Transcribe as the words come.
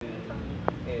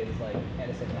is like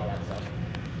innocent and all that stuff.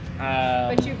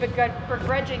 But you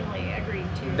begrudgingly agreed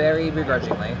to. Very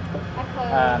begrudgingly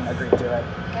agreed to it.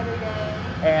 Every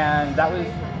day. And that was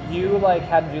you like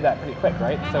had to do that pretty quick,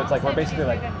 right? My So it's mom like we're said basically she's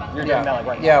like doing bunk you're beds. doing that like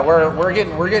right Yeah, now. we're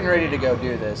getting ready to go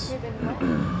do this. We've been what?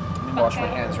 Let me wash my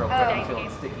hands real quick. I'm feeling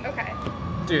sticky. Okay.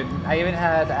 Dude, I even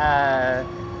had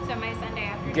So my Sunday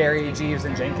afternoon. Gary, Jeeves,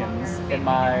 and Jenkins in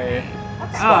my Okay.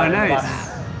 squad Oh, in the nice.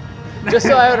 bottom. Just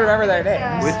so I would remember their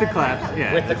names. With the claps,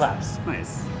 yeah. With the that's claps.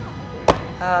 Nice.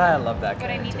 I love that But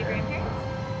I character. meet the grandparents.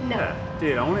 No. Yeah.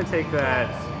 Dude, I want to take that.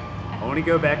 I want to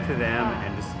go back to them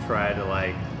and just try to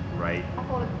like write I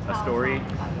folded a story.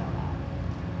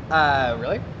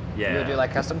 Really? Yeah. You would do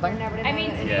like custom We're thing? never to I know mean,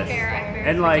 that to be Yes. fair, I'm very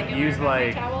And, like, particular use, about my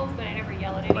like- towels, but I never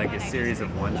yell at anyone. Like a I series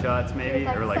just of one shots maybe,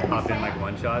 like or like set pop in me like set.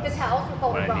 one shots The towels were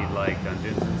folded when I need wrong. like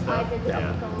dungeons and I stuff. did the Yeah.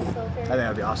 wrong filter. I think that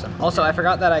would be awesome. Also, I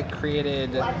forgot that I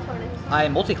created, Well, I just wanted to I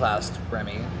multi-classed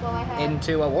Remy Well, I had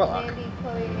into a warlock. Mandy,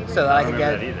 Chloe, and Avery. So that I I don't could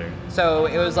remember get, that either. so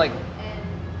it was like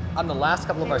And on the last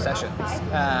couple of They our were sessions,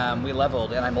 outside? we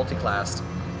leveled and I multi-classed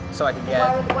so I could get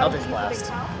why would Eldritch you use the big Blast.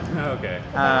 house? Oh, okay.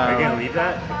 Um, Are you gonna leave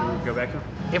that? Can we go back to them?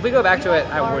 If we go back to it,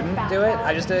 I Large wouldn't do it.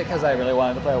 I just did it because I really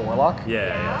wanted to play a warlock.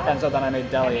 Yeah, And so then I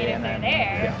made Deli I mean, if and then they're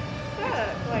there. yeah.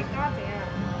 Fuck, like,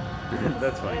 goddamn. yeah.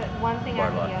 That's funny. One thing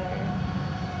after Barlock. the other.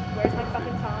 Where's my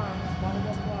fucking Toms? Blah,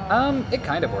 blah, blah. It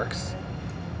kind of works.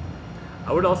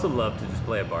 I would also love to just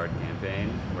play a bard campaign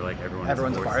where like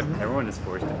Everyone's a bard? Everyone is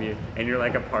forced to be, and you're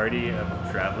like a party of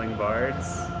traveling bards.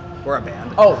 We're a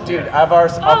band. Oh, dude, Yeah. I've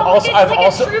also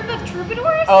a troupe of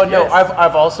troubadours? Oh no, Yes.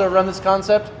 I've also run this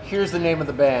concept. Here's the name of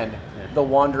the band: The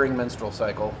Wandering Minstrel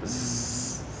Cycle.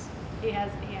 He has.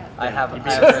 I have heard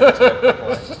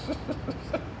this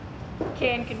before.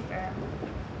 Can confirm.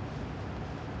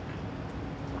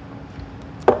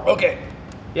 Okay.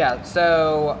 Yeah,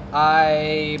 so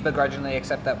I begrudgingly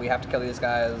accept that we have to kill these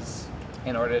guys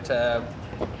in order to.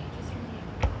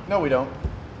 No, we don't.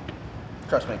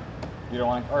 Trust me. You don't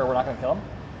want, or we're not going to kill them.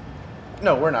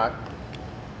 No, we're not.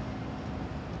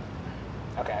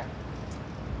 Okay.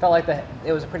 Felt like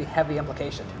it was a pretty heavy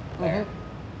implication there.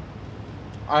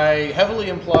 I heavily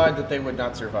implied that they would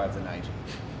not survive the night.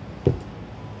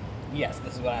 Yes,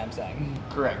 this is what I am saying.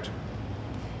 Correct.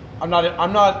 I'm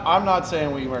not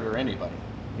saying we murder anybody.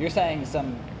 You're saying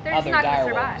some They're just other not gonna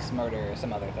direwolves survive. murder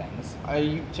some other things.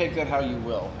 You take that how you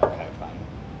will. Okay, fine.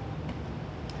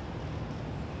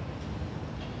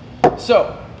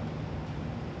 So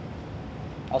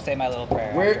I'll say my little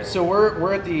prayer.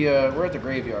 we're at the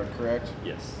graveyard, correct?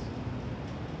 Yes.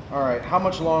 All right. How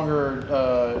much longer?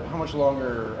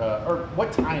 Or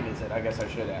what time is it? I guess I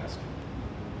should ask.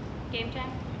 Game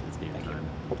time? It's game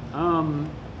time.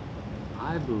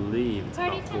 I believe it's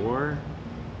Party about time. 4.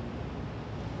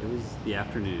 It was the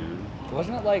afternoon.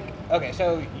 Wasn't it like okay?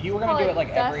 So you were gonna do it like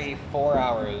every 4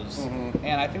 hours,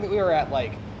 and I think that we were at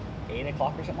like 8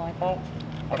 o'clock or something like that.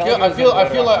 I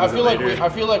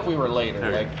feel like we were later.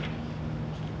 Okay. Like,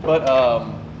 but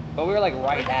But we were like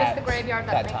right Is it at just the graveyard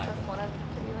that that makes time. us want to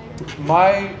be later?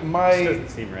 my Doesn't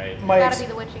seem right. my Gotta ex- be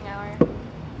the witching hour.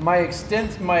 my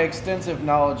extensive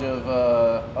knowledge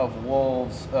of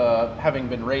wolves, having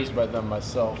been raised by them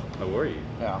myself. How were you?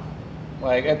 Yeah,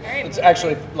 like it's moving.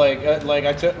 actually like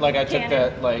I took Canon.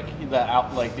 that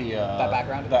That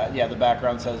background? the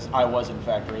background says I was in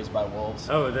fact raised by wolves.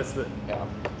 Oh, that's the. Yeah.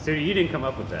 So you didn't come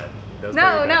up with that. That was No,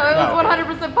 part of no, your it background.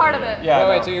 was 100% part of it. Yeah.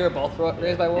 Wait, no. so you were both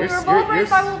raised by wolves? We were You're- both raised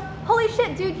by wolves. Holy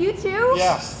shit, dude, you too?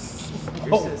 Yeah.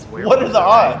 Yours says What are werewolves, the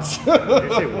right? odds? Did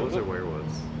you say wolves or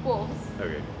werewolves? Wolves.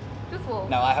 Okay. Just wolves.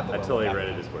 No, I have the I totally werewolf read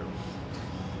it background. as werewolves.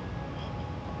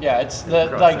 Yeah, it's Cross that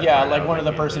part out, one of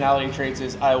the I can't personality traits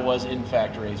is I was in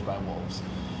fact raised by wolves.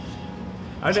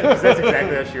 I know, 'cause that's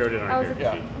exactly how she wrote it on I her was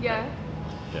character sheet. Yeah.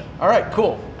 Yeah. All right,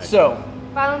 cool. So,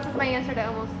 Violence is my answer to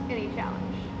almost any challenge,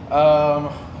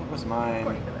 what was mine?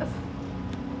 according to this.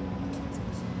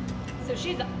 So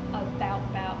she's about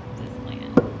this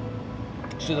land.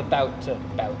 She's about to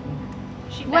bout.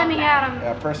 She Let me at at him.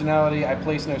 Yeah, personality. I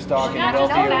place no stock She's in not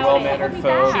wealthy just or about well-mannered it.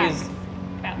 foe. She's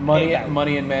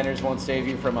Money and manners won't save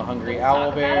you from a hungry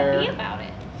owl Be bear. about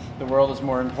it. The world is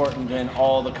more important than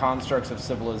all the constructs of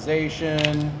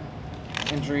civilization.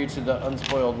 Injury to the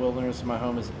unspoiled wilderness of my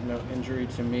home is no injury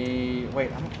to me.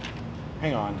 Wait,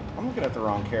 hang on. I'm looking at the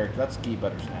wrong character. That's Ski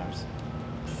Buttersnaps.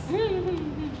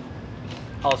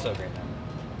 Also a great name.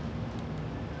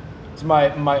 It's my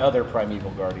other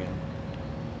primeval guardian.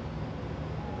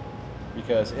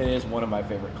 Because it is one of my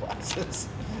favorite classes.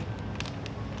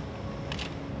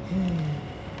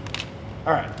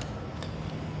 All right.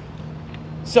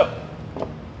 So,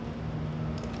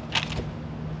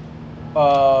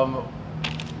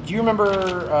 do you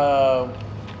remember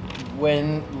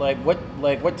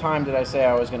what time did I say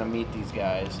I was gonna meet these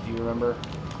guys? Do you remember?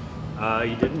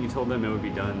 You didn't. You told them it would be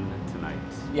done tonight.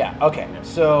 Yeah. Okay.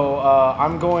 So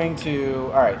I'm going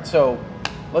to. All right. So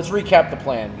let's recap the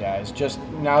plan, guys. Just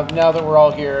now that we're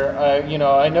all here,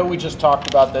 I know we just talked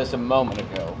about this a moment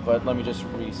ago, but let me just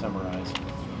re-summarize.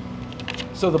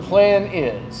 So the plan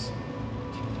is,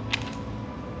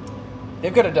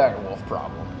 they've got a direwolf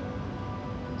problem.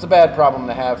 It's a bad problem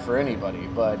to have for anybody,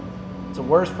 but it's a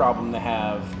worse problem to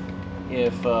have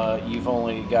if you've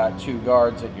only got 2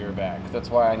 guards at your back. That's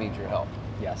why I need your help.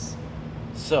 Yes.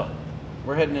 So,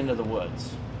 we're heading into the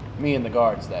woods. Me and the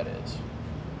guards, that is.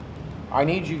 I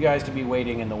need you guys to be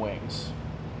waiting in the wings.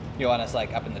 You want us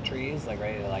like up in the trees, like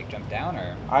ready to like jump down,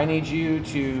 or? I need you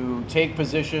to take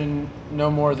position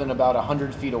no more than about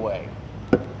 100 feet away.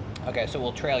 Okay, so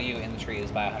we'll trail you in the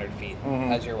trees by 100 feet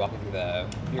as you're walking through the.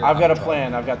 I've got a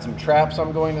plan. I've got some traps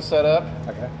I'm going to set up.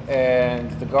 Okay.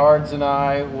 And the guards and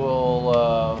I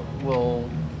will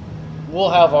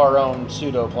have our own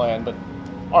pseudo plan, but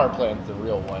our plan's the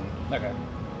real one. Okay.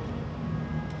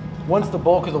 Once the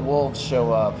bulk of the wolves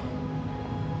show up,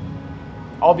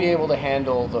 I'll be able to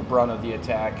handle the brunt of the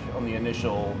attack on the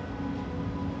initial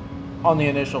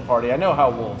party. I know how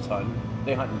wolves hunt.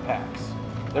 They hunt in packs.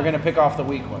 They're going to pick off the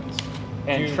weak ones.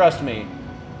 And trust me,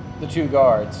 the 2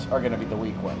 guards are going to be the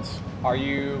weak ones. Are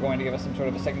you going to give us some sort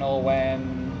of a signal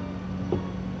when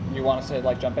you want us to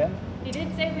like jump in? You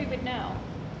did say we would know.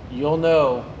 You'll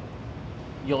know.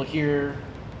 You'll hear.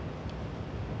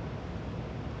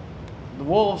 The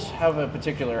wolves have a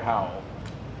particular howl.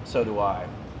 So do I.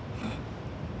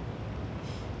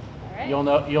 All right.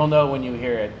 You'll know when you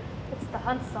hear it. It's the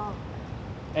hunt song.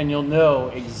 And you'll know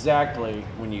exactly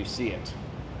when you see it.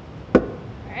 All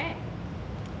right.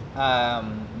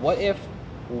 What if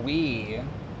we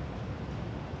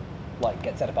like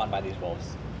get set upon by these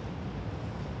wolves?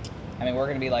 I mean, we're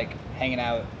gonna be like hanging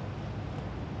out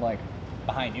like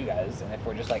behind you guys, and if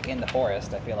we're just like in the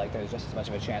forest, I feel like there's just as much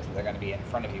of a chance that they're gonna be in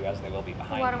front of you as they will be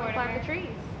behind Why you. don't we climb the trees?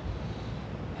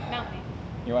 Mount me.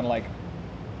 You wanna like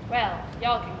Well,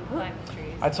 y'all can climb the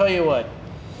trees. I tell you what,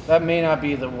 that may not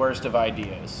be the worst of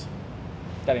ideas.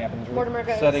 setting up in the trees? Mortimer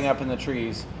goes. Setting up in the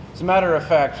trees. As a matter of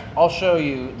fact, I'll show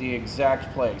you the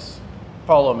exact place.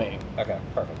 Follow me. Okay,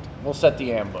 perfect. We'll set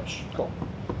the ambush. Cool.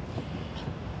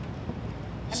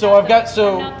 I'm So not I've got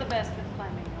I'm not the best with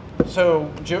climbing though.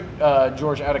 So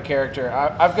George, out of character,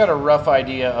 I've got a rough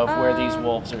idea of where these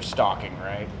wolves are stalking,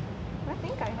 right? I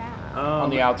think I have. On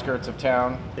the outskirts of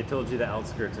town. They told you the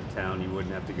outskirts of town. You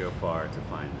wouldn't have to go far to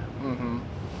find them.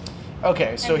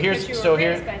 Okay, so And here's because you were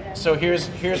raised by them.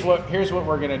 here's what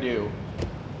we're gonna do.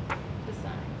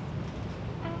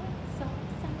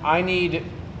 I need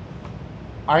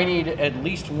at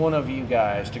least one of you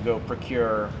guys to go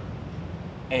procure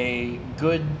a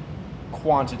good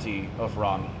quantity of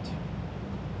raw meat.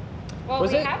 Well,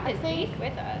 Was we it- have this beef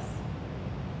with us.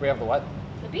 We have the what?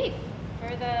 The beef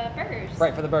for the burgers.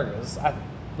 Right, for the burgers. I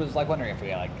was like wondering if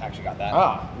we like actually got that.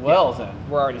 Ah, well Yeah. then.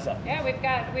 We're already set. Yeah, we've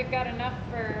got enough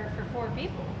for 4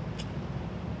 people.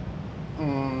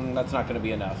 That's not going to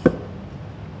be enough.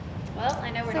 Well,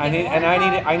 I know we're. So I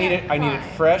need it Fine.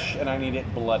 fresh, and I need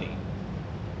it bloody.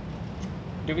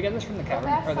 Did we get this from the Well, cavern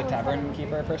that's or the someone's tavern letting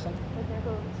keeper them person? with their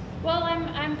hooves. Well,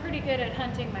 I'm pretty good at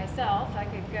hunting myself. I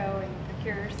could go and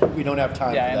procure some. We don't have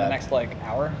time Yeah, for in that. the next like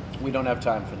hour. We don't have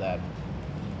time for that.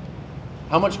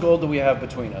 How much gold do we have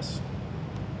between us?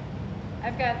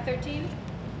 I've got 13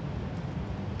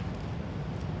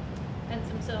 and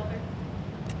some silver.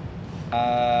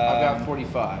 I've got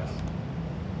 45,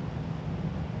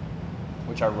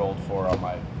 which I rolled for on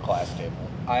my class table.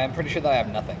 I am pretty sure that I have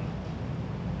nothing.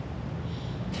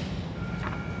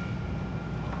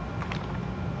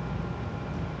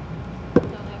 Don't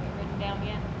have it written down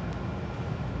yet.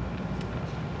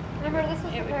 Remember, this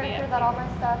was It the would be character up that all here.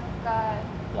 my stuff got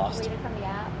Lost. deleted from the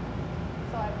app.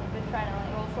 So I've been trying to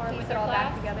like Roll for it piece with it your all back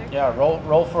class? together. Yeah,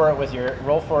 roll for it with your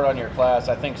on your class.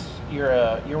 I think you're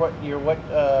what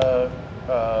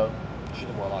She's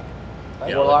a warlock.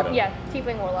 Yeah, warlock. look it up. Yeah,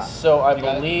 tiefling warlock. So I You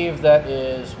got it? believe that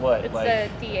is what It's like a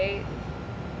D8.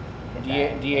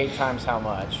 D8 times how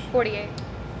much? 48.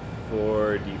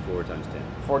 4d4 times 10.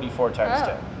 44 times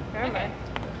 10. Never Okay. mind.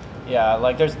 Yeah,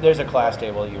 like there's a class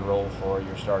table you roll for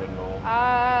your starting gold.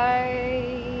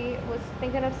 I was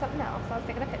thinking of something else. I was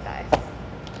thinking of hit dice. I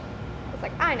was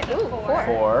like, I know. Ooh, 4.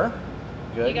 4.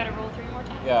 Good. You got to roll 3 more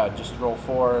times. Yeah, just roll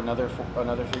 4 another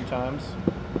 3 times.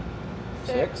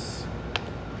 6,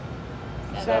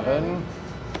 7,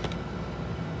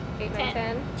 8, 9,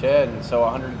 10. 10. So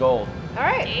 100 gold. All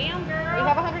right. Damn, girl. We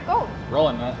have 100 gold.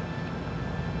 Rolling that.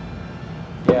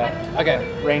 Yeah.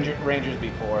 Okay. Rangers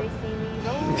beat 4. They see me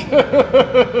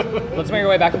roll. Let's make our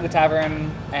way back to the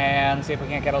tavern and see if we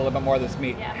can't get a little bit more of this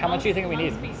meat. Yeah, How much do you think we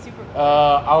lungs need? Be super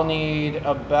I'll need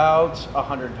about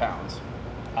 100 pounds.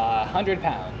 100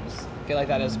 pounds. I feel like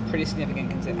that is pretty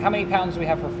significant. How many pounds do we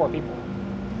have for 4 people?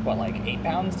 What, like 8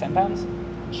 pounds, 10 pounds?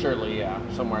 Surely, yeah,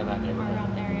 somewhere in that neighborhood.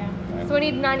 around there, yeah. Okay. So we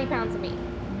need 90 pounds of meat.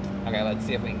 Okay, let's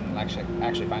see if we can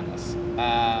actually find this.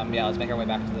 Yeah, let's make our way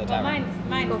back to the Well, tavern.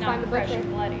 mine's Go not find the fresh butcher.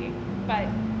 and bloody, but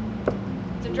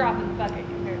it's a drop in the bucket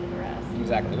compared to the rest.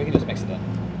 Exactly. We can just mix it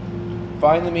in.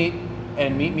 Find the meat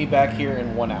and meet me back here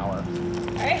in 1 hour. All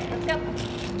right, let's go.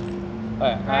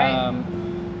 Alright, Alright.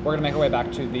 we're gonna make our way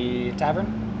back to the tavern.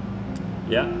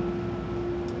 Yeah.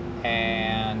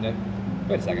 And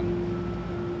wait a second.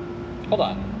 Hold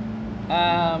on.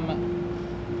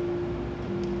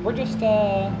 We're just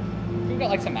we've got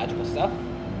like some magical stuff.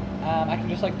 I can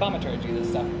just like thaumaturgy this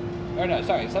stuff. Or no,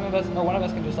 sorry, some of us or one of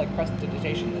us can just like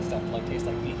prestidigitation this stuff to like taste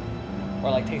like meat.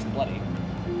 Or like taste bloody.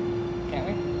 Can't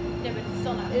we? Yeah, but it's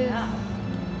still not Is- enough.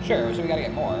 Sure, so we gotta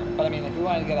get more. But I mean if we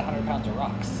wanted to get 100 pounds of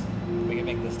rocks, we could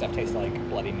make this stuff taste like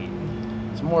bloody meat.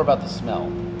 It's more about the smell.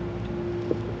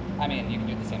 I mean you can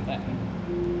do the same thing.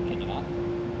 Can you not?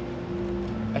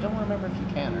 I don't remember if you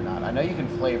can or not. I know you can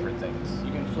flavor things.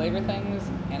 You can flavor things,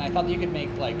 and I thought that you could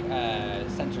make like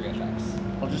sensory effects.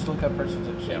 I'll just look up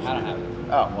prestidigitation. I don't have it.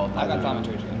 Oh, well, I've got neither,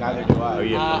 thaumaturgy. neither do I. Oh,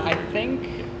 yeah. I think.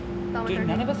 Do Thaumaturgy.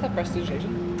 none of us have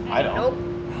prestidigitation? I don't. Nope.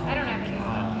 I don't have any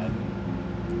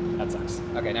stuff. That sucks.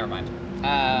 Okay, never mind.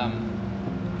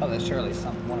 Oh, that's surely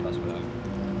one of us would have.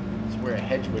 It's where a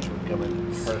hedge witch would come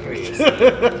in. Perfect.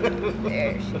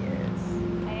 There she is.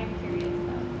 I am curious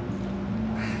though.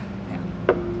 Yeah.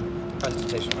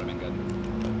 Prestidigitation would have been good.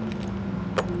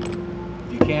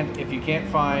 If you can't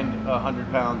find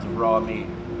 100 pounds of raw meat,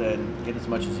 then get as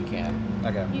much as you can.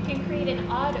 Okay. You can create an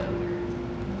odd odor.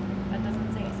 That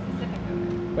doesn't say a specific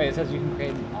odor. Wait, it says you can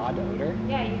create an odd odor?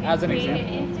 Yeah, you can As an create an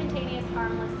example. instantaneous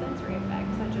harmless sensory effect,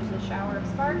 such as a shower of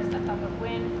sparks, a puff of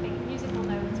wind, faint musical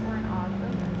notes, or an odd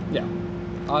odor. Yeah.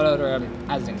 Odd odor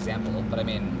as an example, but I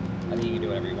mean, I think you can do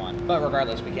whatever you want. But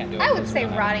regardless, we can't do it. I would because we say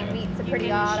don't have rotting any of it. meat's a You pretty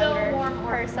can odd chill, odor, warm,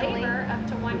 or personally. flavor up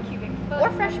to 1 cubic foot Or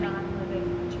of fresh a meat.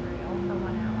 non-living material for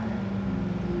 1 hour,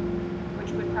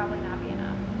 which would probably not be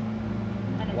enough.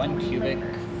 And it's 1 only cubic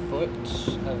flavor.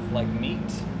 foot of like meat.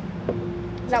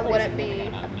 That pretty wouldn't significant be.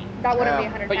 amount of meat. That wouldn't be Yeah.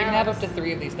 100 But you can have up pounds. to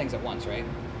 3 of these things at once, right?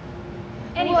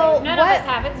 Anyway, Well, none what, of us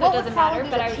have it, so what it doesn't would probably matter. be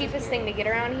But I the was just cheapest thing to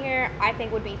curious. get around here? I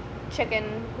think would be chicken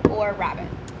or rabbit.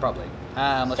 Probably.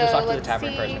 Let's just So talk to the let's tavern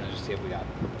see. person and just see what we got.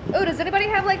 Oh, does anybody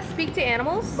have like speak to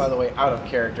animals? By the way, out of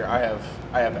character, I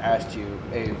have asked you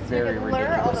a very could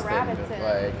lure all ridiculous the thing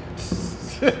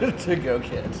rabbits to go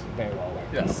get. Very well aware.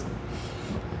 Yes.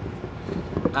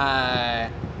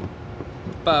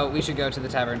 But we should go to the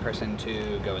tavern person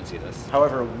to go and see this.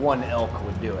 However, one elk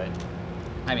would do it.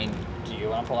 I mean, do you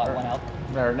want to pull out one elk?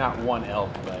 Or not one elk,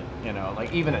 but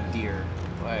like even a deer,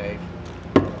 like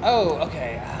Oh,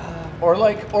 okay. or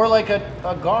like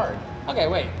a guard. Okay,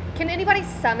 wait. Can anybody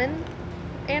summon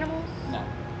animals? No.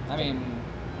 I mean,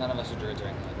 none of us are druids or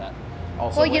anything like that.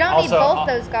 Also, Well, you don't need also- both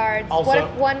those guards. What also-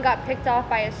 if one got picked off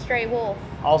by a stray wolf?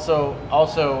 Also,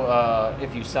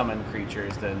 if you summon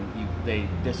creatures, then they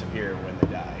disappear when they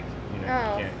die. You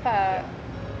Oh, can't. fuck.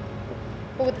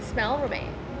 But would the smell remain?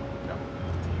 No.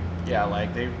 Yeah,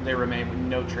 like they remain with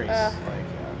no trace. Ugh. Like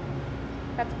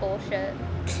yeah. That's bullshit.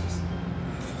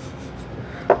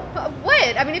 But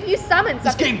what? I mean, if you summon This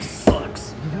something. game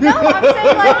sucks. No, I'm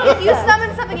saying like if you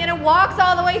summon something and it walks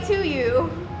all the way to you.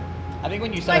 I think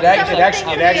when you Like summon some like, things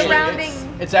a in the village-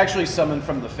 surrounding- it's actually summoned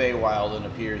from the Feywild and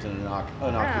appears in an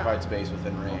unoccupied space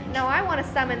within range. No, I want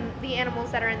to summon the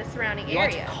animals that are in the surrounding You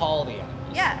want to area. call the animals.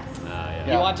 Yes.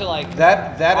 Yeah. You want to like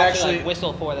that actually actually like,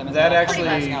 whistle for them and that they'll like, come actually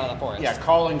passing out of the forest. yeah,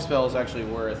 calling spells actually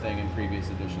were a thing in previous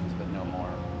editions, but no more.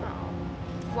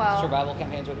 Oh. Well, Survival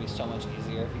campaigns would be so much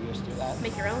easier if you just do that.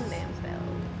 make your own damn spell.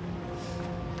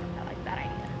 I like that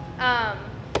idea.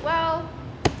 Well,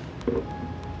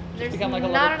 there's become like a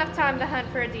not level- enough time to hunt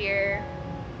for a deer.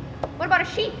 What about a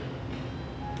sheep?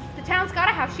 The town's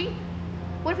gotta have sheep.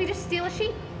 What if we just steal a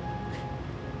sheep?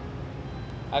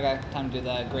 Okay, time to do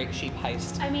the great sheep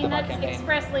heist I mean, of our that's campaign.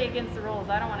 expressly against the rules.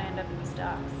 I don't want to end up in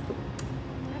stocks.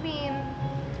 I mean,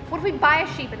 what if we buy a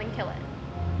sheep and then kill it?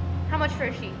 How much for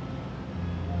a sheep?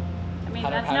 I mean,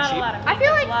 100 that's pound not sheep? a lot of meat. I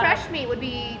feel That's like a lot fresh of, meat would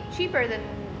be cheaper than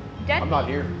dead I'm meat. not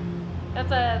here.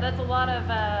 That's a lot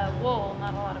of wool,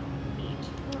 not a lot of meat.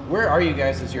 Where are you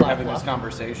guys as you're Lot of having this fluff.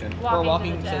 conversation? We're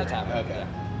walking to to the tavern. tavern. Okay.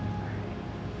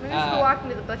 Maybe we should go walking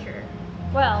to the butcher.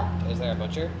 Well, Yeah. Is there a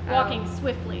butcher? walking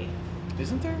swiftly.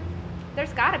 Isn't there?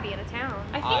 There's got to be in a town.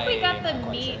 I think we got I'm the not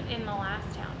quite meat sure. in the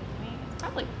last town, didn't we? It's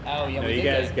probably Oh yeah, No, we you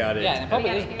did guys get, got it. Yeah, and it probably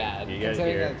got is it here. bad You got it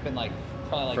considering here. that it's been like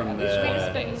probably like From at least We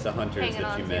just the been hunters hanging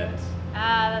that on you to met. it.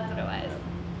 That's what it was.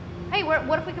 Hey,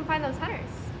 what if we can find those hunters?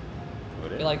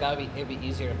 What I is? feel like it'd be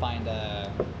easier to find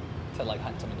to like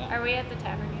hunt someone down. Are we at the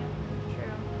tavern yet?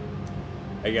 True.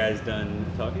 Are you guys done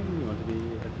talking? You want to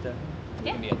be at the tavern? We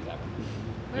Yeah. can be at the tavern.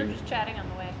 We were just chatting on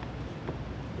the way.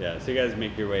 Yeah, so you guys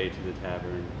make your way to the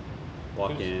tavern,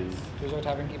 walk in. Who's our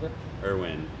tavern keeper?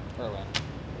 Erwin. Erwin.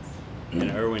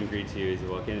 And Erwin greets you as you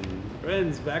walk in.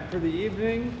 Friends, back for the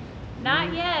evening?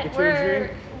 Not yet. Get you a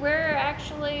drink? We're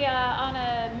actually on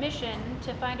a mission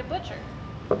to find a butcher.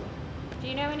 Do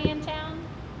you know any in town?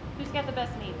 Who's got the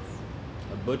best meats?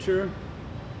 A butcher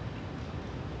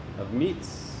of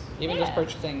meats. Even Yeah. just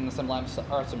purchasing some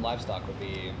livestock would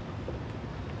be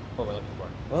what we're looking for.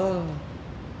 Oh,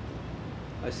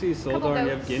 I see Soldar and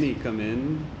goats. Yevgeny come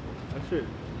in. I'm sure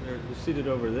they're seated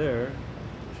over there.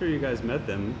 I'm sure you guys met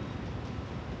them.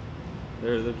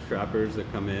 They're the trappers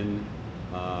that come in.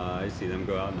 I see them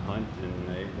go out and hunt, and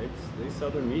they sell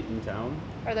their meat in town.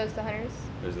 Are those the hunters?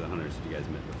 Those are the hunters that you guys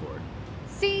met before.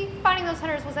 See, finding those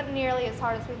hunters wasn't nearly as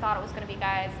hard as we thought it was going to be,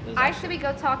 guys. This is I actually- should we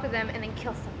go talk to them and then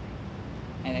kill something?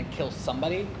 And then kill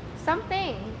somebody?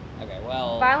 Something. Okay,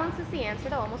 well Violence is the answer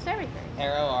to almost everything.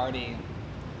 Arrow already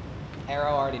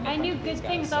made I friends knew with these good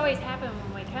guys, things so- always happen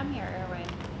when we come here, Erwin.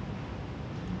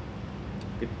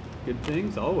 Good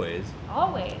things always.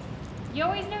 Always. You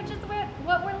always know just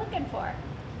what we're looking for.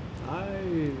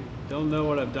 I don't know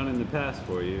what I've done in the past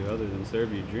for you, other than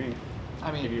serve you drink.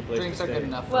 I mean, Give you a place drinks to are good stay.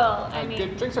 enough. Well, I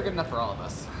mean- drinks are good enough for all of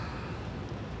us.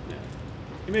 Yeah.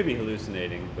 You may be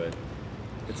hallucinating, but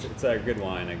it's a good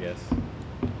wine, I guess.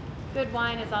 Good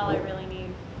wine is all I really need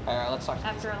Alright, let's talk to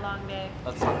after a long day.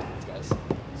 Let's talk to these guys.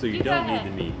 So you You go don't need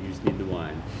ahead. the meat, you just need the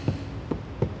wine.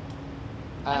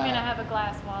 I'm gonna have a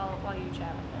glass while you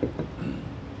chat with them.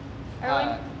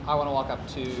 Erwin? I want to walk up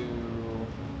to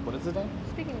what is his name?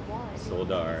 Speaking of wine.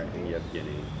 Soldar and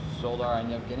Yevgeny. Soldar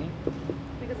and Yevgeny.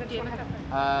 Because I Do just you want have to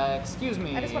a have. cup? Excuse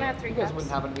me. I just wanna have 3 You guys cups.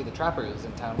 wouldn't happen to be the trappers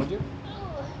in town, would you?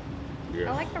 Yes.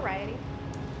 I like variety.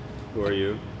 Who are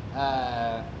you?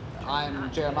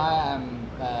 I'm Jeremiah.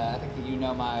 I think that you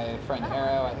know my friend Oh.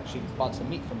 Arrow. I think she bought some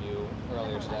meat from you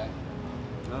earlier today.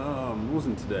 It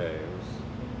wasn't today. It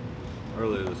was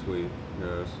earlier this week.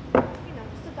 Yes. You know,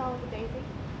 just $1 a daisy.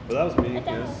 But that was me. It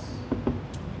does. Yes.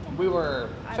 We were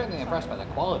I'm certainly sorry impressed by the about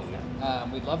that quality. also.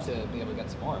 We'd love to be able to get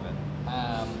some more of it.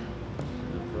 Not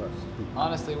for us.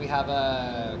 Honestly, we have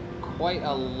quite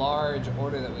a large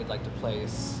order that we'd like to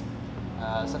place.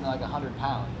 Something like 100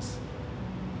 pounds.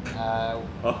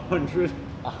 100.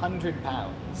 100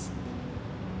 pounds.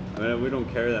 I mean, we don't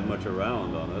carry that much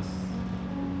around on us.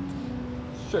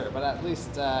 Sure, but at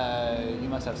least you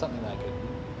must have something that I could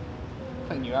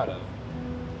clean you out of.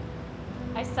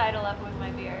 I sidle up with my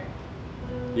beer,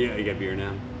 Yeah, you got beer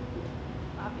now.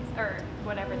 obviously, or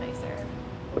whatever they serve.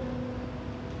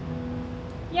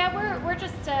 Yeah, we're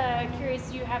just curious.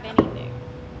 Do you have anything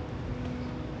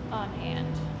on hand?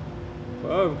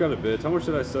 Well, I've got a bit. How much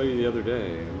did I sell you the other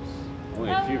day? It was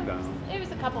only a few pounds. It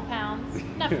was a couple pounds,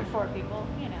 enough for 4 people,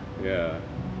 you know. Yeah.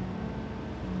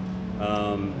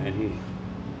 And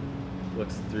he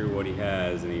looks through what he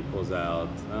has and he pulls out,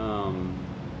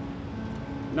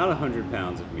 not 100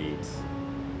 pounds of meat.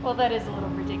 Well, that is a little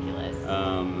ridiculous.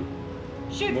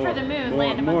 Shoot more- for the moon, more-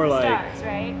 land among more the like- stars,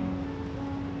 right?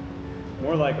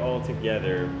 More like all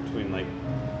together, between like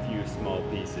a few small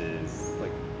pieces,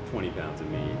 like 20 pounds of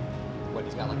meat. What,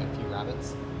 he's got like a few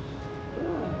rabbits?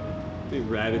 Maybe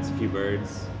rabbits, a few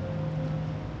birds.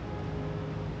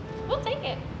 We'll take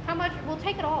it. How much? We'll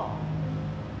take it all.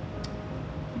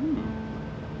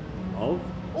 All?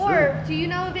 Or Sure. do you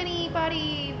know of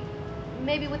anybody,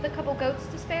 maybe with a couple goats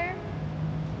to spare?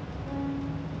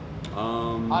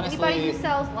 Honestly, Anybody who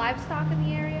sells livestock in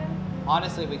the area?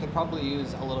 honestly, we could probably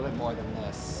use a little bit more than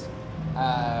this.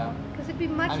 Because it'd be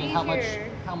much I mean, easier.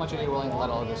 how much are you like, willing to let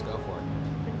all of walk this in go for?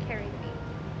 Than carry the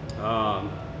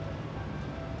meat.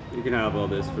 You can have all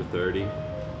this for 30.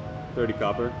 30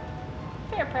 copper.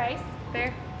 Fair price.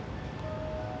 Fair.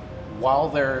 While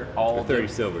they're Or all 30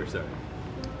 silver, sorry.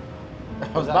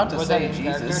 I was about to was say that in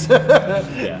Jesus.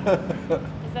 Yeah.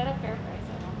 Is that a fair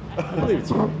price? I I don't believe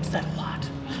it's, I Is that a lot?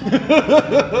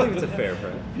 believe it's a fair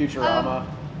price. Futurama.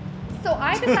 So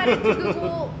I decided to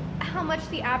Google how much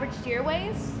the average deer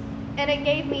weighs, and it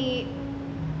gave me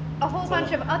a whole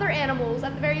bunch of other animals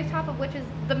at the very top of which is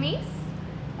the meese,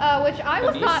 which I The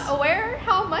was not meese? aware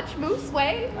how much moose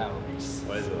weigh. Oh, geez.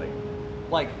 What is it like?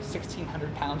 like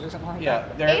 1,600 pounds or something like Yeah,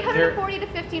 that. they're 840 to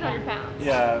 1,500 pounds.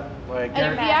 yeah, like And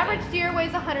they're. the average deer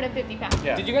weighs 150 pounds.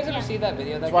 Yeah. Did you guys ever Yeah. see that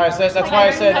video that That's why I came out said. That's recently? why I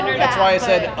I said. know That's why I that,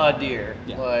 said but- a deer.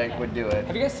 Yeah. Like Yeah. would do it.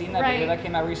 Have you guys seen that video Right. that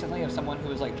came out recently of someone who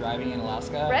was like driving in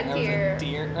Alaska? Red and there was deer a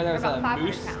deer, or there are was about a 500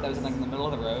 moose that was in like pounds. in the middle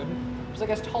of the road. It was like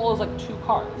as tall as like 2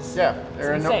 cars. Yeah, It's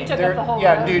insane. Took they're up the whole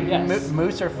yeah, road. dude. Yes.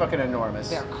 Moose are fucking enormous.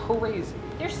 They're crazy.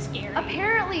 They're scary.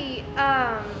 Apparently,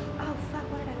 oh fuck,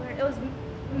 what did I learn? It was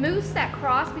moose that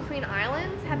cross between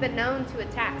islands have been known to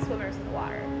attack swimmers in the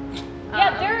water.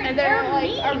 Yeah, they're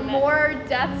like are mean. more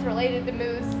deaths related to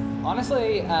moose.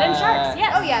 Honestly, Than sharks,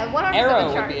 yes. Oh yeah, 100% Arrow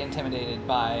would sharks. be intimidated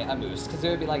by a moose because it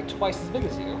would be like twice as big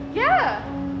as you. Yeah,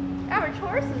 average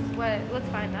horse is what. Let's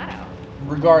find that out.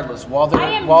 Regardless, while I they're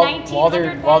am while 1,900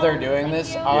 they're pounds, doing thank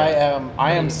this, you. I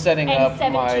am setting And up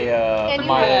 7'2". my And you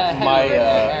my have my heavy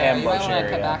Arrow, you might ambush want to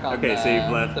cut back area. on Okay, so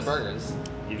you've left. the burgers.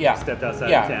 You've Yeah, stepped outside of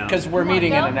yeah, town. because we're Come on,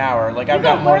 meeting in Phil. an hour. Like You I've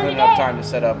got got more more than today. enough time to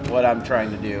set up what I'm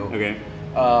trying to do. Okay.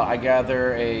 I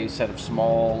gather a set of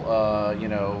small,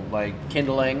 like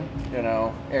kindling,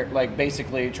 like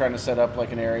basically trying to set up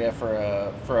like an area for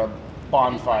a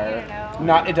bonfire. I just want you to know.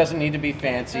 Not, it doesn't need to be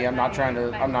fancy. put I'm not my- trying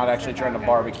to. my I'm not actually Mr. trying to Dog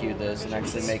barbecue over this and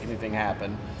actually provisions. make anything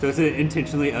happen. So it's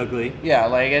intentionally ugly. Yeah,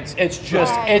 like it's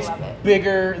just I it's love it.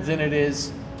 bigger than it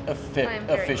is I'm very much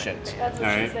a efficient. fan. That's what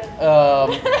All she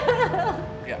right. said.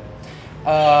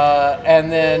 Yeah.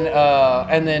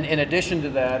 And then in addition to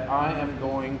that, I am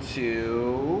going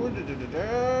to.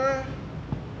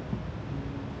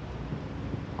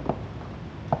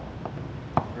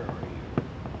 Where are you?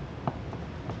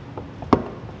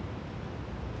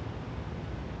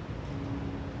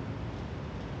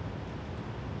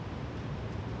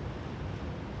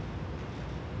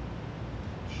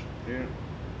 Here.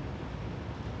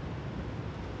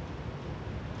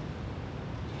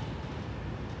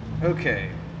 Okay.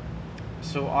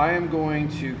 So I am going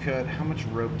to cut. How much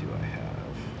rope do I have?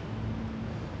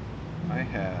 I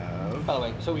have. By the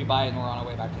way, so we buy it and we're on our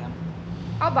way back to him.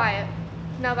 I'll buy it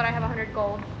now that I have 100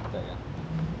 gold. There you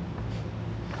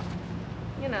go.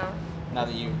 You know. Now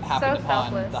that you happened So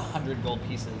upon selfless. the 100 gold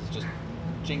pieces just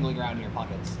jingling around in your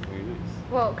pockets. Very nice.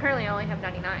 Well, currently I only have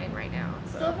 99 right now.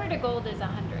 So. Silver to gold is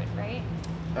 100, right?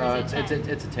 Or is it 10?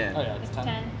 It's a 10. Oh yeah, It's it's 10.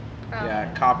 10. Oh, Yeah,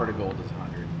 okay. copper to gold is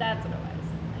 100. That's what it was.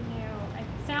 I knew.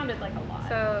 It sounded like a lot.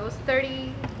 So it was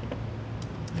 30.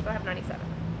 So I have 97.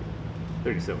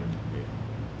 30 silver.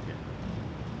 Yeah.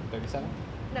 37?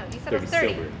 No, you said 30 it was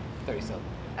 30. silver. 30 silver.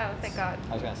 Oh, thank God.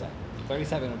 I was gonna say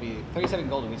 37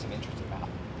 gold would be some interesting math.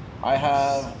 I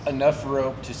have enough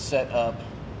rope to set up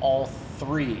all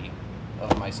 3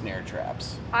 of my snare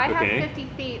traps. I have Okay. 50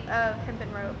 feet of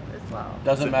hempen rope as well.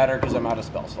 Doesn't So- matter because I'm out of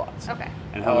spell slots. Okay.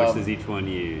 And how much Um, does each one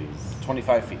use?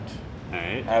 25 feet. All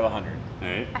right. I have 100. All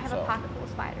right. I have So. a pocket full of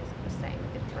spiders. I'm just saying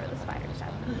we could throw the spiders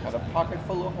at them. Got a pocket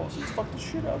full of horses. Fuck the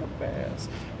shit out of bears.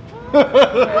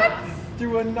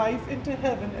 Threw a knife into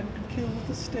heaven and could kill with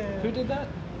a stab. Who did that?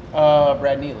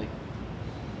 Brad Neely.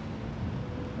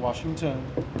 Washington,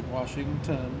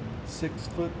 6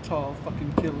 foot tall,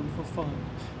 fucking killing for fun.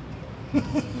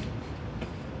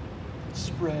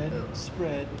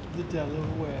 Spread the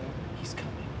Delaware. He's coming.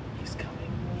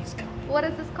 What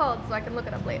is this called so I can look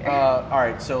it up later? All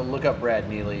right, so look up Brad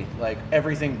Neely. Like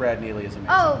everything Brad Neely is amazing.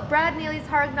 Oh, Brad Neely's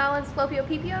Hard Nolans Flopio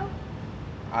Pipio?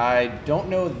 I don't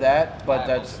know that, but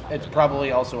I've also not it's heard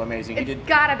probably also amazing. It's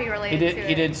gotta be related to it.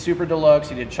 He did Super Deluxe.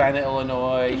 He did China,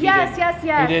 Illinois. Yes. He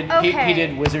did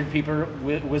Okay. Wizard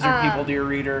People Dear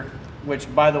Reader,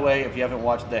 which by the way, if you haven't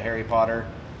watched the Harry Potter,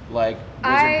 like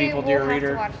Wizard People Dear I will have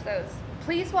Reader, to watch those.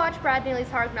 Please watch Brad Neely's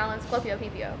Hard Nolans Flopio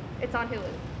Pipio. It's on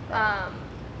Hulu.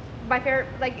 My favorite,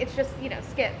 like, it's just,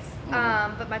 skits.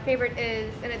 But my favorite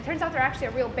is, and it turns out they're actually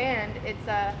a real band. It's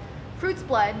Fruit's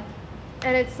Blood.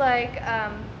 And it's like,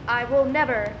 I will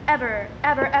never, ever,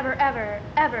 ever, ever, ever,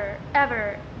 ever,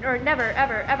 ever, or never,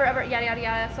 ever, ever, ever, yada, yada,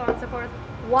 yada, so on and so forth,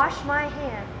 wash my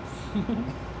hands.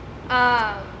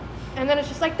 And then it's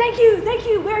just like, thank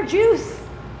you, wear juice.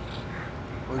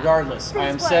 regardless, I am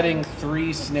Fruit's Blood. setting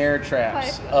 3 snare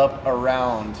traps Five. up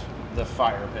around the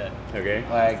fire pit. Okay.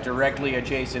 Like directly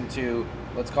adjacent to,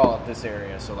 let's call it this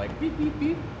area. So like beep, beep,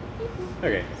 beep.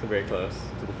 Okay, so very close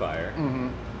to the fire. Mm-hmm.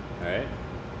 All right.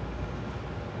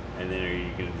 And then are you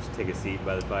gonna just take a seat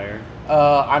by the fire?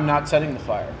 I'm not setting the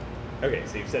fire. Okay,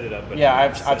 so you've set it up. But Yeah,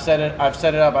 you're not I've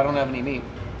set it up. I don't have any meat.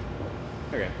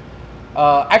 Okay.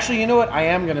 Actually, you know what? I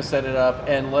am gonna set it up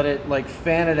and let it like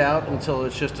fan it out until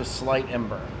it's just a slight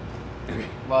ember,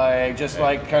 like just Okay.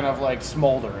 like kind of like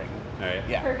smoldering. All right.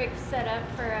 Yeah. Perfect setup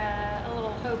for a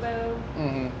little hobo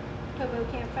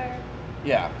Mm-hmm. campfire.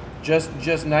 Yeah. Just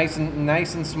nice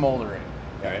and smoldering.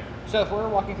 All right. So if we're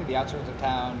walking through the outskirts of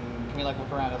town, can we like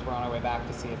look around as we're on our way back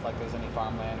to see if like there's any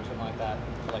farmland or something like that,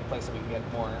 like place that we can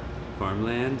get more?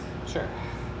 Farmland. Sure.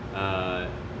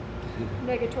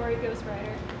 Negatory Ghost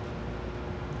Rider.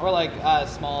 Or like a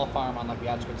small farm on like the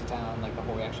outskirts of town, like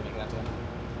before we actually make it out to them.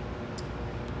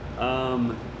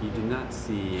 You do not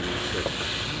see any sort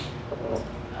of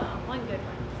Oh, one good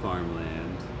one.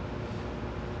 farmland.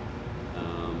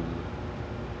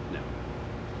 No.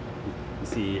 You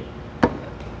see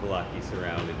Velaki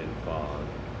surrounded in fog.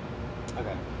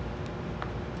 Okay.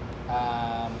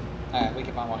 All right, we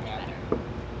keep on walking out.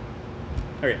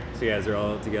 Okay, so you guys are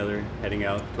all together heading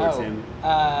out towards him.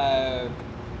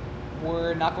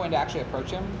 We're not going to actually approach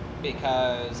him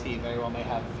because he very well may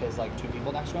have his like 2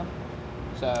 people next to him.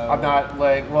 So I'm not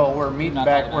like, well, we're meeting not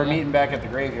back. talking We're about it meeting back at the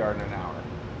graveyard in an hour.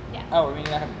 Yeah. Oh, we're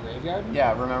meeting back at the graveyard?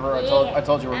 Yeah, remember I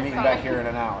told you we're That's meeting fine. back here in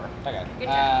an hour. Okay. Good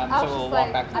job. I So was we'll just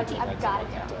walk like, back to the two I've guys got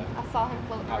to that go. walked I saw him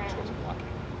floating around. outskirts of Milwaukee.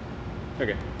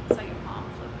 Okay, Saw your mom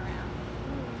floating around.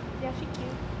 Yeah, she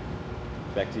cute.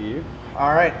 back to you.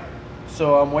 All right,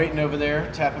 so I'm waiting over there,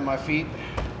 tapping my feet,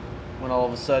 when all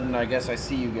of a sudden I guess I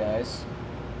see you guys.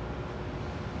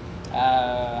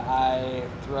 I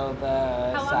throw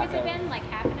the How long sack has it of- been? Like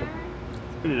half an hour?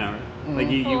 It's been an hour. Mhm. Like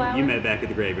you Full hour? met back at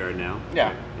the graveyard now.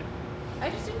 Yeah. I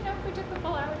just didn't know if we took the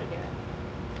full hour to do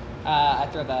it. I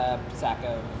throw the sack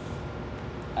of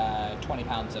 20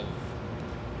 pounds of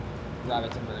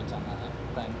rabbits and birds on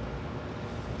the thing.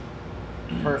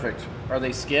 Perfect. Are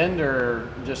they skinned or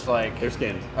just like? They're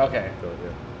skinned. Okay. So, yeah.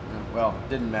 Well,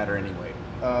 didn't matter anyway.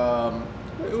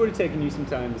 It would have taken you some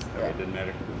time. Yeah. It didn't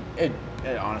matter. It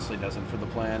honestly doesn't for the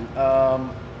plan. All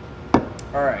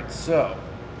right, so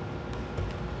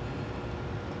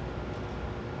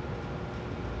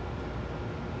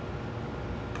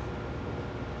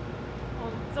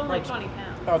Well, it's only 20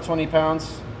 pounds. about 20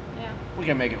 pounds. Yeah. We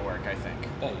can make it work, I think.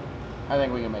 Hey, I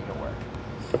think we can make it work.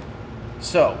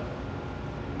 So,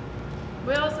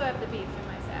 We also have the beef in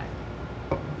my sack.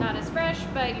 Not as fresh,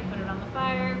 but you put it on the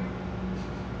fire.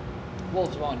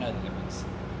 wolves won't know the difference.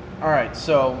 all right,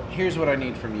 so here's what I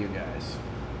need from you guys.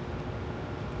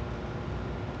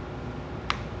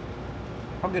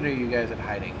 How good are you guys at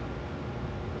hiding?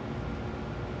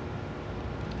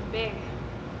 Big.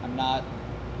 I'm not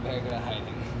very good at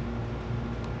hiding.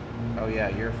 Oh yeah,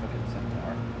 you're a fucking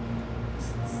centaur.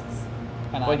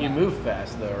 And But I'm you not. move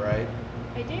fast though, right?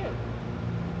 I do.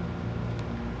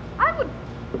 I would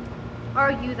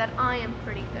argue that I am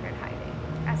pretty good at hiding.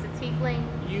 As a tiefling,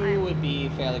 You would be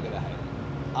fairly good at hiding.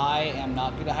 I am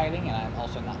not good at hiding, and I'm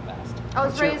also not fast. I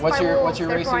was What's your- raised what's by your- wolves, what's your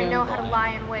race therefore I again? know how to Goliath. lie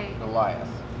and wait. Goliath.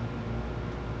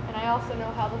 And I also know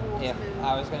how the wolves If move.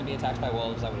 I was going to be attacked by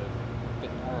wolves, I would have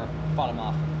or fought them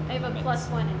off. I have a minutes.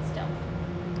 +1 in stealth.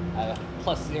 I have a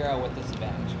 +0 with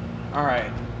disadvantage. All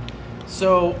right.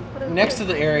 So What is next to it?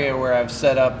 the area where I've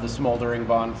set up the smoldering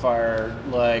bonfire,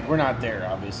 like we're not there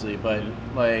obviously, but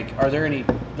like, are there any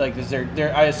like is there?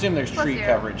 I assume there's +0. tree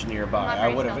coverage I'm nearby. not I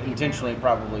very would have stealthy, intentionally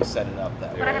apparently. probably set it up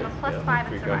that But I way. have a +5 in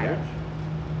Free survival. coverage.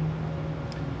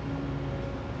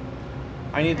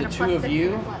 I need the And a two of +6 in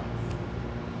you athletics.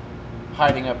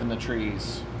 hiding up in the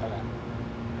trees. Okay.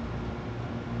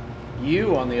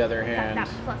 You, on the other Got hand, that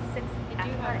 +6 You do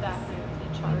have that athletics. move, the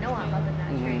You charge know I'm move. up in that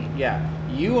tree. yeah.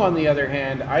 You, on the other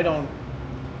hand, I don't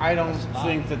That's fine.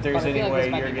 think that there's But I feel any like this way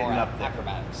might you're be getting more up there.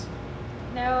 acrobatics.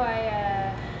 No,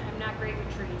 I'm not great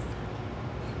with trees.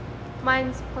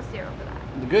 Mine's +0 for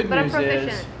that. The good But I'm news proficient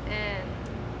is in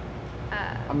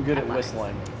I'm good at athletics,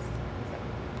 whistling. at least.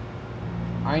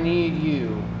 I need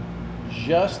you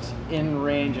just in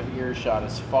range of earshot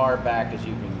as far back as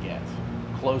you can get,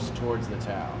 close towards the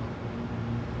town.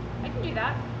 I can do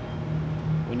that.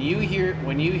 When you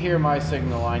hear my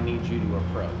signal, I need you to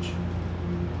approach.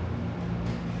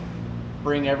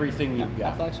 Bring everything you've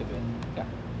got. Athletics would do it. Yeah.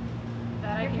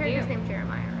 That I Your can character's do. named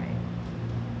Jeremiah, right?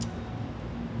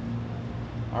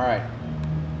 All right.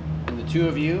 And the two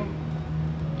of you,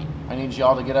 I need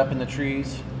y'all to get up in the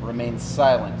trees, remain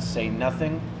silent, say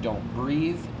nothing, don't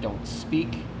breathe, don't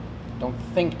speak, don't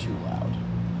think too loud.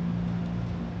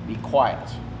 Be quiet.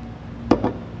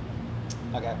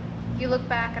 Okay. You look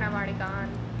back and I'm already gone.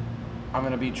 I'm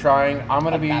gonna be trying. I'm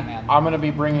gonna Like be. Batman. I'm gonna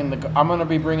be bringing the. I'm gonna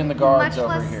be bringing the guards Much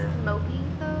over less here. smoky,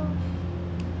 though.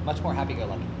 Much more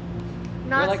happy-go-lucky.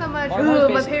 Not like- so much, Mortimer's ooh,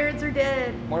 my basic- parents are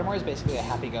dead. Mortimer is basically a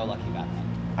happy-go-lucky Batman.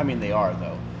 I mean, they are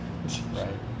though, right?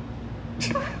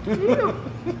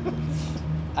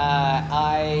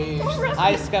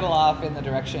 I scuttle off in the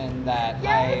direction that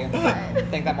Yes, I but-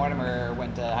 think that Mortimer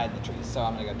went to hide in the trees, so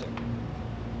I'm gonna go too.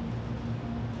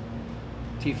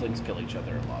 Tieflings kill each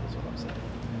other a lot, is what I'm saying.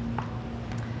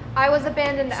 I was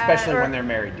abandoned Especially when they're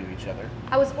married to each other.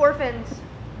 I was orphaned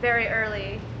very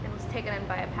early and was taken in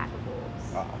by a pack of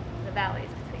wolves Ah. in the valleys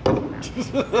between the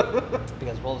two mountains.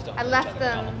 Because wolves don't I kill each left other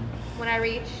at all. them when I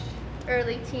reached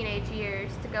early teenage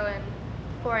years to go and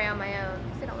foray on my own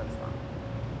because they don't live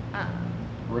as long.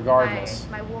 Regardless.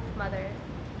 My wolf mother.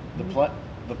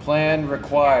 The plan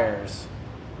requires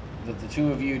that the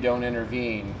two of you don't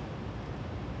intervene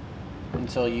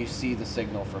until you see the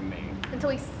signal from me. Until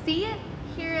we see it,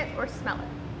 hear it, or smell it.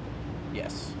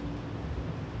 Yes.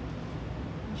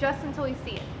 Just until we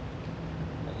see it.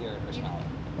 Or hear it or smell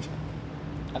it.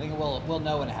 I think we'll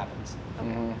know when it happens. Okay.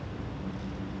 Mm-hmm.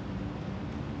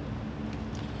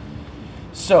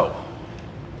 So,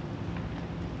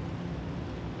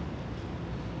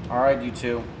 all right, you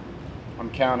two. I'm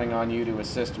counting on you to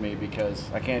assist me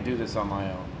because I can't do this on my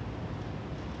own.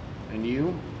 And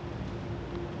you,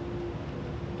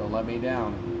 don't let me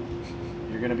down.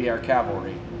 You're going to be our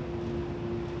cavalry.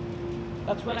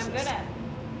 That's What I'm good racist.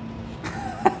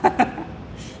 at.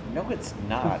 No, it's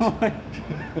not.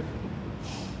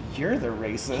 You're the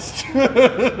racist.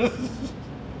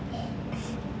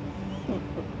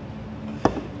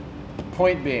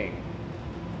 Point being,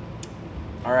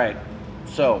 all right,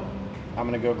 so I'm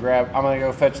gonna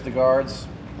go fetch the guards,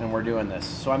 and we're doing this.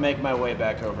 So I make my way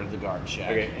back over to the guard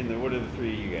shack. Okay, and then what are the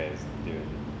three of you guys doing?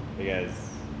 You guys,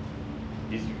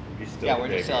 you're still. Yeah, at the we're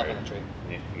just still up in graveyard. the tree.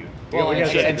 Yeah, Well, we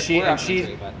got and the- we're up in the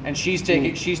tree, but-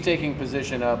 she's taking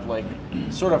position up like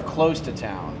sort of close to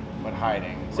town, but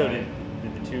hiding. So right?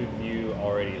 did the two of you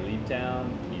already leave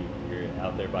town? You're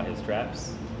out there by his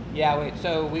traps. Yeah, wait,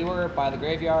 so we were by the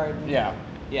graveyard. Yeah.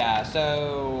 Yeah,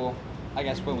 so I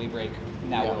guess when we break,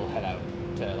 now Yeah. we'll head out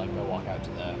to like go walk out to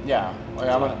the Yeah. Like,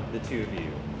 I'm gonna, The two of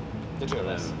you. the two of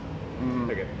us.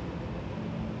 mhm. Okay.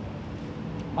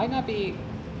 Might not be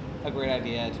a great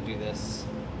idea to do this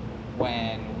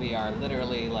when we are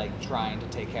literally like trying to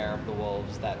take care of the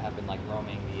wolves that have been like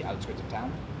roaming the outskirts of town.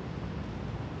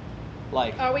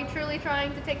 Like, Are we truly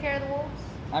trying to take care of the wolves?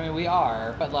 I mean, we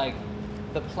are, but like,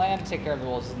 the plan to take care of the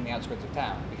wolves is in the outskirts of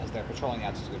town because they're patrolling the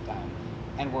outskirts of town,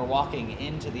 and we're walking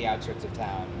into the outskirts of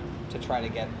town to try to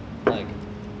get like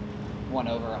one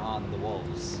over on the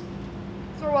wolves.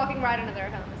 So we're walking right into their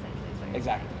home, essentially. Is what you're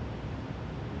Exactly.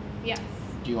 saying. Yes.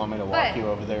 Do you want me to walk But you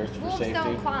over there for wolves safety?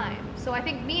 don't climb, so I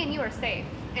think me and you are safe.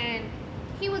 And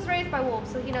he was raised by wolves,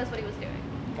 so he knows what he was doing.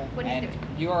 Okay. What he's And doing.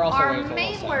 you are also Our raised by main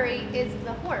wolves, so- worry is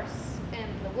the horse in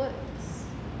the woods.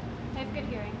 I have good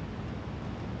hearing.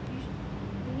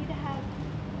 We need to have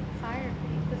fire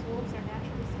feet because wolves are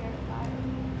naturally scared of fire.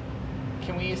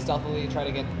 Can we stealthily try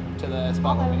to get to the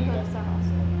spot Although where we we need go to to go? sun also.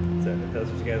 So if that's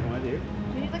what you guys want to do.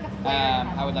 We need like a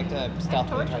flare. I would like to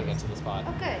stealthily try to torches. get to the spot.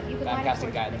 Oh, good. You can I'm light a casting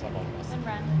torch guidance with on it. both of us. Then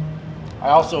run. I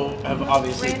also have Look,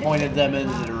 obviously Brandon pointed them in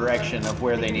the loud. direction of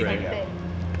where they need to Like go.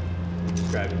 this.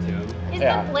 Describe it to him. Is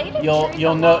Yeah, the blade of you'll truth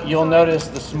you'll a know long you'll sword? notice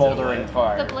the smoldering what?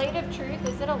 fire. The blade of truth,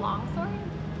 is it a long sword?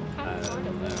 What kind of sword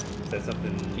is it? Is that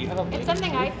something? Do you have a blade It's of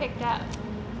something I truth? picked up.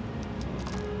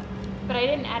 But I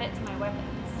didn't add it to my weapons.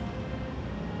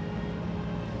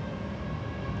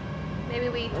 Maybe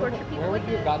we torture people Where would with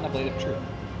you have it gotten a blade of to- truth?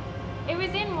 It was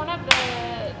in one of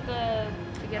the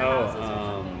beginner houses or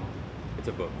something. It's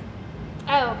a book.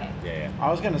 Oh, okay. Yeah.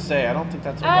 I was gonna say I don't think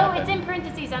that's a Oh, weapon. it's in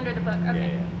parentheses under the book. Yeah,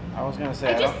 Okay. yeah. I was gonna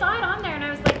say I I just don't saw it on there and I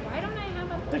was like, why don't I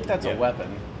have a think blade? that's Yeah. a weapon.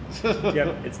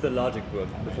 Yep, it's the logic book.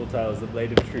 The full title is The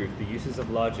Blade of Truth, the uses of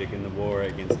logic in the war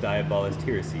against diabolist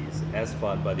heresies, as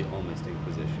fought by the Almost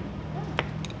Inquisition. Oh,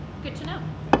 good to know.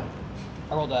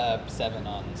 I rolled a 7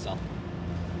 on stealth.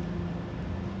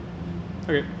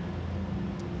 Okay.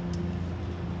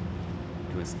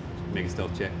 You must make a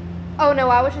stealth check. Oh no,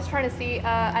 I was just trying to see.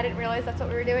 I didn't realize that's what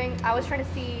we were doing. I was trying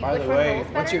to see By which the one way, rolls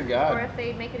better, what's your god? or if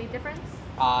they make any difference.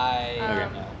 I Okay.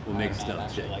 don't know. We'll I make a have not stealth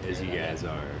actually, check like, as you figured that guys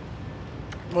yet. are.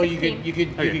 Well, 16. you Okay.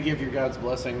 could give your god's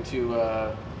blessing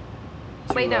to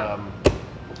Wait, no.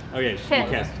 Okay, you 10.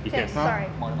 cast. You 10, cast. sorry.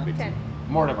 Mortimer? 10.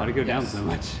 Mortimer. How'd it go down yes. so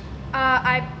much?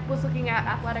 I was looking at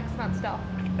athletics, not stealth.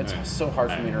 It's Alright. so hard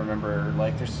for me Alright. to remember.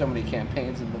 Like, there's so many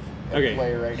campaigns in the Okay.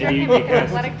 play right Should I And now. you, make you an cast.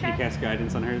 athletic You check? cast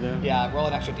guidance on her though. Yeah, roll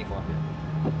an extra d4.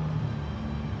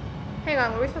 Hang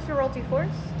on, were we supposed to roll d4s?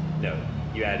 No,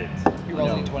 you added. You roll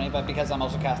No. a d20, but because I'm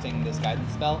also casting this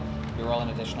guidance spell, you roll an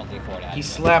additional d4 to add He to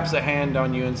it. slaps a hand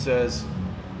on you and says,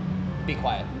 Be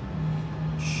quiet.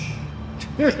 "Shh."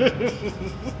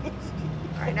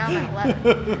 Alright, now I'm at 11.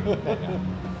 There you go.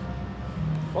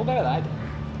 Roll better than I did.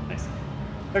 Nice.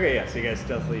 Okay, yeah. So you guys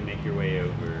stealthily make your way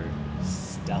over.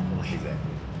 Stealthily. Exactly.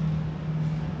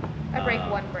 I break Uh,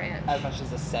 one branch. As much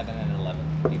as a 7 and an 11.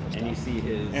 And you see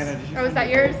his. Anna, did you Oh, is find that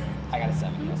your yours? book? I got a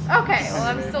 7, yes. Okay, well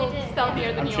I'm Maybe. still I did.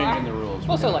 stealthier than I'm you changing are. the rules.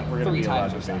 Also, We're like gonna 3 be allowed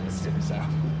times to your vape size in too, so.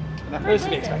 For It was to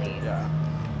be this, at expected. least. Yeah.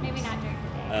 Maybe not during the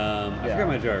day. I Yeah. forgot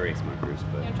my dry erase markers, You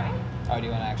but wanna try it? Oh, do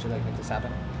you want to actually like make this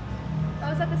happen?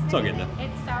 Oh, is that the it's all sneaky good thing? though.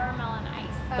 It's sour melon ice.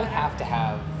 Oh, Don't no. have to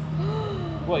have.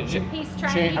 Well, He's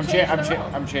trying to change the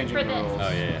rules. I'm changing for the this. rules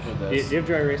Oh yeah. for Do this. you have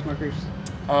dry erase markers?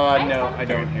 have No, some. I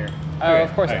don't here. Oh, Okay,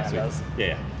 of course alright, Anna sweet. does.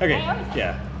 Yeah. Okay. I always have.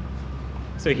 Yeah.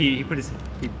 So he put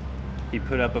he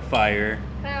put up a fire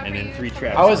Can I offer and then you 3 some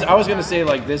traps. of I was gonna say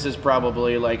like this is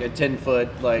probably like a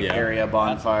 10-foot like Yeah. area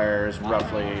bonfires That's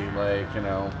roughly like you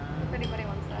know. If anybody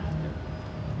wants that.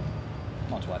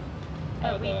 What's what?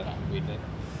 A Oh, weed the pit. weed vape.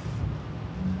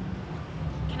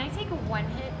 Can I take a 1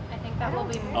 hit? I think that I will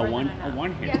don't be care. more A than enough.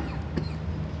 one hit. Yeah.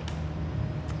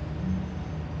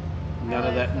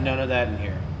 None of that in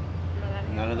here.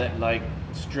 No, None of that like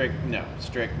strict no.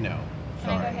 Can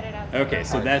I go Sorry. hit it outside? Okay,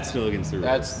 so that's still against the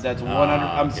rules. That's 100.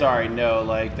 I'm okay. sorry. No,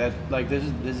 like that. Like this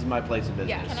is my place of business.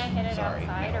 Yeah. Can I hit it Sorry,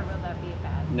 outside, no. or will that be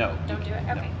bad? No. Don't do it.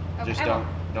 No. Okay. Okay. Just I won't.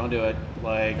 don't do it.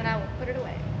 Like Then I will put it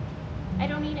away. I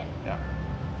don't need it. yeah.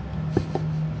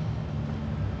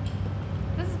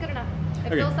 This is good enough. It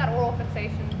Okay. fills that oral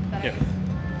fixation that Yep. I.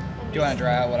 Do you want to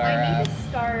draw out what our? I need to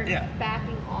start Yeah.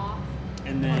 backing off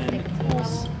And on then nicotine we'll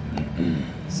level.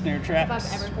 snare If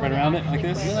traps I'm ever going right to around it like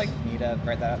actually this. Do you like need to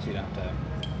write that out so you don't have to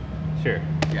Sure.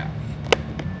 Yeah.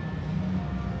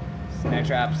 snare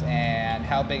traps? And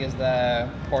how big is the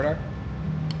corridor?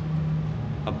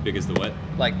 How big is the what?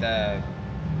 Like the,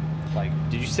 like.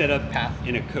 Did you set up Path?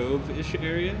 in a cove-ish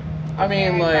area? I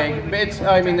mean, Yeah, I like probably would it's. be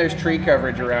able to I mean, there's drive tree that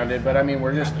coverage far. around it, but I mean,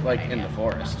 we're just Probably like good in the idea.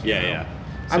 forest. you Yeah, know? yeah.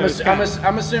 I'm, So it's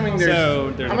I'm assuming there's.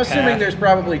 So there's I'm a assuming path. there's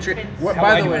probably tree. What, How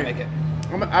by wide the do you way, want to make it?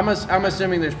 I'm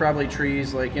assuming there's probably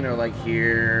trees like you know like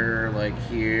here,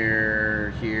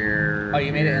 here. Oh,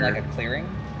 you made it in like a here. clearing,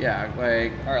 Yeah,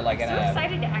 like or like I'm in so a.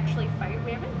 excited to actually fight.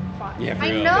 We haven't fought. Yeah, for I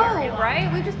real. know, Very long right?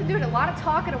 time. We've just been doing a lot of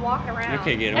talking and walking around.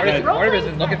 Okay, good. I mean, Okay. role Mortimer's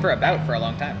playing's been looking fun. for a bout for a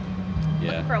long time.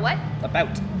 Yeah. For a what? A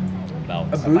bout.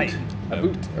 About a fight.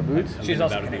 boot, a boot. She's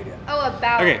about also a boot. Canadian. Oh,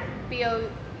 about Okay.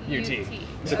 B-O-U-T.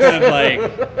 So kind of like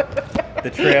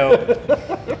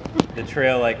the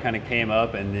trail like kind of came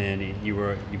up, and then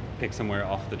you picked somewhere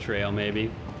off the trail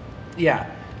maybe. Yeah,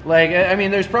 like I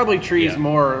mean, there's probably trees Yeah.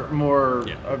 more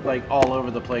Yeah. like all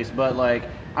over the place, but like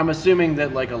I'm assuming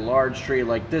that like a large tree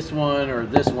like this one or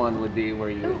this one would be where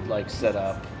you would like set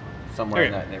up somewhere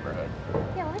in Okay. that neighborhood.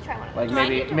 Yeah, let me try one of Like those. Do I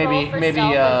need to roll for stealth, or is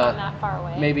I'm that far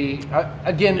away? maybe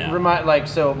again No. remind like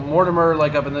so Mortimer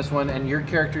like up in this one, and your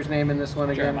character's name in this one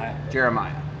again?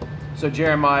 Jeremiah. So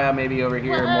Jeremiah maybe over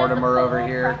here, Well, Mortimer the over whole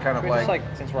here, kind of Should we just like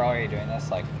like, since we're already doing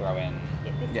this, like throw in.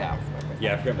 yeah.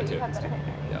 Yeah, I forgot my But you have tokens better too.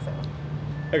 handwriting, Yeah.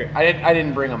 so. Okay. I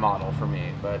didn't bring a model for me,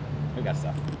 but We got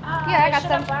stuff. Yeah, I got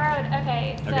should have some. borrowed.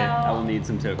 Okay, so Okay. I will need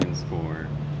some tokens for.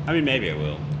 I mean, maybe I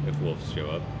will if wolves show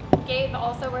up. Gabe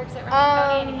also works at Remy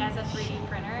and he has a 3D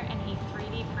printer, and he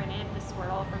 3D printed the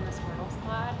squirrel from the Squirtle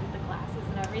Squad with the glasses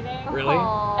and everything. Really?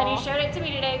 And he showed it to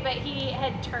me today, but he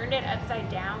had turned it upside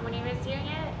down when he was doing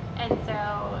it, and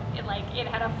so it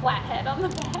had a flat head on the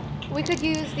back. We could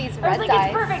use these I was red like, dice.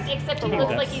 it's perfect, except he for looks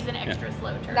wolves. like he's an extra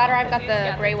slow turtle. That or I've got 'cause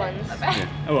he's the gray thing in ones. the back. Yeah.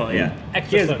 Oh well, yeah. Extra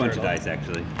He has a slow bunch of turtle. dice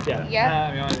actually. Yeah.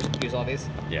 Yeah. You want to use all these?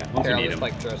 Yeah. Once Here, we I'll need just them.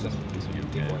 like throw some D4s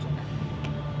in there.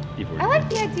 D4. I like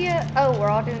the idea. Oh, we're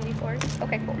all doing D4s?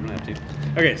 Okay, cool. We don't have to.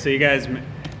 Okay, so you guys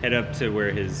head up to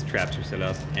where his traps are set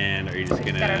up, and are you just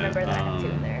gonna? Gotta remember that I have two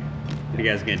in there. What are you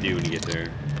guys gonna do when you get there?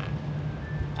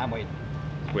 I'm waiting.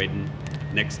 Waiting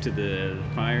next to the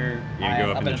fire? You're gonna I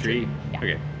go am up in the tree? Yeah.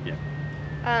 Okay.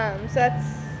 Yeah. So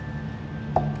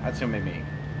that's gonna be me.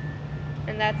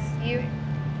 and that's you.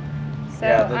 So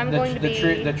Yeah, I'm going to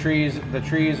be. the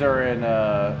trees are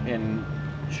in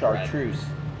chartreuse.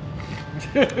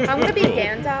 I'm gonna be Cool.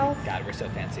 Gandalf. God, we're so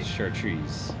fancy.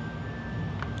 Chartreuse.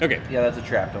 Okay. Yeah, that's a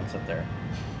trap. Don't sit there.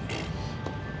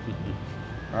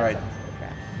 All right. That's also a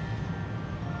trap.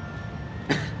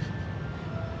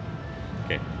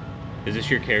 Okay. Is this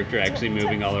your character actually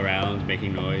moving all around,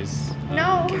 making noise?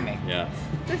 No. Kidding me. Yeah.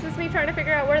 This is me trying to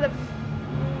figure out where the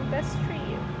best tree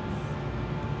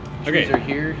is. Trees are Okay.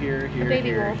 here, baby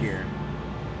here, wolf. here.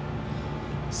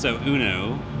 So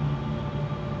Uno,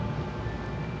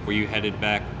 were you headed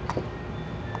back?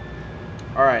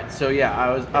 All right. So yeah,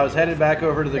 I was headed back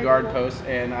over to the Baby guard wolf. post,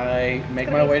 and I make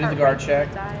It's gonna my be way to the guard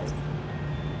heartbreaking check. when it dies.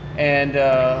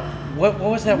 And what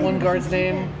was that Maybe one we guard's can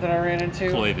keep name it. that I ran into?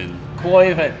 Cloyvin.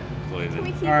 Cloyvin. Can we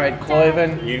Cloyvin. keep All right, it,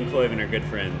 Cloyvin. You and Cloyvin are good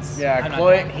friends. Yeah, I'm not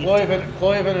going, he's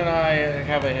Cloyvin and I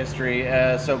have a history.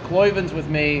 So Cloyvin's with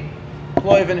me.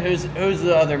 Cloyvin, who's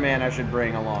the other man I should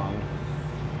bring along?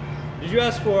 Did you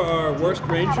ask for our worst I'll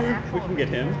have an ranger? actual We can get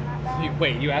him. ranger in that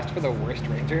Wait, you asked for the worst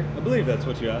ranger? I believe that's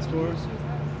what you asked for.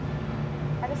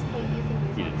 I just hate using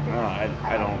these He ones. didn't. 'cause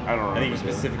I don't remember. I think you I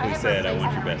specifically have said, "I want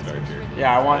your replacement best rangers archer." for these.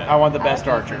 Yeah, I want the I best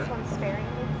like to use archer. these ones sparingly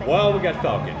 'cause I Well, don't we got have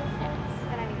Falcon. replacements,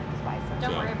 and I need to buy some.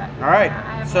 Don't So- worry about using All right, that.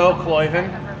 I have so, my own Cloyvin,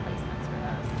 set of replacements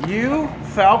for those. You,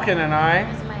 Falcon, and I,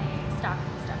 This is my stocking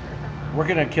stuffer from we're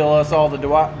gonna kill us all the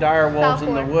dire wolves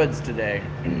in the Falcor. woods today.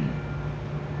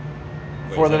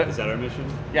 Wait, For is that our mission?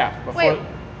 Yeah, Wait,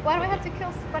 why do I have to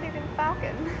kill somebody named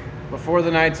Falcon? before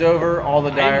the night's over, all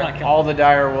the I didn't wanna kill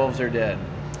dire wolves are dead.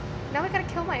 Now I gotta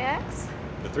kill my ex?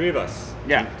 The three of us.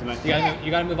 Yeah. Tonight.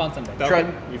 You gotta move on Sunday.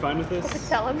 Falcon, you fine with I could this?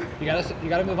 tell him. You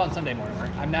gotta move on Sunday, Mortimer.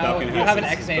 I'm now. Falcon You has have an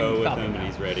his ex bow named with Falcon him, now. and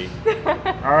he's ready.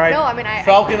 All right. No, I mean,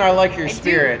 Falcon, I like your I do-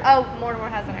 spirit. Oh, Mortimer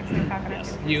has an ex named Falcon. I Yes,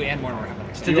 see what you you're and saying. Mortimer have an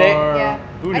ex. You Today- are Yeah,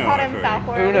 Uno, I called I've him heard.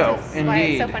 Falcor, Uno, which is why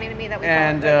indeed. it's so funny to me that we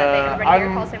And call it, that everybody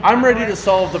here calls him I'm ready Falcor. to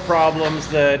solve the problems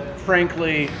that,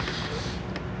 frankly,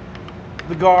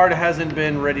 the guard hasn't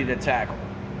been ready to tackle.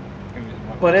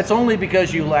 But it's only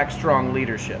because you lack strong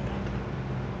leadership.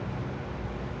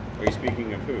 Are you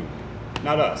speaking of who?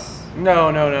 Not us.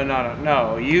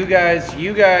 No. You guys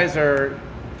are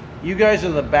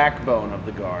the backbone of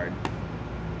the guard.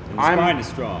 And the spine is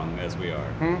strong, as we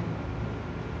are.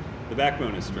 The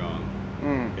backbone is strong.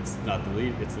 It's not the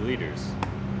lead. It's the leaders.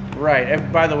 Right.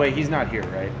 And by the way, he's not here,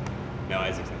 right? No,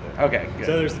 Isaac's not there. Okay, good.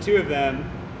 So there's the two of them.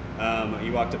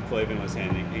 You walked up. Cloyvin was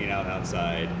hanging out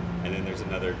outside, and then there's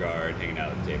another guard hanging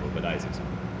out at the table, but Isaac's not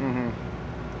there.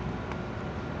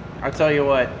 I tell you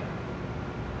what.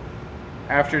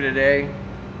 After today,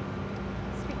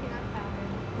 Speaking of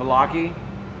Falcon, Velaki,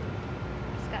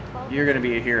 just got 12. you're gonna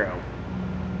be a hero.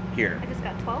 Here. I just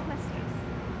got 12 messages.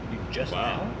 You just Wow.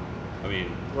 now? I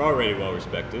mean, we're already well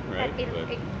respected, right? At 8, But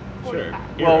 8:45. sure.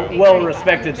 Well, Hero. well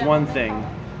respected's one Gentleman thing.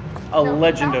 Falcon. A No,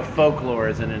 legend of Falcon. folklore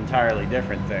is an entirely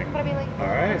different thing. But I mean, like, All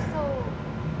we're right. still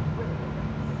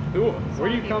really good. Where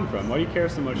do you come from? Why do you care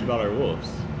so much about our wolves?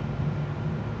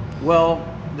 Well,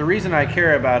 the reason I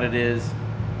care about it is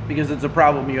because it's a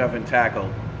problem you haven't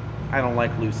tackled. I don't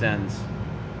like loose ends.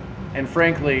 And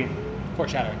frankly,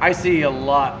 Foreshadowing. I see a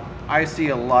lot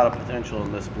of potential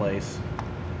in this place.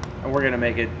 And we're gonna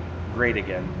make it great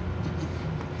again.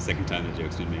 Second time the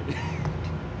joke's been made.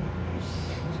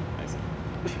 I see.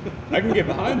 I can get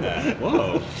behind that.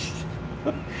 Whoa.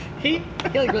 He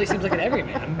like really seems like an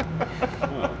everyman.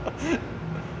 Oh.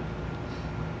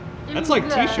 That's like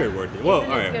t-shirt worthy. Well, all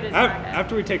Isn't as right. good as Naga.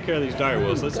 After we take care of these dire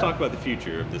wolves, let's talk about the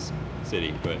future of this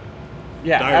city. But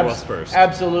Yeah, dire wolves first.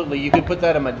 Absolutely. You could put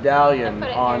that a medallion I put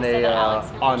it on here so a that Alex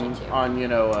can watch it too.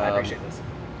 on I appreciate this.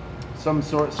 some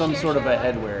sort of a Sherlock.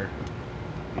 headwear.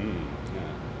 Yeah.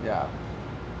 Yeah.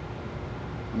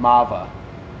 Mava.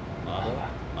 Mava.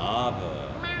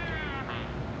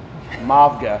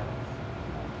 Mavga.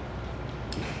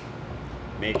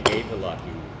 Make a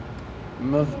Velaki.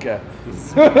 Muvga.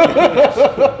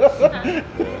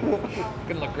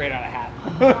 Gonna look great on a hat.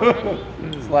 Already?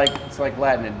 It's like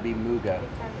Latin, it'd be Muga.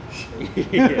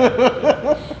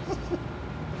 Yeah.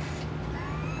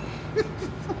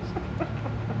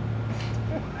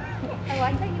 I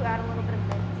like that you add a little bit of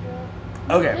mint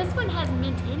to it. Okay. This one has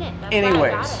mint in it. That's Anyways. why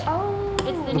I got it. Oh, It's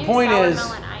the The new point sour is,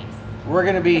 melon ice. We're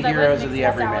gonna be 'Cause I heroes wasn't of the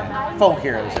expecting everyman. sour melon Folk with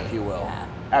heroes, ice. if you will. Yeah.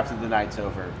 After the night's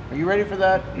over. Are you ready for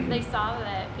that? They saw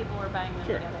that people were buying them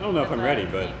Sure. together. I don't know if That's I'm why ready,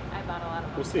 but I bought a lot of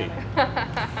them we'll see. together.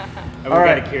 And we All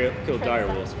right. gotta kill dire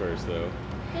wolves first, though.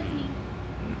 That's me.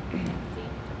 See?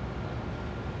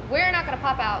 we're not gonna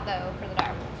pop out though for the dire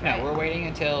wolves, right? No, we're waiting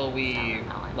until we Sour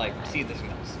melon like with see ice. the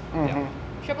signals.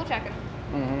 Mm-hmm. Triple checking.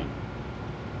 Mm-hmm.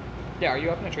 Yeah, are you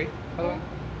up in a tree, by the way?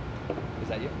 Is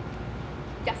that you?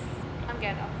 Yes, I'm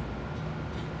Gandalf.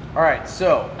 All right,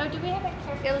 so Oh, do we have a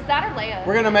character? It was that or Leia.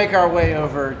 we're gonna make our way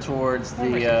over towards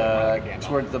Homer seems like more like a the Gandalf.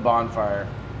 towards the bonfire.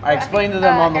 Or I explained to think,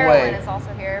 them on the Erwin way is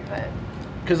also here, but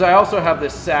because I also have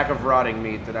this sack of rotting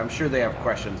meat that I'm sure they have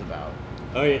questions about.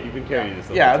 Oh yeah, you've been carrying this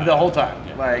The whole time.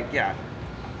 Yeah.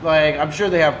 Like I'm sure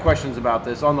they have questions about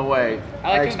this on the way. I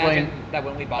like to explained. imagine that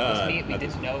when we bought this meat, we not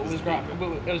this didn't know it this was,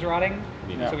 meat, it was rotting,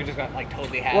 Yeah. so we just got like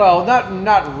totally had. Well,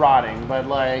 not rotting, but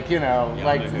like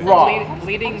like okay. raw.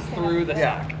 bleeding through the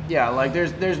sack. Yeah, like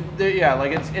there's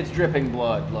like it's dripping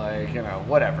blood, like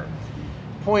whatever.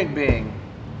 Point being,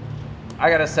 I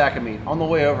got a sack of meat. On the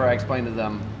way over, I explained to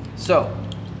them. So,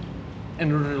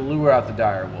 in order to lure out the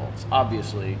dire wolves,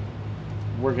 obviously,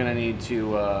 we're gonna need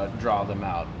to draw them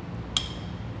out.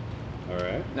 All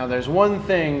right. Now, there's one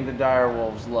thing the dire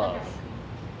wolves love,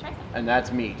 Try some. and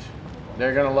that's meat.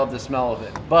 They're gonna love the smell of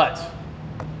it, but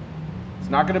it's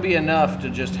not gonna be enough to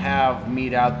just have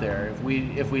meat out there.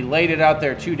 If we laid it out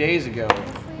there 2 days ago,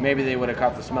 maybe they would have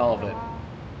caught the smell of it.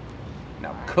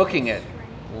 No. cooking it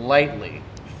lightly,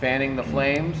 fanning the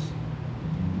flames,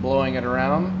 blowing it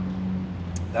around.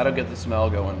 That'll get the smell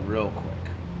going real quick.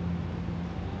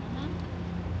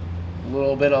 A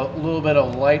little bit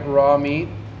of light raw meat,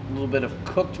 a little bit of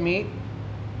cooked meat.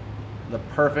 The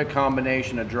perfect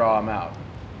combination to draw them out.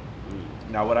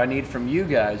 Now what I need from you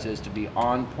guys is to be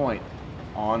on point,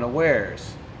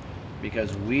 unawares,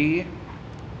 because we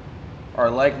are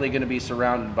likely going to be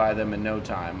surrounded by them in no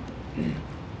time.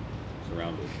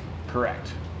 Surrounded.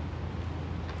 Correct.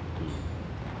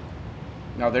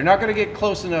 Now they're not going to get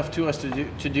close enough to us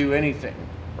to do anything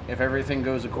if everything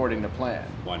goes according to plan.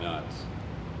 Why not?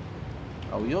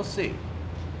 Oh, you'll see.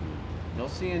 You'll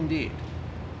see indeed.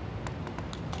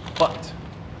 But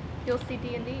You'll see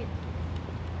D&D.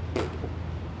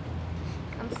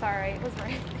 I'm sorry, it was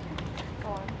right. Go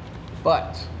on.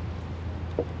 But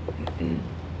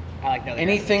I like the other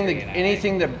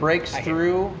anything that breaks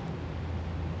through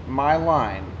my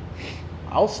line,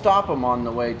 I'll stop them on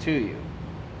the way to you.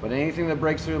 But anything that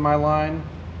breaks through my line,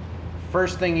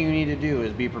 first thing you need to do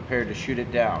is be prepared to shoot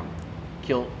it down.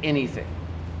 Kill anything.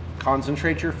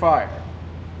 Concentrate your fire.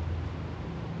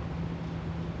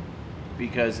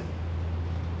 Because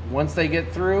once they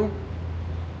get through,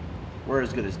 we're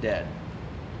as good as dead.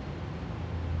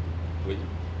 Wait,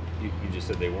 you just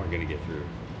said they weren't going to get through.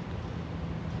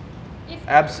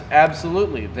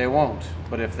 Absolutely, they won't.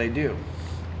 But if they do,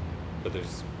 But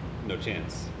there's no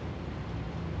chance.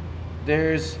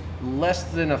 there's less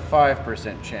than a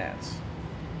 5% chance.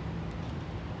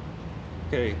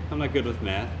 Okay, I'm not good with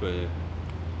math, but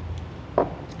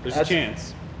there's a That's-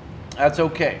 chance. That's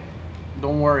okay.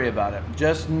 Don't worry about it.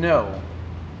 Just know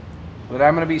that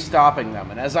I'm going to be stopping them.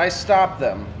 And as I stop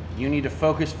them, you need to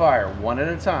focus fire one at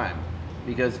a time.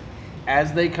 Because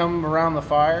as they come around the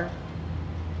fire,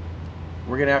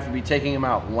 we're going to have to be taking them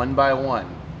out one by one.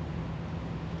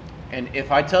 And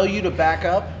if I tell you to back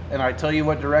up and I tell you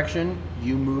what direction,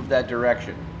 you move that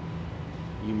direction.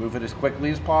 You move it as quickly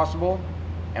as possible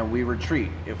and we retreat.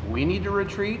 If we need to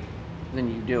retreat,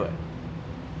 then you do it.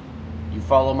 You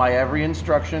follow my every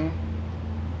instruction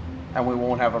and we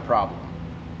won't have a problem.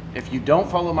 If you don't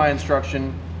follow my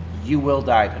instruction, you will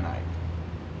die tonight.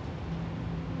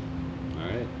 All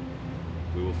right,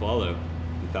 we will follow.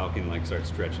 And Falcon starts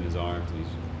stretching his arms and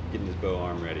he's getting his bow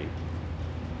arm ready.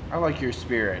 I like your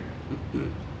spirit.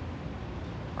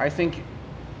 I think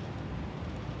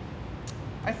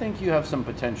you have some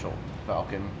potential,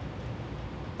 Falcon.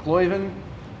 Cloyvin,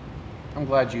 I'm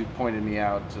glad you pointed me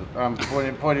out.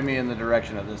 Pointed me in the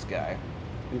direction of this guy.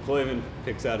 And Cloyvin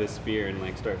picks out his spear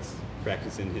and starts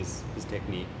practicing his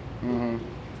technique. Mm-hmm.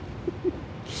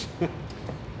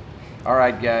 All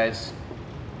right, guys.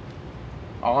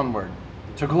 Onward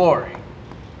to glory.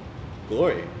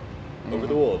 Glory over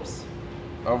the wolves.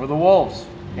 Over the wolves.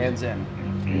 Hands in.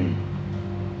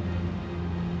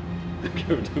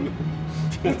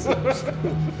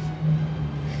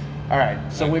 All right,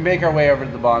 so we make our way over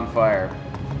to the bonfire.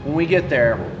 When we get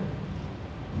there,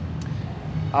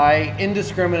 I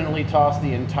indiscriminately toss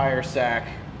the entire sack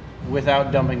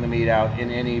without dumping the meat out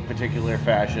in any particular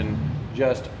fashion,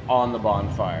 just on the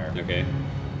bonfire. Okay.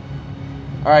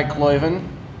 All right, Cloyvin,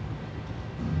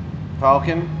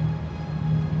 Falcon,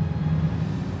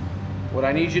 what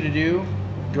I need you to do,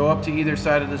 go up to either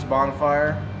side of this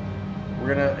bonfire.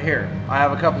 Here, I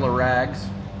have a couple of rags.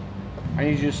 I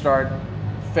need you to start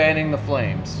fanning the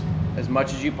flames as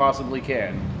much as you possibly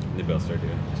can. And they both start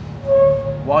doing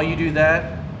it. While you do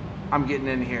that, I'm getting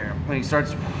in here. And he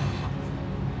starts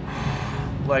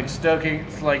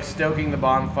stoking the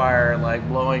bonfire,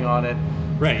 blowing on it.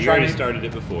 Right, you already started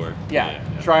it before. Yeah.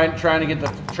 Trying to get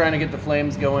the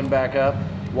flames going back up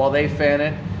while they fan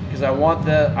it, because I want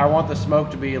the smoke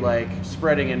to be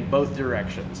spreading in both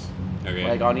directions.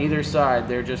 Okay. On either side,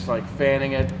 they're just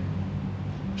fanning it,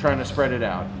 trying to spread it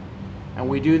out. And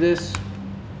we do this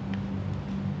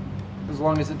as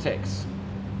long as it takes.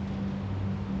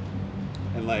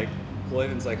 And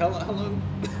Cloyvin's how long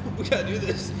we gotta do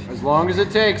this? As long as it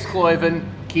takes, Cloyvin.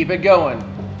 Keep it going.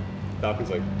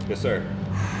 Falcon's yes sir.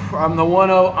 I'm the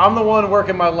one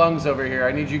working my lungs over here.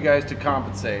 I need you guys to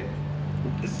compensate.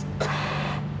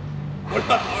 What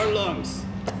about our lungs?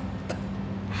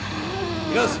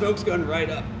 Smoke's going right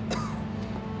up.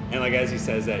 And as he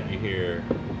says that, you hear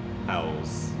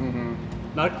howls. Mm-hmm.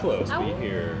 Not close, but you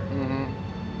hear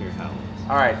Mm-hmm. howls.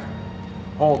 All right,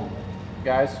 hold,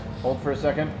 guys. Hold for a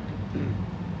second. I'm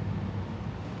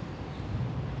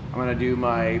gonna do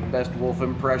my best wolf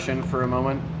impression for a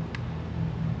moment.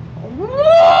 I'm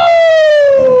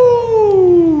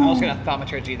also gonna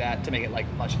thaumaturgy that to make it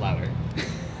much louder.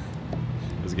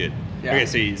 That was good. Yeah. Okay,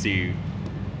 so you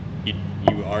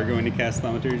you are going to cast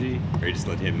Thaumaturgy, or you just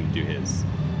let him do his?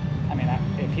 I mean,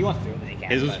 if he wants to do it, then he can.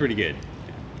 His was but pretty good.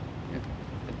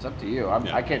 It's up to you.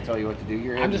 Yeah. I can't tell you what to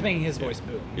do. I'm just making his voice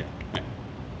boom. Yeah. Right.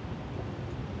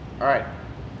 All right.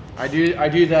 I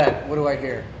do that. What do I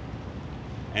hear?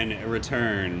 And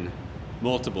return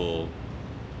multiple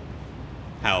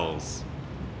howls.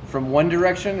 From one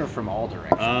direction or from all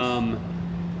directions?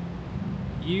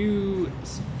 You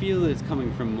feel it's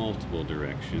coming from multiple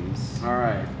directions. All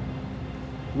right.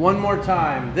 One more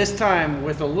time. This time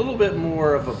with a little bit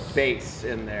more of a bass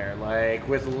in there, like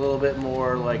with a little bit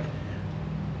more like.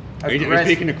 Are you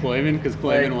speaking to Cloyvin? Because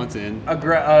Cloyvin wants in.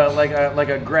 Like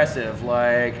aggressive.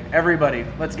 Like everybody,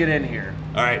 let's get in here.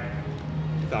 All right.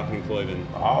 Falcon and Cloyvin.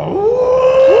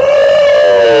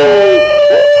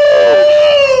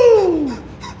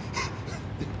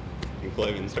 And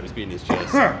Cloyvin starts beating his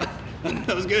chest.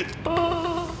 That was good.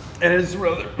 And it's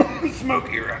rather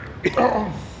smoky, right? Here,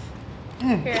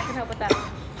 I can help with that.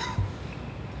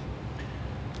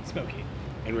 Smoky.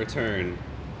 In return,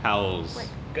 howls Wait.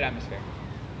 Good atmosphere.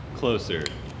 closer.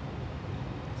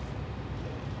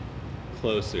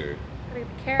 Closer. Look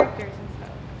at the characters and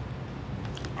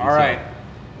stuff. All right.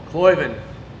 Cloyvin,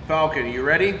 Falcon, you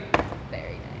ready?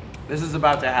 Very nice. This is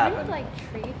about to We happen. have like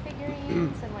tree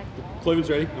figurines and like walls. Cloyvin's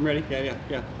ready. I'm ready.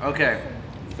 Yeah. Okay.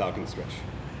 Falcon stretch.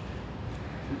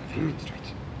 Falcon stretch.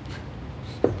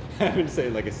 I would say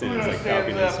like a sentence like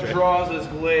Falcon is stretch. draws his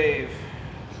glaive,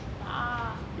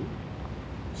 Ah.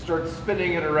 starts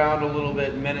spinning it around a little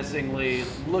bit menacingly,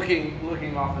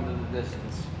 looking off into the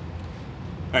distance.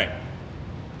 All right.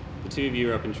 The two of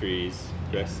you are up in trees.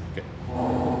 Yes. Okay.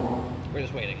 We're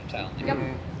just waiting silently. Yep.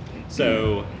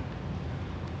 So,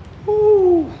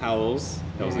 howls.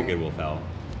 That was a good wolf howl.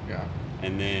 Yeah.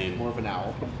 And then More of an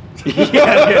owl.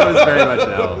 yeah, it was very much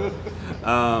an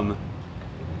owl.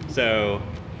 So,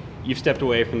 you've stepped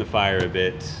away from the fire a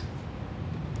bit.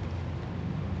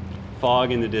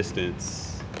 Fog in the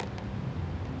distance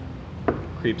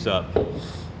creeps up.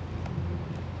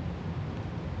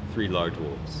 3 large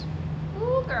wolves.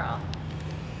 Ooh, girl.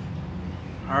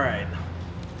 All right.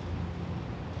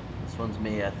 This one's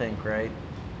me, I think, right?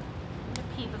 I'm gonna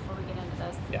pee before we get into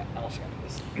this. Yeah, I'll show you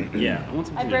this. Yeah, I want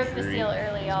some I food at broke the 3. seal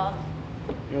early, y'all.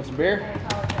 You want some I beer?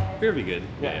 apologize. Beer would be good.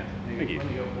 Yeah. Thank you. Let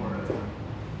me go for it.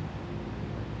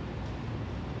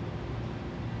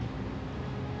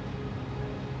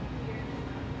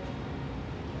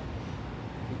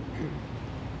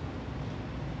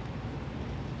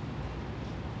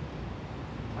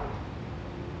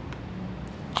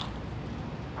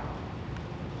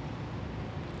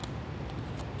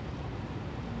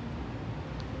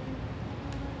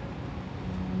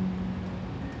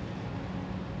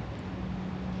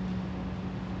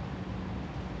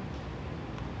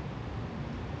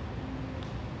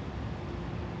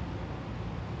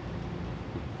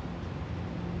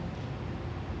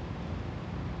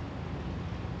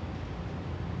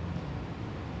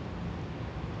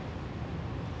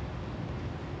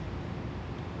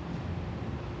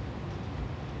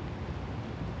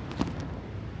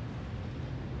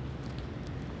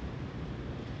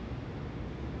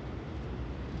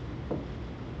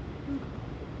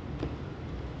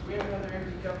 We have another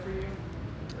empty cup for you?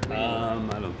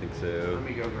 I don't think so. Let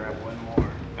me go grab one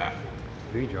more.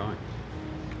 Who are you drawing?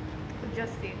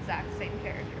 Just the exact same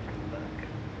character from the book.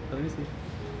 Let me see.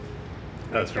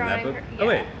 Oh, it's from that drawing book? her- Oh,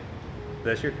 wait. yeah.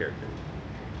 That's your character.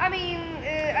 I mean,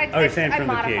 Oh, you're saying I from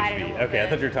the modified it a PhD. little Okay, I bit.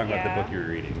 thought you were talking about the Yeah. book you were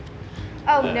reading.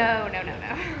 Oh no.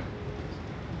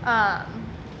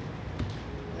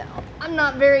 No, I'm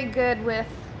not very good with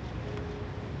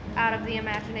out of the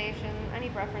imagination. I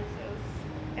need references.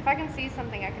 If I can see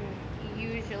something, I can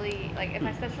usually like if I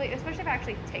especially if I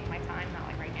actually take my time, not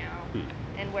like right now,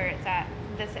 and where it's at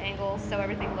this angle, so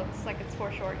everything looks like it's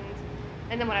foreshortened.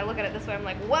 And then when I look at it this way, I'm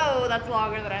like, whoa, that's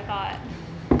longer than I thought.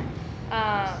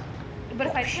 But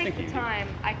if I take Thank the you. time,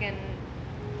 I can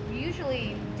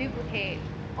usually duplicate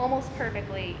almost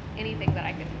perfectly anything that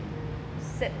I can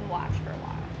sit and watch for a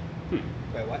while.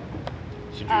 Wait, what?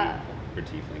 She drew her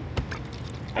tiefling.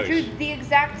 I drew the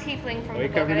exact tiefling from Why the you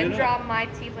book. I covering didn't it draw up? my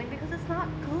tiefling because it's not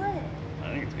good. I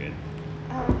think it's good.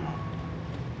 Well,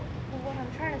 what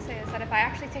I'm trying to say is that if I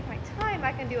actually take my time,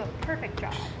 I can do a perfect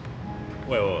job.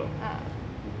 Wait.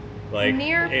 Like,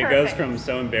 near it goes perfect. from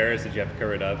so embarrassed that you have to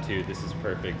cover it up to this is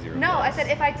perfect, 0 No, I flaws.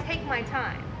 said if I take my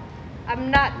time. I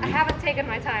haven't taken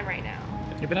my time right now.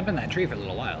 You've been up in that tree for a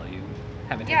little while. You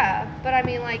haven't taken Yeah, but I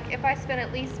mean, like, if I spend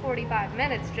at least 45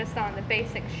 minutes just on the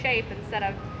basic shape instead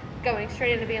of going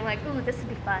straight into being like, ooh, this would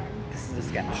be fun. This is a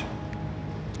sketch.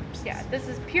 Yeah, this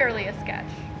is purely a sketch.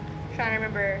 Trying to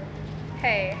remember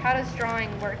hey, how does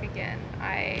drawing work again?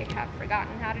 I have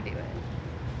forgotten how to do it.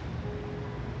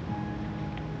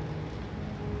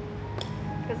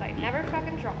 Because I never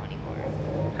fucking draw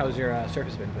anymore. How's your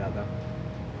surface been for that though?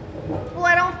 Well,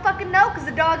 I don't fucking know because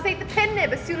the dogs ate the pin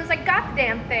nib as soon as I got the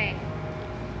damn thing.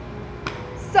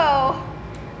 So,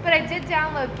 but I did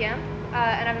download GIMP,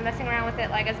 and I've been messing around with it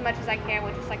like as much as I can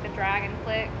with just like the drag and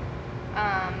click.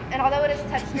 And although it is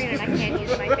touchscreen and I can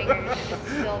use my fingers, it just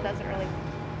still doesn't really.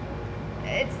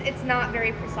 It's not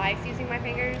very precise using my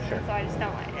fingers, and so I just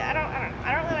don't like. I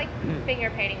don't really like finger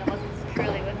painting unless it's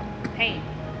truly with paint.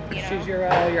 You know. Choose your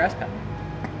S pen.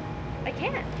 I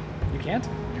can't. You can't?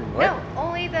 Your what? No,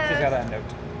 only the. She's got a note,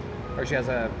 or she has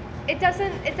a. It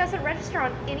doesn't register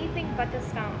on anything but the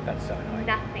stone. That's so annoying.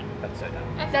 Nothing. That's so dumb.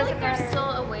 I feel Doesn't like they're matter.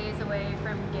 still a ways away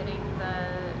from getting the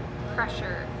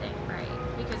pressure thing right.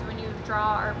 Because when you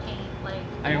draw or paint, like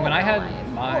I mean, in when I real had life,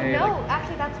 my Well, no, like,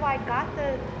 actually, that's why I got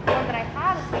the one that I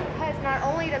have is because not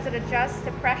only does it adjust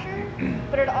to pressure,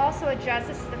 but it also adjusts.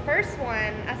 This is the first one.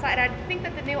 And I think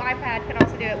that the new iPad can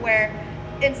also do it, where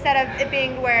instead of it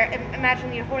being where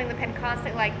imagine you're holding the pen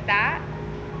constant like that.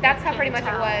 That's how It pretty can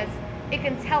much it tell. was. It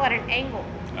can tell at an angle.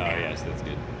 Oh yes, that's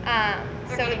good.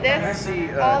 So getting this Can I see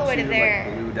all the way to two there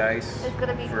like blue dice is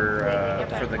gonna be for completely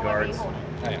different the however you guards? hold it.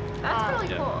 oh yeah. that's really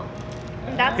Yeah. cool.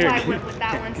 And that's Here, why I went with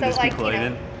that one. Can So this like be you know,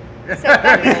 Cloyvin? so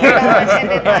that's what you're on, and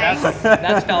then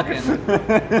That's Falcon.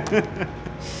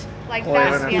 like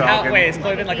Cloyvin that's and the Falcon. other Wait, is one.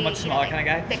 Cloyvin It'd like a be, much you know, smaller like, kind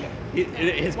of guy? thicker.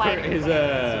 His Wider,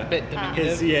 whatever. A bit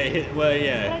diminutive.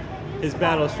 His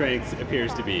battle strength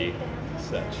appears to be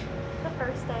such. The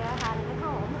first day I had it at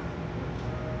home.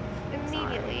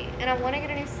 Immediately. And I want to get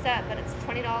a new set, but it's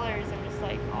 $20 and just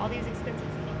like all these expenses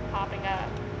keep popping up.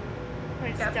 I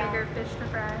just Got don't. bigger fish to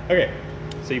fry. Okay,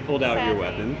 so you pulled out your Sadly.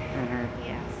 weapon,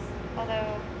 Yes.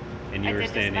 Although and you I were did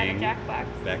just buy the standing Jackbox.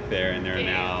 back there, and there are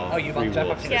Yeah. now Oh, you bought 3 the Jackbox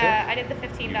wolves. too? Yeah, I did the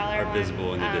 $15 You are one.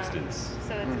 visible in the distance.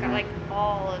 So it's got like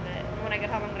all of it. And when I get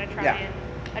home, I'm gonna try Yeah. and.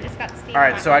 I just got Steam. All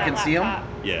right, on so I that can see 'em? laptop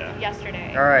Yeah.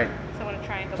 Yesterday. All right. So I want to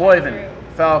try and go back Cloyvin, through.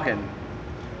 Falcon.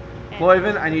 and-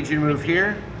 Cloyvin, I need you to move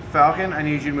here. Falcon, I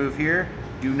need you to move here.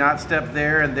 Do not step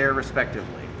there and there respectively.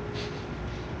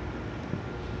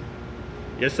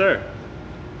 Yes, sir.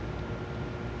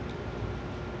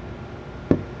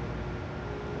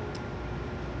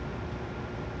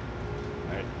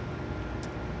 All right.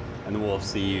 And the wolves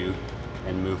see you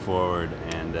and move forward,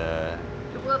 and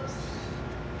Whoops.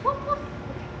 Whoop, whoop.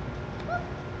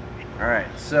 All right,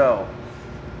 so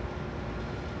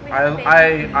We have a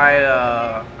baby.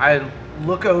 I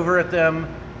look over at them,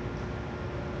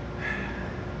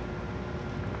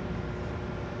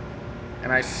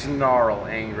 and I snarl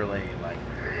angrily, like.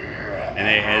 and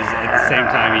at the same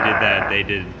time you did that, they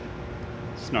did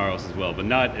snarls as well, but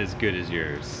not as good as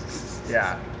yours.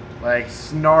 Yeah, like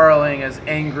snarling as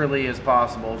angrily as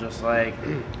possible, just like,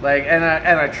 and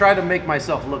I try to make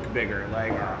myself look bigger,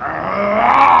 like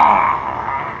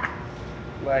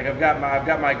I've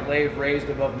got my glaive raised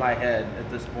above my head at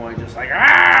this point, just like.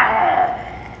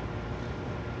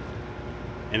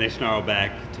 And they snarl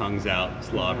back, tongues out,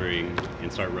 slobbering,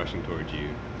 and start rushing towards you.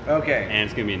 Okay. And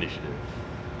it's gonna be initiative.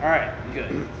 All right.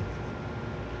 Good.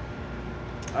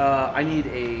 I need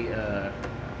a.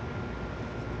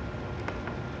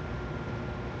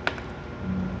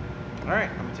 All right,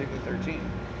 I'm gonna take the 13.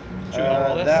 Should we all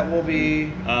roll this? That will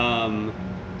be.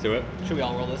 So what? Should we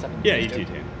all roll this up? And Yeah, just you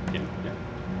do two it? can. Yeah.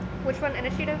 Which one?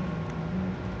 Initiative?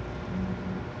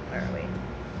 Where are we?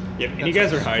 Yep. And you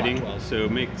That's guys are flat hiding, 12. so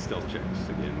make stealth checks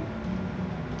again.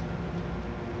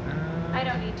 I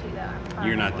don't need to though. I'm far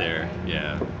You're enough not away, there. right?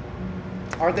 Yeah.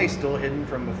 Aren't they still hidden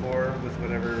from before with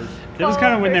whatever? That was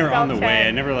kind of when they were on the stealth way. check.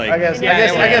 I never like. I guess. Yeah, I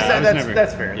guess. yeah, I guess yeah. I was that's never-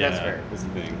 that's fair. Yeah, That's fair. that's the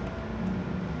thing.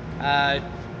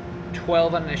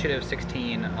 12 on initiative,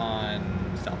 16 on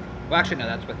stealth. Well, actually, no,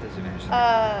 that's with disadvantage.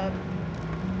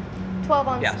 12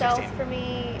 on Yeah, stealth 16. for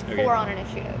me, Okay. 4 on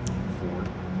initiative. 4.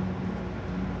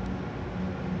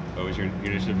 What was your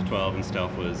initiative was 12 and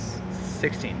stealth was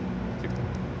 16. 16.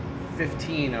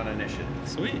 15 on initiative.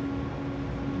 Sweet.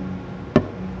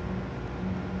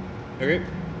 Okay.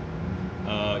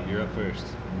 You're up first.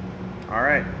 All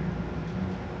right.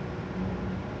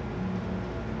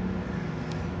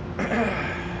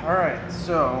 All right.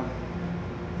 So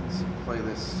let's play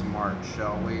this smart,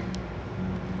 shall we?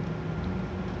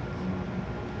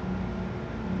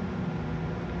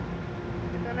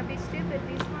 If you're gonna be stupid,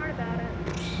 be smart about it.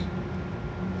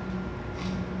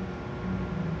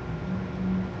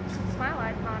 It's my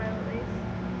life motto, at least.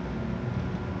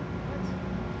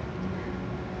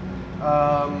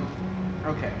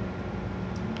 Okay.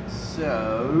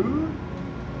 So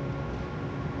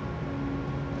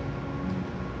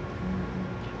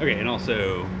Okay, and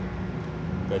also,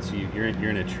 that's you. You're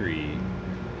in a tree,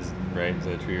 right? Is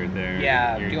that a tree right there?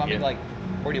 Yeah. Do you want me to like,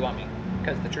 where do you want me?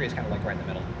 Because the tree is kind of like right in the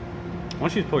middle. Why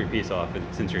don't you just pull your piece off, and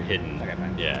since you're hidden. Okay,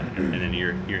 fine. Yeah, and then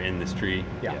you're in this tree.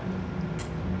 Yeah.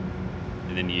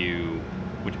 And then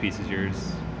which piece is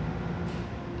yours?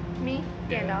 Me?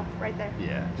 Yeah. Gandalf, right there.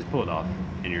 Yeah, just pull it off,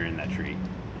 and you're in that tree.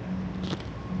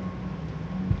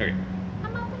 Okay.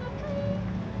 I'm up in a tree.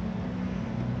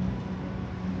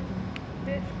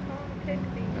 Bitch, come pick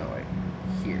me. No,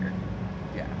 like here.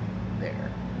 Yeah,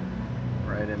 there.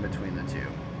 Right in between the two.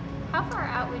 How far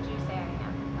out would you say I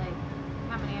am? Like,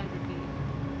 how many hundred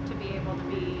feet to be able to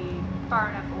be far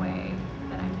enough away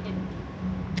that I'm hidden,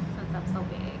 since I'm so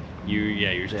big?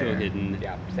 You're still There. hidden.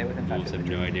 Yeah. Stay within 5 Wolves feet have of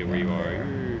the no tree. idea where you are. There.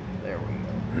 You're There we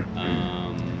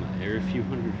go. you're a few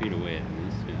hundred feet away at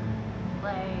least. Yeah.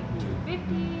 Like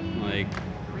 250. Like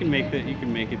you can make that. You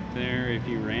can make it there if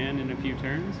you ran in a few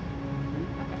turns.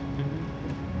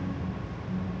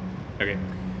 Okay. Okay.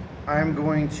 I'm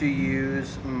going to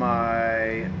use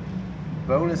my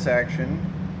bonus action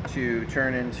to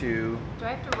turn into. Do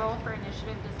I have to roll for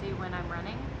initiative to see when I'm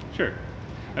running? Sure.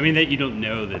 I mean that you don't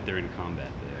know that they're in combat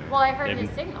though. Well, I heard They his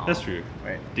haven't- signal. That's true.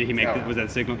 Wait. Did he make? Oh. Was that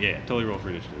signal? Yeah. Totally roll for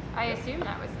initiative. I assume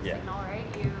that was the Yeah. signal, right?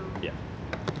 Yeah.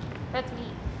 That's me.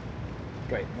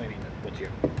 Wait, what do you mean? What's you?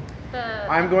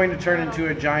 I'm going to turn into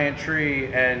a giant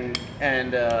tree and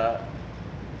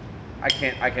I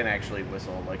can actually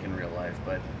whistle like in real life,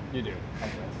 but You do.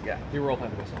 yeah. You roll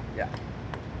playing the whistle. Yeah.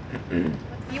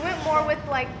 You went more with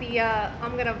like the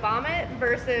I'm gonna vomit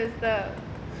versus the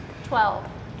 12.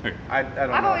 Okay. I don't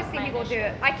I've know. always seen My people do it.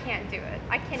 initiative. I can't do it.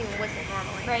 I can't even whistle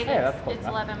normally. Right? Yeah, it's that's close it's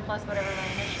enough. 11 plus whatever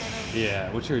my initiative is.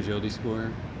 Yeah. What's your agility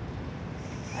score?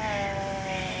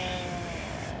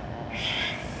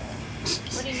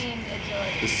 What do you mean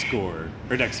agility? The score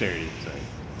or dexterity? Sorry.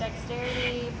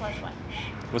 Dexterity plus 1.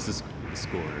 What's the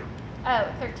score?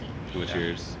 Oh, 13. What's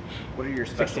yours? What are your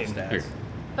special 16. stats?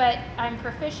 But I'm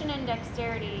proficient in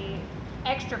dexterity,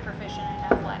 extra proficient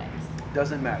in athletics.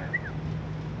 Doesn't matter.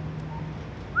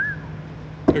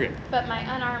 Okay. But my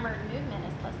unarmored movement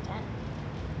is plus 10.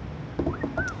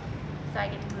 So I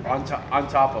get to move On extra. on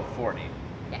top of 40,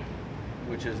 Yeah.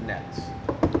 which is nets.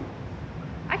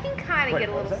 I can kind of Wait, get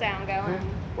a what little is it? sound going.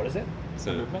 What is it?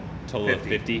 So movement? total of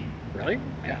 50. Really?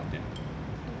 Yeah. You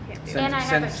can't do And it. I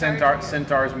have a charge.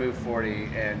 Centaurs move 40,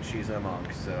 and she's a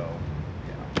monk, so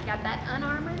yeah. Got that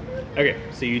unarmored movement. Okay.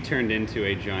 So you turned into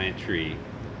a giant tree.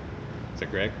 Is that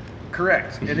correct?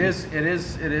 Correct. It is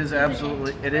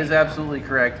absolutely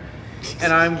correct.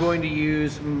 And I'm going to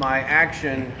use my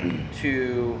action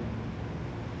to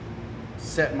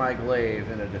set my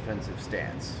glaive in a defensive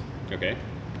stance. Okay.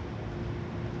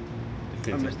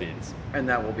 Defensive stance. And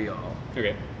that will be all.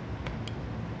 Okay.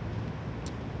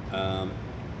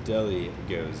 Deli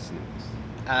goes next.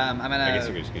 I'm gonna. I guess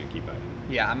you're just gonna keep fighting.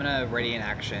 Yeah, I'm gonna radiant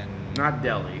action. Not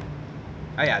Delhi.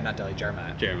 Oh yeah, not Delhi,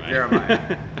 Jeremiah.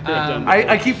 Jeremiah.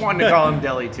 I keep wanting to call him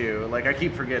Delhi too. Like I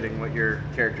keep forgetting what your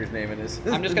character's name is.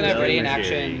 I'm just gonna Delhi radiant or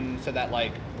Jerry? action so that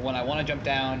like when I want to jump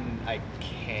down, I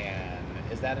can.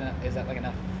 Is that like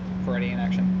enough for radiant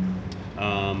action?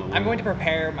 I'm going to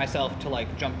prepare myself to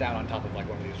like jump down on top of like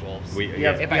one of these wolves. You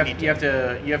have, if you I have- need you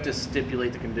have to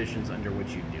stipulate the conditions under which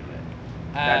you do it.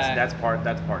 That's part of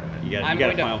it. You got I'm a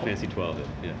going to Final ho- Fantasy 12 it.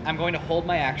 Yeah. I'm going to hold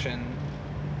my action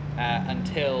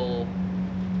until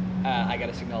I get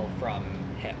a signal from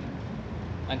him.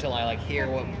 Until I like hear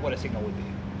what a signal would be.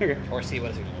 Okay. Or see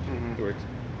what a signal would be. It works.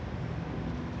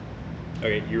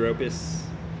 Okay, Europus,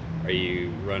 are you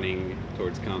running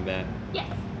towards combat?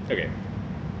 Yes. Okay.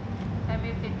 I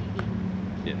move 50 feet.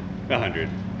 Yeah. 100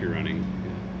 if you're running.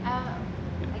 Oh.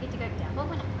 I get to go double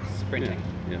when I'm running. Sprinting.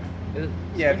 Yeah. Is it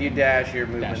Yeah, if you dash, your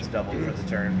movement's Dash. doubled for the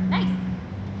turn. Nice.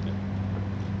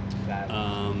 that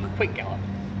Quick. quick gallop?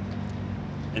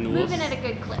 And the wolves. Moving at a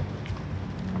good clip.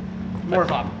 More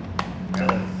Flip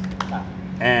flop.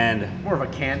 And More of a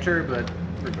canter, but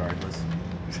regardless.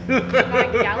 Like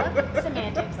gallop.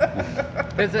 Semantics.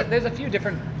 There's a few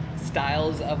different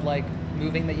styles of like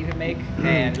moving that you can make,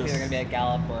 and it's either gonna be a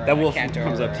gallop or that a wolf canter.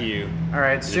 comes or up to you. All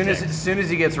right, as soon attacks. as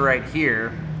he gets right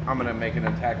here, I'm gonna make an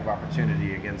attack of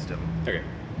opportunity against him. Okay.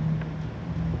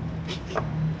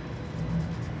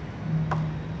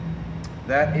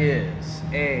 That is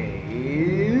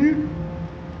a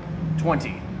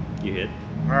 20. You hit.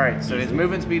 All right, so his Easily.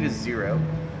 movement speed is 0,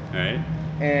 All right.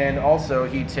 and also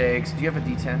he takes. Do you have a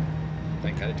D10?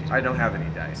 I got a D10. I don't have any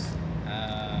dice.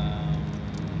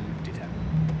 D10.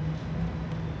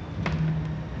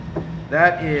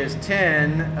 That is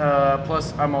 10.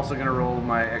 Plus, I'm also gonna roll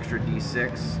my extra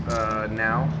D6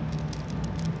 now.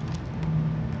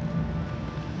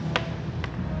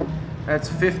 That's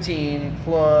 15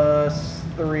 plus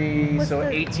 3, What's so the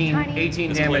 18, tiny- 18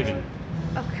 That's damage. Cloyvin.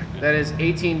 Okay. That is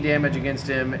 18 damage against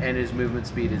him, and his movement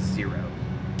speed is 0.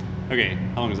 Okay,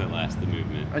 how long does that last, the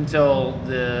movement? Until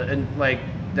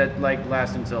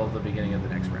lasts until the beginning of the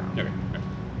next round. Okay.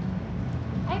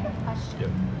 I have a question. Yep.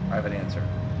 I have an answer.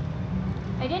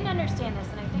 I didn't understand this,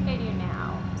 and I think I do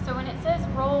now. So when it says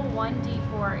roll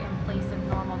 1d4 in place of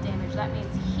normal damage, that means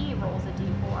he rolls a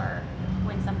d4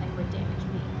 when something would damage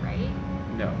me, right?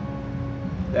 No.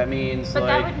 That means But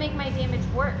like that would make my damage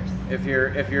worse. if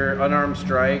your unarmed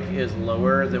strike is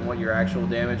lower than what your actual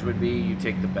damage would be, you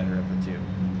take the better of the two.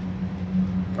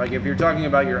 Like if you're talking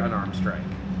about your unarmed strike.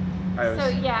 So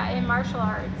yeah, in martial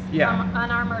arts, Yeah.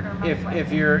 unarmored or monk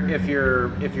If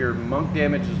your monk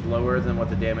damage is lower than what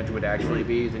the damage would actually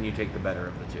be, then you take the better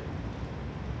of the two.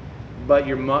 But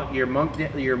your monk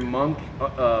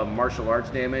martial arts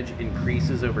damage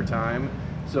increases over time,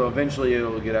 so eventually it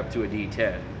will get up to a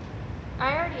D10.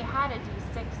 I already had a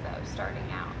d6 though, starting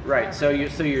out. Right. So I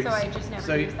just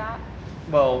never used that.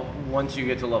 Well, once you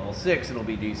get to level 6, it'll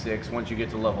be D6. Once you get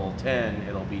to level 10,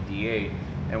 it'll be D8.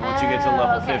 And once you get to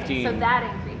level 15, so that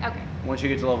increased. Okay. once you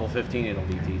get to level 15, it'll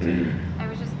be D10. I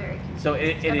was just very confused So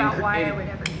it about why I would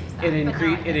ever use that.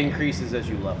 It increases as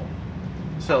you level.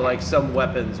 So Okay. like some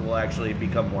weapons will actually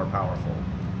become more powerful.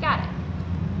 Got it.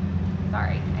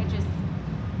 Sorry, I just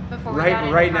before we Right- got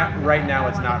into right now- combat, right now I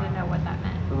it's wanted not- to know what that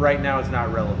meant. Right now it's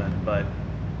not relevant, but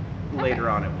later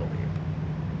Okay. on it will be.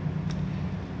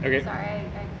 Okay. Sorry, I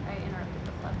interrupted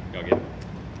the flow. Go get it.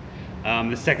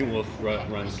 The second wolf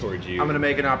runs towards you. I'm going to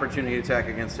make an opportunity attack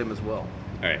against him as well.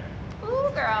 All right. Ooh,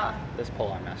 girl. This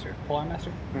Polearm Master. Polearm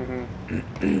Master?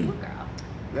 Ooh, girl.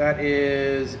 That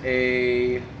is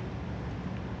a...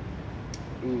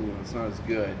 Ooh, that's not as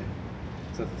good.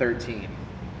 It's a 13.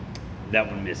 That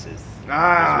one misses.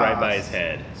 Ah! It's right by his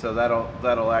head. So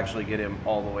that'll actually get him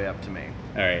all the way up to me.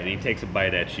 All right, and he takes a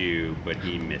bite at you, but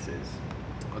he misses.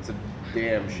 That's a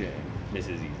damn shame.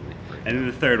 Misses easily. And then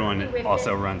the third He one whiffed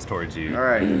also it. runs towards you. All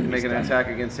right, making an attack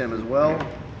against him as well.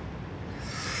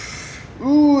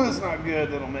 Ooh, that's not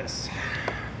good. That'll miss.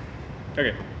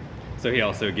 Okay. So he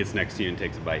also gets next to you and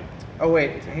takes a bite. Oh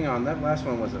wait, hang on. That last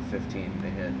one was a 15 to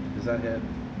hit. Does that hit?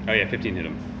 Oh yeah, 15 hit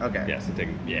him. Okay. Yeah, so take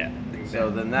him. Yeah. So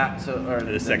then that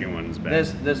The second one's back.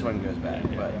 This one goes back,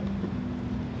 Yeah. but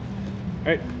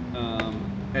All right.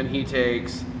 and he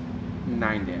takes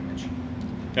 9 damage.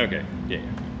 Okay. Yeah.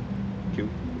 Cool.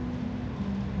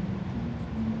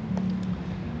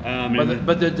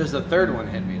 Does the third one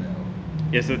hit me though?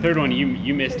 Yeah, so the third one,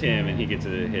 you missed him, and he gets a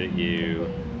hit at you,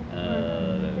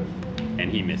 and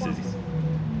he misses.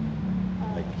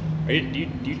 Like, do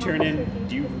you turn in?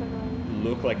 Do you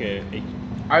look like a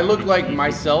I look like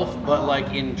myself, but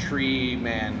like in tree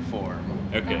man form.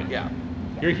 Okay. Yeah.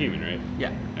 You're human, right?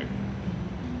 Yeah. Okay.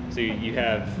 So you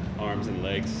have arms and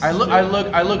legs. I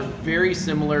look very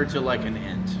similar to like an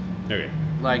ent. Okay.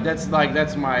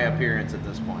 That's my appearance at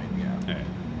this point. Yeah. All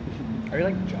right. Are you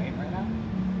like giant right now?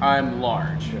 I'm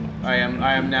large. I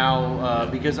am now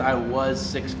because I was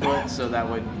 6 foot, so that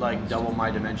would like double my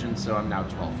dimensions. So I'm now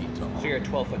 12 feet tall. So you're a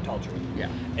 12-foot tall tree. Yeah.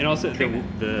 And also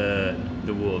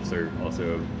the wolves are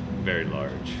also very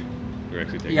large. They're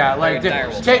actually taking Yeah, like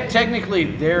direwolf. technically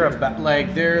they're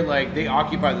they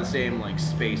occupy the same like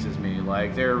space as me.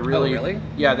 Like they're really really?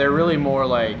 Yeah, they're really more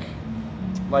like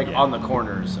Yeah. on the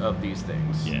corners of these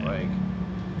things. Yeah. Like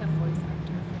The voice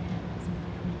actor for him is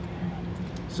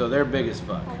really good. so they're big as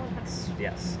fuck.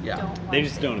 Yes. Yeah. Don't They watch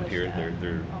just the don't English appear. dub.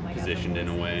 They're Oh my God, positioned the in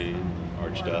a voices way, are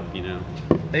arched horrible. up. You know.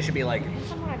 They should be like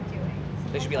Depends on what I'm doing.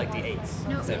 they should be like D8s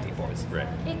No, instead of it's- D4s. Right.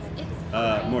 It's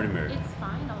fine. Mortimer. It's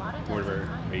fine. A lot of dubs Mortimer, are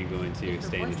fine. are you going to If the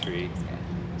stay in the voice tree? acting's good.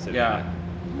 So Yeah. Like,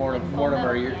 Full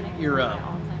Mortimer, Metal Panic is you're one of up. my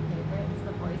all-time favorites.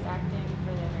 The voice acting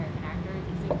for the American actors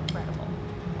is incredible.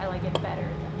 I like it better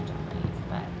than the Japanese,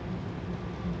 but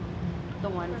the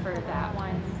one for that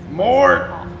one. was Mort!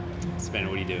 awful. Spanner,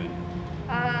 what are you doing?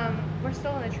 We're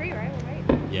still in the tree, right?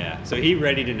 We're right. Yeah. So he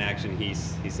readied an action. He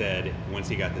said once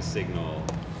he got the signal,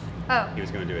 Oh. he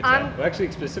was going to attack. I'm- Well,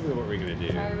 actually, specifically, what were you going to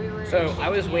do? Sorry, we were. So I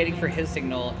was shaking waiting for hands. his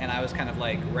signal, and I was kind of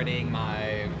like readying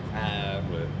my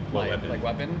What weapon? like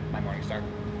weapon, my Morningstar,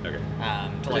 Okay.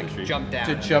 to For like the tree. jump down.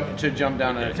 To jump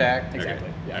down and attack. Exactly.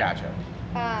 Okay. Yeah. Gotcha.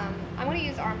 I'm gonna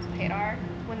use Arms Padar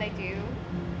when they do,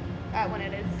 when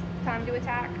it is time to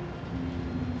attack.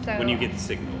 So When you get the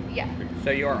signal. Yeah. So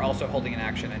you are also holding an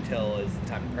action until it's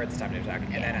time to attack,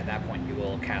 and Yeah. then at that point you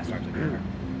will cast Arms of Power.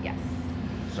 Yes.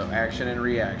 So action and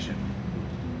reaction.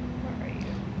 Where are you?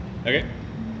 Okay.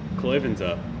 Cloyvin's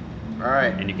up, All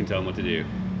right. and you can tell him what to do.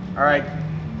 All right.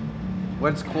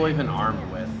 What's Cloyvin armed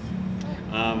with?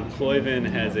 Cloyvin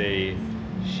has a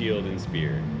shield and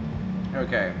spear.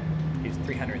 Okay. He's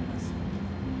 300 in this.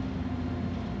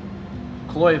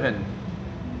 Cloyvin,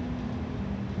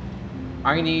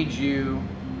 I need you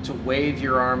to wave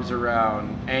your arms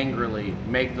around angrily.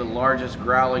 Make the largest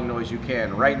growling noise you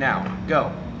can right now.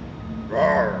 Go.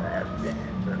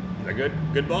 Is that good?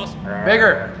 Good, boss?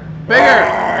 Bigger!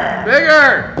 Bigger!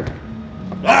 Bigger!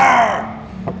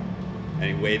 And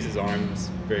he waves his arms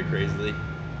very crazily.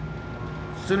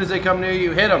 As soon as they come near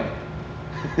you, hit them.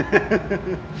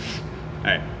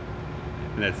 Alright.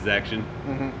 And that's his action?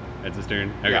 Mm-hmm. That's his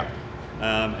turn? Okay. Yeah.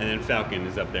 And then Falcon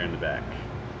is up there in the back.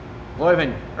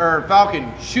 Cloyvin,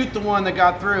 Falcon, shoot the one that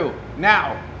got through.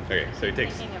 Now! Okay, so he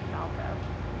takes... Thinking of Falco.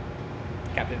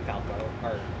 Captain Falco,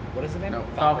 or what is his name? No,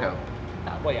 Falco.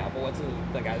 Well, yeah, but what's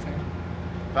the guy's name?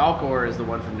 Falcor is the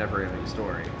one from Neverending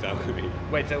Story. Falcon.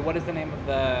 Wait, so what is the name of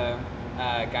the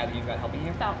guy that you've got helping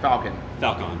you? Falcon.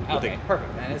 Falcon. Okay,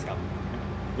 perfect. Then it is Falcon.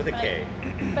 With a K.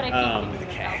 But I keep With thinking a of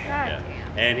K. Falco. God Yeah.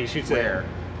 damn. And he shoots Where?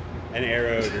 an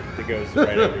arrow that goes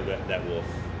right under that wolf.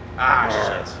 Ah,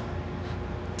 shit.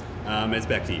 It's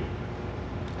back to you.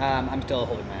 I'm still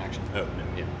holding my action. Oh,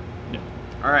 no, yeah. No.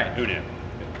 All right. Oh, no.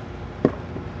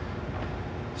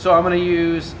 So I'm going to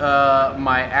use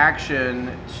my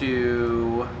action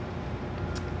to...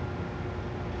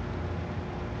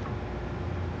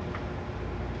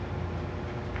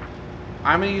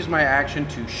 I'm going to use my action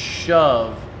to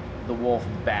shove the wolf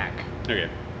back. Okay.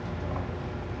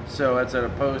 So it's an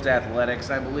opposed athletics,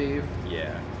 I believe.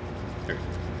 Yeah. Okay.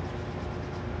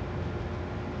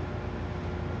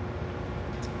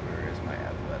 Where is my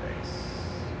athletics?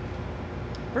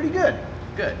 Pretty good.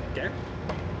 Good. Okay.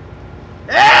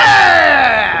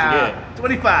 Yeah!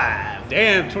 What'd you get? 25.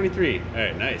 Damn, 23. All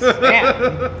right, nice. Damn.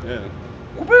 Yeah.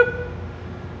 Whoop, whoop.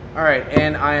 All right,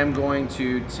 and I am going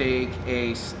to take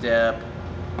a step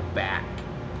back.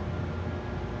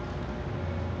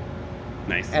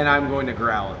 Nice. And I'm going to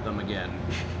growl at them again.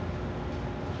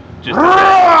 Just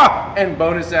And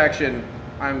bonus action,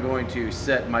 I'm going to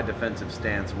set my defensive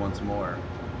stance once more.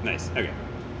 nice. Okay.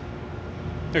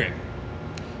 Okay.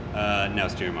 Now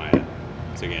it's Jeremiah.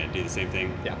 So you're gonna do the same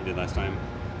thing Yeah. you did last time.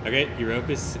 Okay,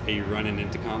 Europus, are you running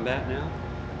into combat now?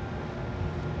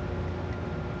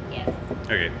 Yes.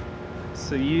 Okay.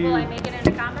 So you. Will I make it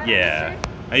into combat? on this Yeah.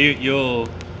 turn?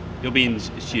 You'll be in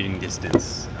shooting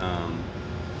distance.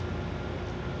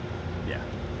 Yeah.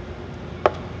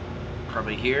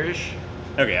 Probably here-ish.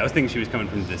 Okay, I was thinking she was coming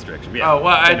from this direction. Yeah. Oh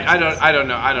well, that makes sense. I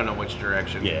don't know which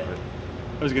direction. Yeah. But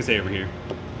I was gonna say over here.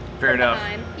 fair enough.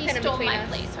 Behind. He Kind of stole between my us.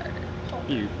 place harder.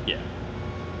 Yeah.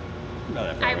 Not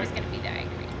that far I away. was gonna be there, I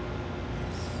agree.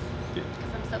 Yeah.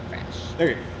 Because I'm so fresh.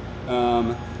 Okay.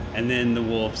 And then the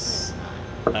wolves.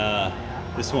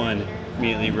 This one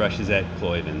immediately rushes at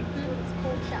Cloyvin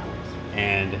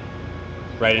and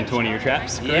right into one of your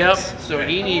traps. Yep. correct? So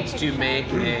he needs to make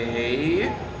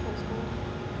a.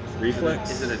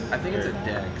 Reflex. Is it a? I think it's a Or-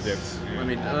 dex. Dex,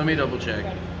 yeah. Let me double check.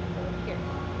 I'll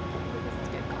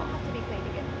have to be clean to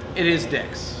get. It is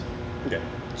dex. Okay.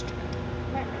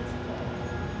 My rinse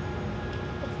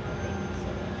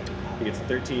I think it's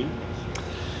 13.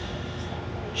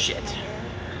 Shit.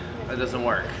 That doesn't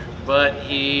work. But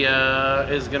he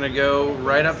is gonna go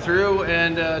right up through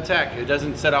and attack. It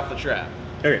doesn't set off the trap.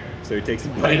 Okay. So he takes a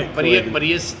But bite he, at but he, Cloyvin. but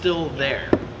he is still there.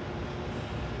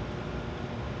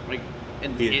 Like,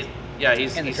 and He is. yeah,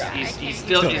 he's In the he's, trap. he's, I he's can't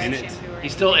still use in it. action or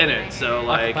He's still in anything it. right So now.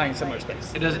 like, Occupying similar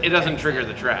space. it doesn't trigger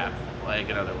the trap. Like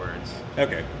in other words,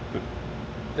 Okay.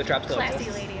 The trap still Classy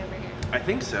exists. lady over here. I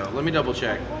think so. Let me double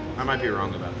check. I might be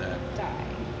wrong about that. Die.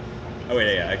 Oh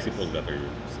wait, yeah, I actually pulled it up earlier.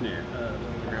 Snare.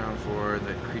 Ground for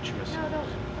the creature must. No, don't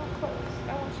close.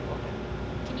 I want you open.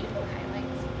 Can you do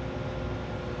highlights?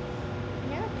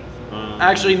 Yeah, please.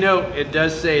 Actually, no. It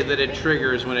does say that it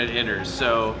triggers when it enters,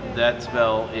 so that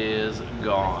spell is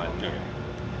gone. Okay.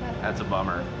 That's a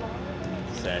bummer.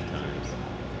 Sad times.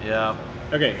 Yeah.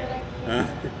 Okay.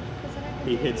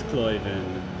 He hits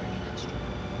Cloyvin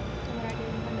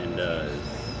and does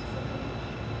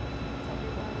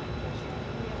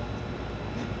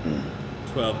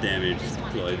 12 damage I to just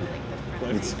want to do Cloyvin. like the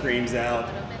front Cloyvin of screams it a out,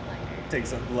 little bit lighter.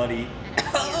 takes a bloody. And it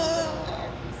has little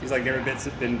earpieces. He's like never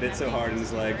been bit so Nothing hard in his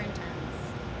super leg. intense.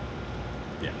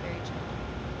 Yeah. Very chill.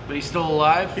 But he's still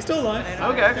alive? He's still alive. But I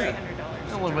don't Okay. have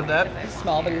 $300 I'll live with that. He's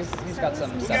small, but he's got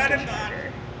some We stuff. got to-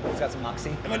 him. He's got some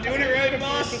moxie. Am I doing it right,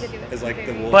 boss? As like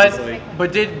the wolf is like.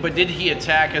 But did he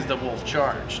attack as the wolf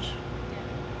charged?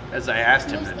 As I asked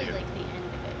him to Mostly do. like the end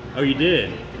of it. Oh, you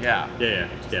did. Yeah. Yeah.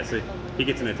 So he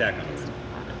gets an attack on him.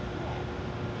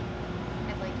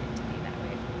 I'd like it to be that way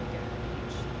if we go to the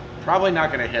beach. Probably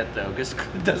not going to hit though, because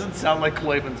it doesn't sound like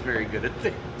Cloyvin's very good at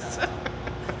things.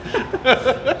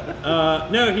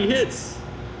 No, he hits.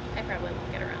 I probably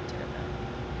won't get around to it though,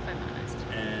 if I'm honest.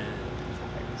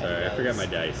 And sorry, I forgot my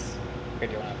dice. You're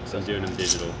doing it. I'm doing them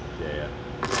digital. Yeah.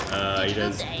 He Digital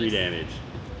does dice. 3 damage.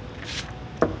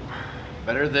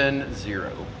 Better than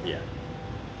 0. Yeah.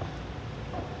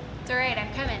 It's alright,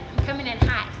 I'm coming in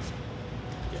hot.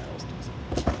 Yeah, I'll still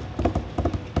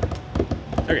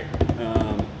see. Okay.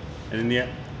 And then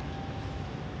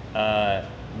the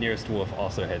nearest wolf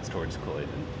also heads towards Cloyvin.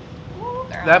 Ooh,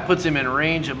 girl. That puts him in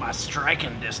range of my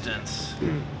striking distance.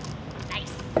 Nice.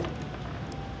 Why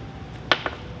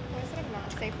is it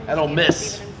not safe for That'll mosquitoes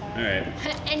miss. even inside? All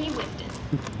right. And you whipped it.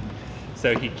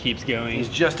 So he keeps going. He's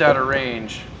just out of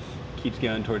range. Keeps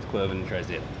going towards Cloven and tries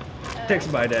to hit him. Takes a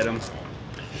bite at him.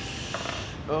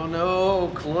 Oh no,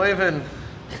 Cloyvin.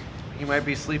 He might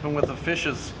be sleeping with the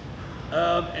fishes.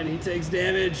 And he takes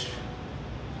damage.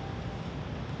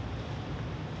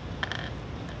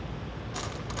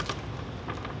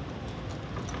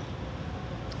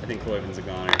 I think Cloyvin's a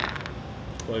goner.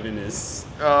 Cloyvin is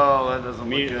Oh, that doesn't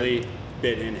immediately look good.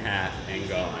 bit in half and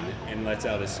gone, and lets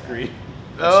out a scream.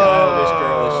 A childish,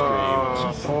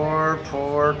 girlish scream.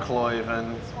 Poor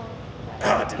Cloyvin. Oh,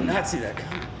 I did not see that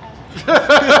coming.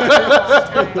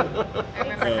 I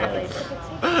remember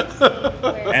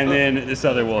Harley. And then this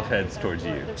other wolf heads towards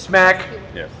you. Smack.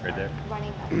 Yeah, right there.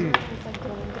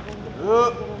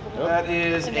 That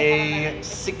is a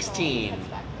 16.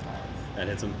 That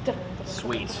hits him.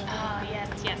 Sweet. Oh,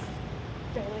 yes.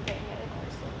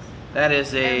 That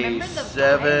is I a remember the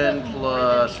 7 vibe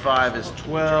more plus than the 5 is actual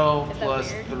 12 imagery. Is that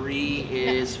plus weird? 3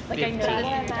 is Like, I know 15.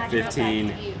 that's what you're talking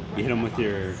about. 15. You hit him with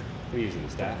your. What are you using, the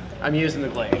staff? I'm using the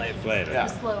glaive. Glaive. Yeah.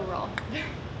 Slow roll.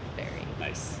 Very.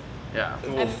 Nice. Yeah.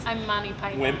 The wolf I'm Monty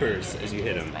Python. whimpers as you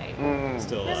hit him.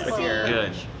 Still alive. Slow.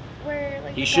 Good. Where,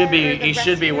 like, He the should car be or the he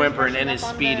should be rescuers whimpering, rushing and up his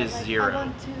on speed the, is like, 0. I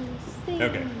want to sing.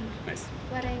 Okay, nice.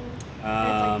 Wedding. Um,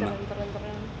 And it's like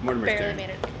Mortimer's barely turn. made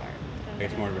it too far. I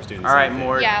guess Mortimer's doing the All same right, thing.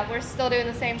 Mort. Yeah, we're still doing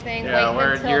the same thing. Yeah,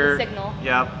 waiting until you're the signal.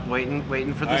 Yeah, waiting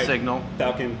for the All right, signal.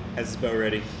 Falcon has his bow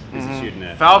ready. Who's he shooting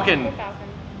at? Falcon, The Falcon.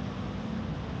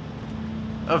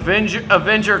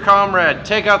 Avenger comrade,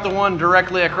 take out the one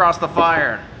directly across the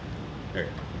fire. Okay.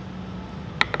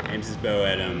 Aims his bow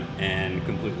at him and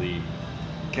completely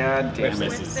God damn it.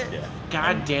 misses. Yeah.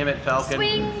 God damn it, Falcon.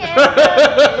 Swing and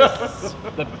miss.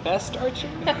 The best archer?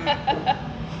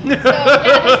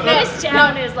 Yeah, this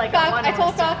town is like a one. I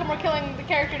told Falcon we're killing the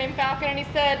character named Falcon, and he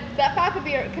said that Falcon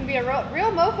can be a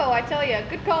real mofo. I tell you,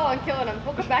 good call on killing him.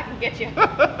 We'll come back and get you.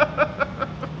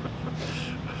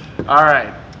 All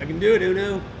right. I can do it,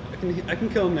 Uno. I can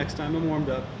kill him next time. I'm warmed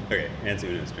up. Okay, and it's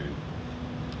Uno's turn.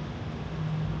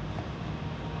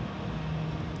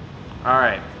 All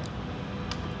right.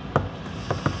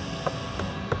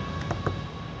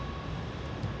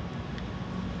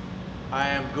 I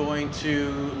am going to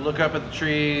look up at the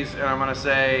trees and I'm going to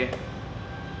say,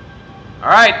 all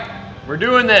right, we're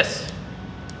doing this.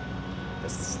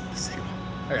 This is the signal.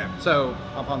 Okay, so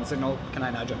upon the signal, can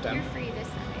I now jump down? You're free this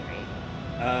Sunday,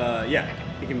 right? Yeah.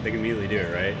 They can immediately do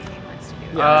it, right? If he wants to do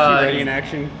it. Yeah. Is he ready in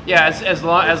action? Yeah, as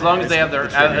long as they have The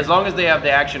trigger. as long as they have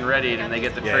the action ready and they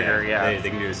get the trigger, yeah. They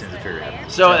can do it as soon as the trigger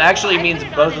happens. So it actually I means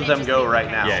put it both on of and it them just go made right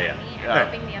the now. dice Yeah, shiny. yeah. I'm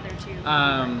hoping the other two work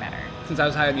better. Since I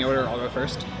was high in the order, I'll go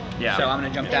first. Yeah. So I'm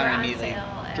gonna jump They were down and on immediately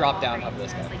sale at drop down top Walgreens, of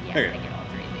this and I was guy. like, yeah, Okay. I'm gonna get all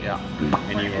three of these.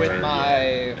 Yeah. And you With are my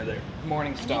there.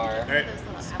 Morning I need to Star, get one of those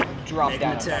little apple drop Make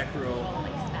down an on top. attack roll. little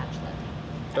like spatula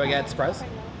thing. Do I get surprise?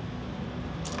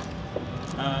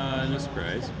 No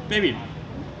surprise. Maybe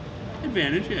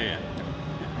advantage. Yeah.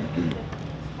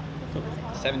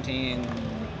 17.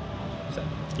 7.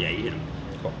 Yeah, you hit him.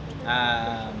 Cool. God,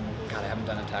 I haven't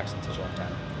done attacks in such a long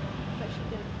time.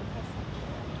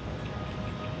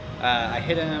 I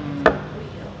hit him.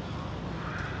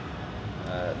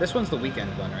 This one's the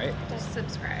weekend one, right? Just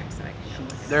subscribe so I can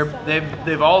go look at it.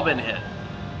 They've all been hit.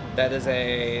 That is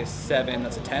a 7.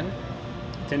 That's a 10.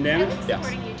 10 I damage. like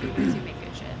supporting YouTubers who make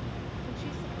good shit.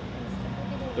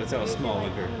 Let's have a small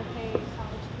whimper.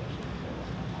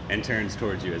 And turns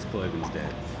towards you as Cloyvin's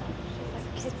dead.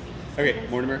 Okay,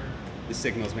 Mortimer, the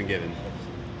signal's been given.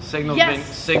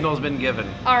 Signal's been given.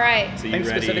 All right. So I you think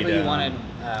ready specifically to, you wanted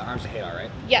Arms of Hadar,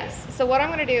 right? Yes. So what I'm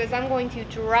going to do is I'm going to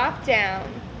drop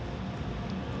down.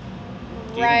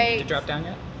 Do you need to drop down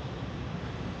yet?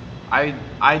 Oh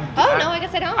no, I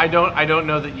guess I don't. I don't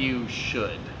know that you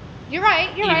should. You're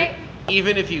right. You're right.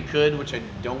 Even if you could, which I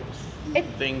don't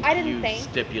think I didn't you think.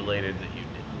 stipulated that you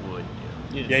would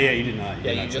do. You did Yeah, not. you did not. Yeah,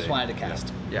 did you not just say. wanted to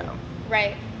cast. Yeah.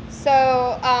 Right.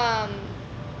 So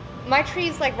my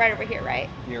tree's like right over here, right?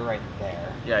 You're right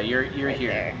there. Yeah, you're Right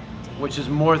here. there. Which is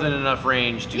more than enough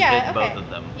range to Yeah, hit okay. both of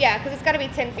them. Yeah, because it's got to be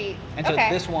 10 feet. And so okay.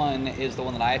 this one is the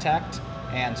one that I attacked,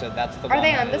 and so that's the one. Are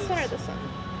they that on this is- one or this one?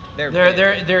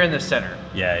 They're in the center.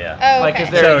 Yeah. Oh, Like, okay.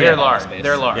 cause they're large. space.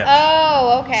 They're large.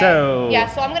 Oh, okay. So- yeah,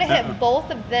 so I'm gonna hit both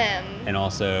of them. And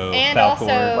also And Falcor.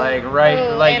 also Like, right-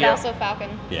 oh, like, and yeah. also Falcon.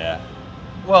 Yeah.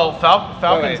 Well,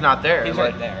 Falcon's Wait. not there. He's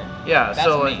like, right there. Yeah. That's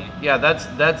so me. like, yeah, that's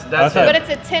thought- But it. it's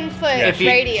a 10-foot Yeah, she-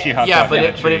 radius. she hopped Yeah, off but in it,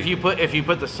 a but tree. if you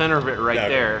put the center of it right Okay.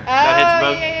 there, Oh, that hits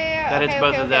both. yeah. That hits Okay,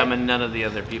 both okay, of them okay. and none of the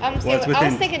other people. I was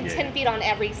within- thinking yeah, 10 yeah. feet on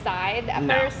every side at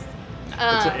No. first.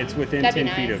 It's within that'd be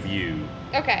 10 feet nice. of you.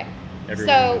 Okay.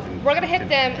 Everyone So within we're gonna hit 10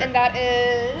 them, feet. and that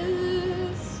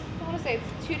is I want to say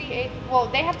it's 2d8. Well,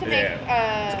 they have to make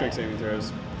Strength saving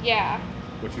throws. yeah.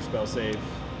 What's your spell save?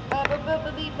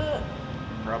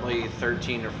 Probably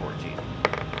 13 or 14.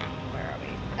 Where are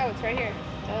we? Oh, it's right here.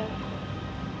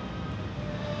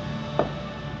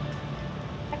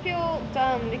 I feel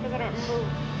dumb because I don't remember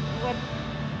what.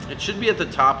 It should be at the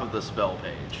top of the spell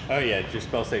page. Oh yeah, it's your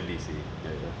spell save DC.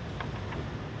 There you go.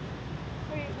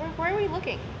 Wait, where are we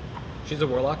looking? She's a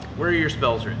warlock. Where are your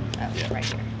spells written? Oh, Yeah. right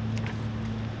here.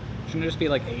 Shouldn't it just be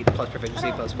like 8 plus proficiency I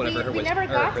don't- plus whatever her we wisdom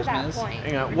never or got to charisma that is? point.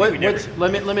 Hang on. We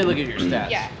Let me look at your stats.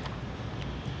 Yeah.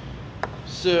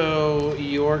 So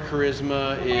your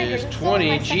charisma Reminder, is this is only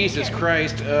my 20. second Jesus turn.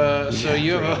 Christ. So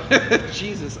you have a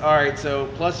Jesus. All right. So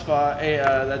plus 5.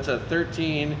 That's a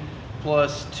 13.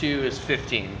 Plus 2 is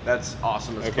 15. That's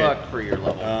awesome as Okay. fuck for your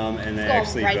level. And they Go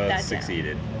actually write both that down.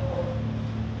 succeeded.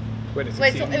 Wait,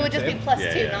 Wait, so it would just be plus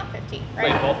Yeah, 2, yeah. not 15, Wait,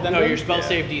 right? both of them? no, did? your spell Yeah.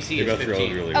 save DC They is both 15.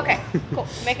 rolled really well. Okay, cool.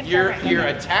 Making sure. Your I'm right. your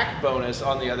Okay. attack bonus,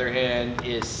 on the other hand,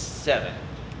 is 7.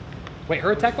 Wait,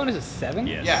 her attack bonus is 7?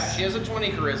 Yes. Yeah, she has a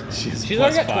 20 charisma. She's She's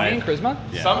plus already got 20 in 5. charisma?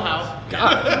 Yeah. Somehow.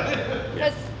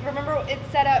 Because remember,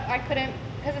 it's set up. I couldn't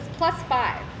because it's plus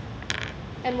 5,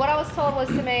 and what I was told was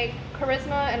to make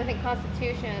charisma and I think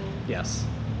Constitution. Yes.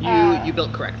 You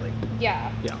built correctly.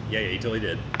 Yeah. Yeah. Yeah, you totally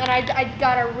did. And I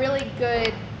got a really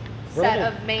good set Roll.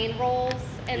 of main rolls,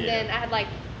 and Yeah. then I had like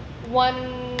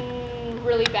one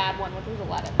really bad one, which was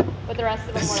 11, but the rest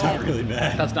of them That's were not like. really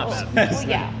bad. That's not bad. Well,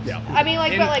 yeah. Yeah. I mean,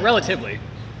 like, but like relatively.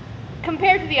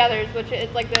 compared to the others, which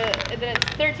it's like then it's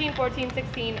 13, 14,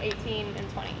 16, 18, and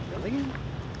 20. Really?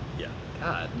 Yeah.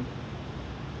 God.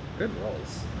 Good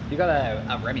rolls. You got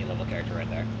a Remy level character right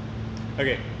there.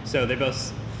 Okay, so they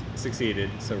both succeeded,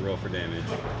 so roll for damage.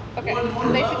 Okay.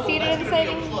 They succeeded in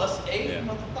saving. +8, Yeah.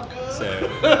 motherfucker.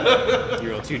 So you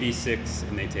roll 2d6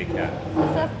 and they take half.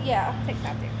 Yeah, take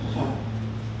that damage.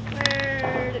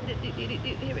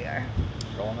 Here we are.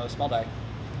 Roll another small die.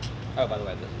 Oh, by the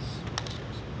way, this is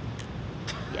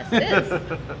yours. Yes, it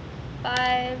is.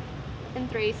 5 and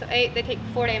 3, so 8. They take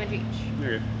 4 damage each.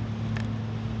 Okay.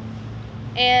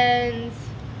 And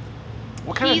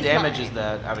What kind of he's damage mine. is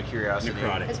that, out of curiosity?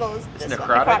 Necrotic. as well as It's this one,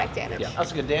 necrotic? necrotic damage. Yeah.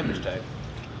 That's a good damage type.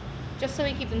 Just so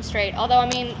we keep them straight. Although I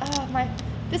mean,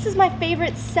 this is my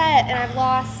favorite set, and I've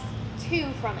lost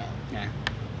 2 from it, Yeah.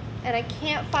 and I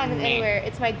can't find them Meh. anywhere.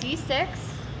 It's my D6.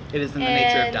 It is in the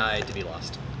nature of And- die to be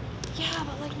lost. Yeah,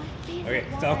 but like my favorite.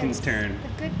 Okay, Falcon's ones, turn.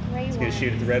 The good gray He's one. gonna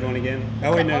shoot at the red one again. It's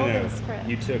Oh wait, the no. Elven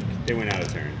script. They went out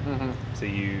of turn. Mm-hmm. So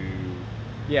you.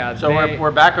 Yeah. So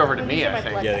we're back over to Well, me, these are I my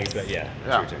think. blood Yeah, I think it's about, dice. it's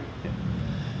Yeah. your turn. Yeah.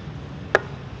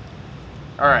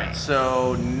 All right,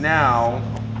 so now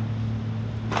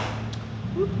I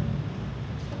need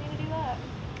to do that.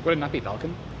 Would it not be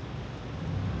Falcon?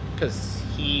 Because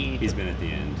He's been at the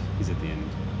end. He's at the end.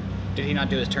 did he not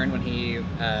do his turn when he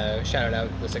shouted out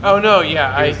the signal? Oh no,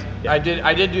 yeah, He was- yeah. I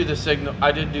did do the signal.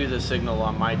 I did do the signal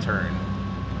on my turn.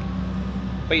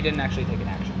 But you didn't actually take an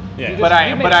action. Yeah. You But just- I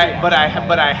you made but three I but I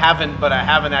actions, but I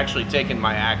haven't actually taken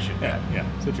my action Yeah, yet.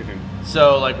 yeah. So it's your turn.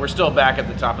 So like we're still back at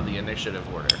the top of the initiative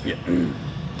order. Yeah.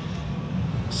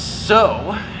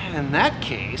 So, in that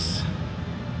case,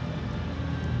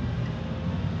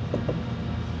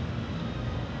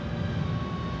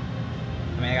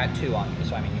 I mean, I got 2 on you,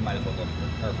 so I mean, you might as well go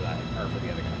for her for that, or for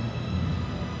the other guy.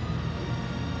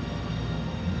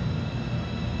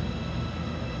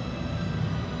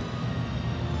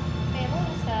 Hey, I'm a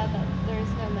little sad that there's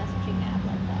no messaging app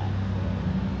like that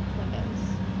for Windows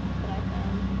that I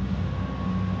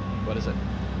found. What is it?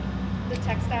 The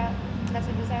text app,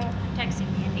 messages app. I'm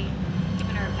texting Mandy,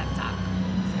 giving her a pep talk.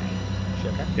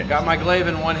 Sorry. She okay? got my glaive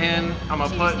in one hand. I'm gonna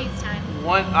She put just needs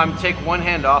time. take one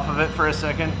hand off of it for a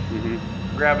second.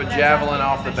 Mm-hmm. Grab a But I was javelin asking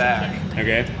off if the I should back. cancel my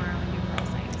Okay. date tomorrow and do girl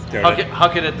science stuff. Totally.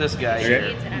 Huck it at this guy If Okay. she here.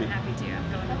 needs it, I'm happy to.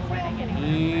 I'm going to a That's wedding okay. anyway.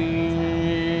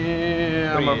 Yeah,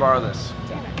 What I'm do gonna you- borrow this.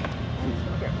 Damn it.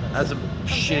 That's a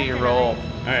shitty after roll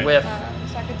tonight. with, So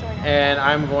I can join after and that.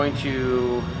 I'm going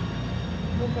to.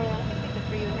 We'll go on a picnic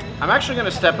for you and her. I'm actually gonna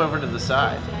step over to the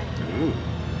side. Tonight. Ooh.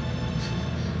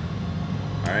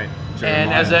 All right. And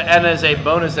Jeremiah. as a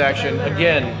bonus action, I literally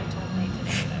again, only told Nate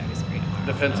today that I was free tomorrow.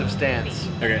 defensive stance.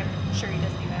 Okay. I'm sure he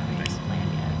doesn't even have anything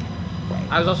planned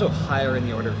yet. I was also higher in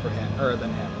the order for him, or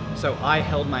than him. So I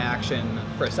held my action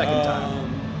for a second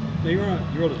time. No, you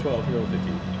rolled a 12. You rolled a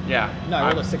 15. Yeah. No, I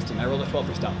rolled a 16. I rolled a 12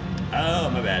 for stealth. Oh,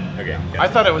 my bad. Okay. Yeah. Gotcha. I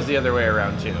thought it was the other way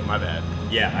around too. My bad.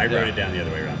 Yeah, I wrote Yeah. it down the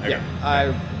other way around. Okay. Yeah,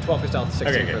 I 12 for stealth, 16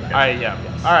 Okay, for okay, that. gotcha. Yeah.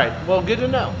 Yes. All right. Well, good to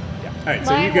know. Yeah. All right,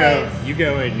 so Mine was- you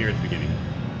go and you're at the beginning.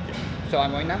 Yeah. So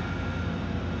I'm going now?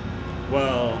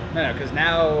 Well, No, because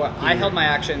now I held my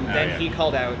action, Oh, then yeah. he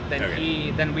called out, then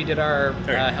Okay. then we did our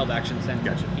Okay. held actions, then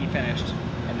Gotcha. he finished,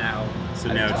 and now so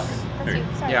I'm now talking. it's That's okay. you.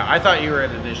 Sorry. Yeah, I thought you were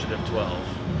at initiative 12.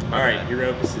 My All right, bad.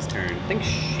 Europus' turn. I think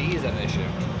she's at initiative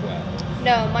 12.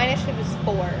 No, my initiative is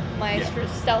 4. My Yeah.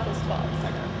 stealth is 12.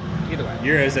 Okay. Either way.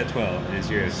 Euro's at 12, and it's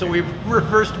Euro's So turn. we've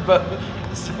reversed both.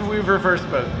 We've reversed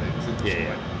both things at this Yeah,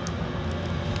 point.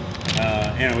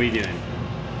 Anna, what are you doing?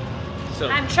 So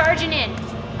I'm charging in.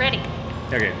 Ready.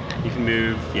 Okay, you can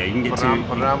move. Yeah, you can get to. Param,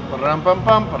 param, param, pam,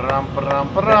 pam, param, param,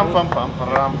 param, pam, pam,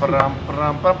 param, param,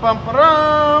 param, pam, pam,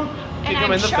 param. And Kick him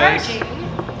I'm in the charging.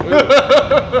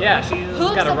 face. yeah, she's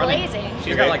Hooves got a running. a-blazing. She's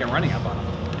Okay. got like a running up on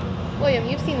him. William,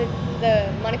 you've seen the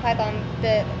Monty Python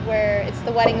bit where it's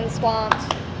the wedding in the swamp.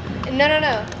 No.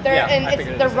 They're Yeah, and I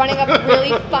figured they're it is. running up really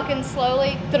fucking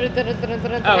slowly. Oh, and Great.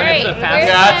 it's the Where's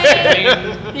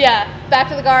fastest. my Yeah, back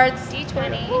to the guards.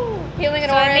 D20? Woo, peeling an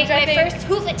So I orange. make my think. first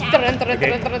hoof attack.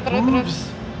 Hooves.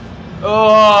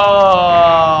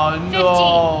 Oh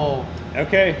no!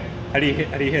 Okay, how do you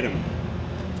hit him?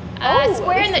 Oh,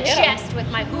 Square at in the least you hit him. chest with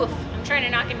my hoof. I'm trying to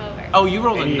knock him over. Oh, you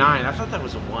rolled a And you- 9. I thought that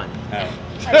was a 1. Oh,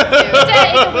 It's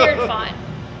a weird font.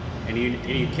 and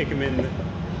you kick him in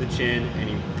the chin, and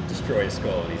you destroy his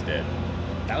skull, and he's dead.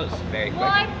 That was very quick.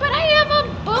 Well, but I have a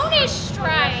bonus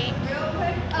strike.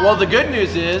 Well, the good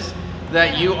news is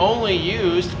that you only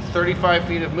used 35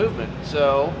 feet of movement.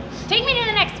 So Take me to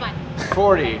the next one.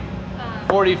 40,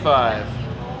 45,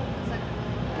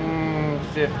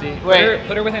 50. Wait,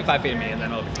 Put her within 5 feet of me, and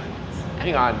then it'll be fine.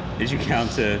 hang on. Did you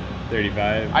count to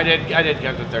 35? I did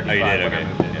count to 35 Oh, you did. when Okay. I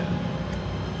moved it.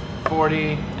 Yeah.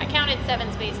 40, I counted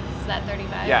 7 spaces. Is that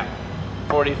 35? yeah,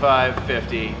 45,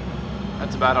 50.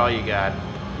 That's about all you got.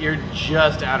 You're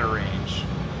just out of range.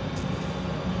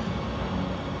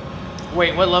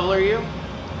 Wait, what level are you?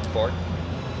 4.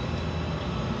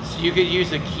 So you could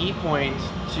use a key point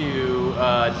to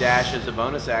dash as a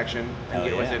bonus action and Hell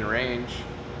get yeah. within range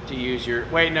to use your.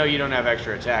 Wait, no, you don't have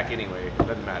extra attack anyway.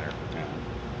 Doesn't matter.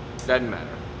 Doesn't matter.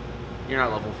 You're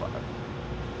not level 5.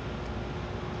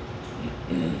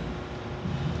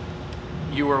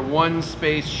 You were 1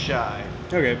 space shy.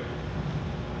 Okay.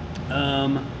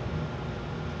 The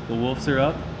wolves are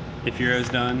up. If Euro's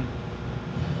done.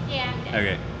 Yeah, I'm dead.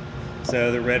 Okay.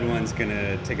 So the red one's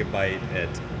gonna take a bite at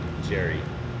Jerry.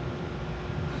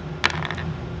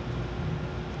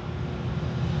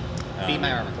 Beat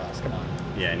my armor class. Come on.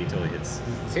 Yeah, and he totally hits.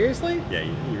 Seriously? Yeah,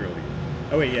 you rolled again.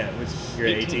 Oh wait, yeah, you're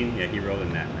at 18? Yeah, he rolled a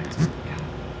nat 19.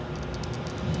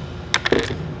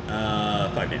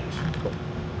 5 damage.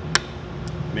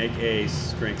 Make a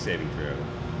strength saving throw.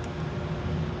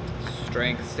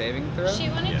 Strength saving throw? She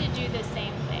wanted Yeah. to do the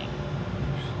same thing.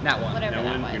 Nat 1. Whatever That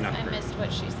that one, was. you're not I prone. missed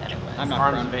what she said it was. I'm not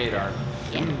Arms prone. of Adar.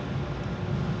 Yeah. I'm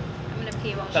gonna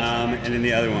pee while she's And then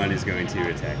the other one is going to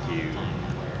attack you.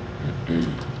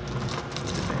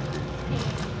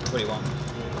 What do you want?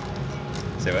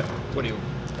 Say what? What do you?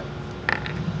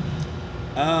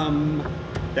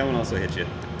 That one also hits you.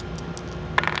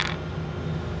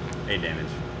 8 damage.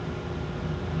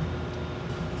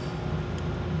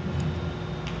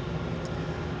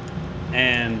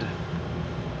 And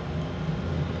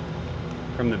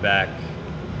from the back,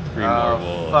 3 more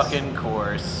wolves. Fucking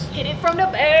course. Hit it from the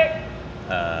back.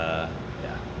 Yeah.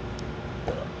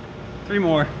 3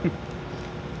 more.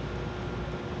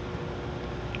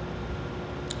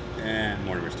 And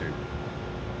Mortimer's turn.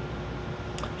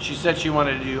 She said she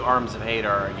wanted to do Arms of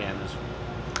Hadar again. Is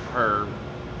her.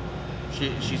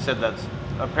 She said that's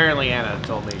apparently Anna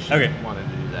told me she Okay. wanted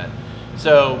to do that.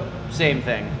 So same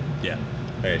thing. Yeah.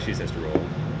 Okay, she just has to roll.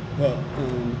 Well,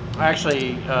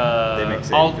 Actually, They make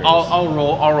saving I'll, throws.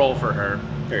 I'll roll for her.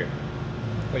 okay.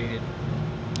 What do you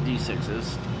need?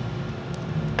 D6s.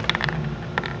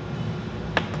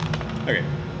 Okay.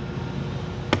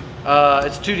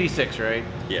 It's 2d6, right?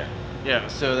 Yeah. Yeah.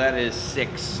 So that is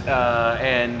 6,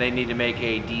 and they need to make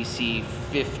a DC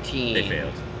 15. They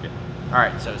failed. Yeah. All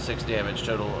right, so 6 damage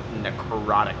total,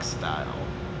 necrotic style.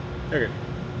 Okay.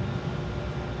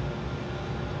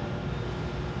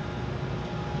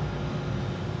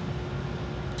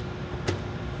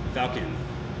 Falcon.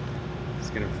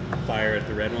 Just gonna fire at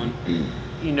the red one.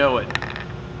 You know it.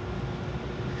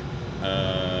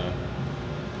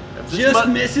 Just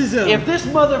misses him. If this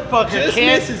motherfucker Just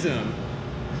can't, misses him.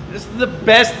 this is the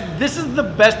best. This is the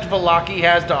best Velaki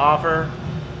has to offer.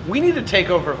 We need to take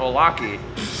over Velaki.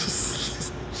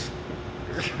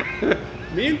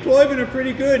 Me and Cloyvin are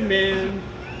pretty good, man.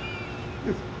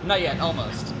 Not yet,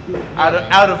 almost. Out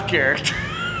of character.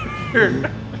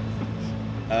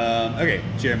 Okay,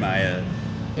 Jeremiah.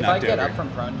 If I get up from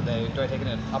prone, do I take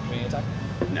an opportunity attack?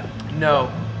 No.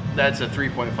 No, that's a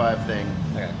 3.5 thing.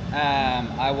 Okay.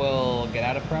 I will get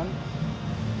out of prone.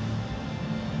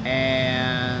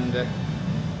 And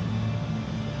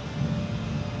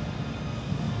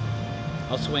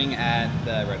I'll swing at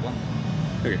the red one.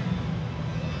 Okay.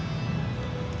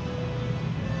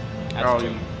 That's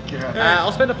 2. Yeah.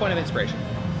 I'll spend a point of inspiration.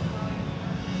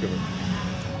 Go for it.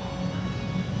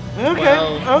 Okay.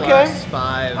 12 Okay. plus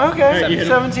 5. Okay. you hit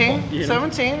him. 17. You hit him.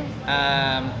 17.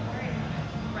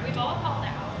 We've all called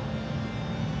out.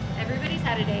 Everybody's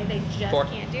had a day, they just 4.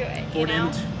 can't do it. 4 you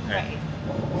know? damage? Alright.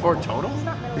 Right. 4 total? It's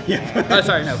not really Yeah. there. Oh,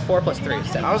 sorry, no. 4 plus If you're 3 not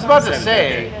is 7. I was about to 7,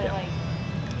 say. okay. to, like,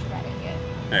 try to get.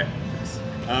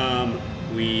 Alright. Nice.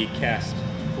 We cast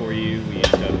for you. We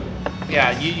used up.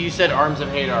 Yeah, you said Arms of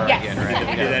Hadar Yes. again, We right?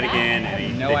 did Yeah. that again,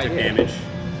 and No they took idea. damage.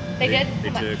 They did? They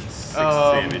How took much? 6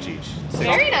 damage each.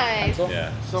 Very nice. Pencil?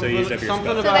 Yeah. So Something, you used up your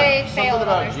something spell. So about they something failed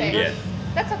about on their Jeebus? save.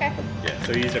 That's okay. Yeah.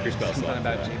 So you used up your spell Something slot.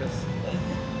 about for that. Jeebus.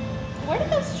 Where did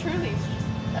those trulies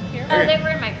just appear? Oh, Okay. they were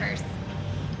in my purse.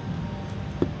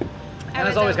 And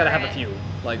there's always got to have a few.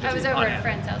 Like, just I was on over at a hand.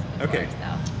 friend's house before, Okay. so.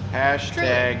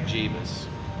 Hashtag Jeebus.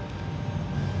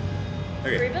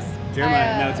 Okay. Grievous?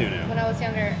 Jeremiah, now it's you When now. I was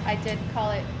younger, I did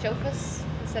call it Jophus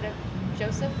instead of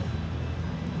Joseph.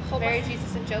 Mary,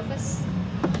 Jesus, and Jophus.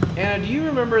 Anna, do you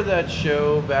remember that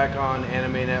show back on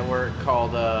Anime Network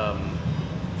called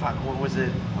fuck, what was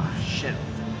it? Oh, shit.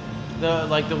 The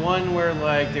one where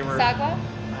like they were Sagwa?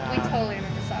 We uh, totally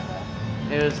remember Sagwa.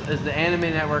 It was the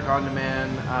Anime Network on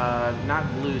demand, not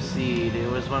Blue Seed.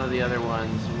 It was one of the other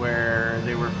ones where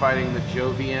they were fighting the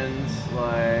Jovians.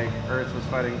 Like Earth was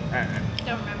fighting.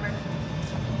 Don't remember.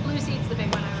 Blue Seed's the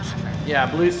big one I remember. Yeah,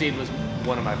 Blue Seed was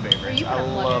one of my favorites. Or you I can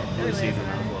unplug loved it. It Blue really Seed doesn't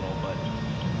when I was matter. little, but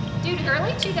Dude,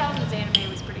 early 2000s anime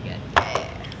was pretty good.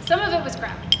 Some of it was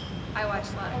crap. I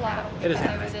watched a lot of A lot crap. of it was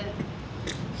because I crap. was a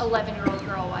 11-year-old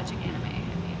girl watching anime. I mean,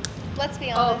 Let's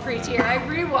be oh, honest. pre-tier. I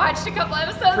rewatched a couple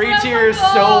episodes. and I was Pre-tier is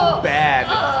like, so oh, bad.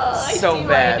 Oh, I So see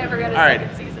bad. why I never got a All right.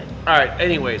 second season. all right.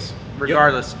 Anyways,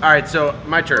 regardless. All right, so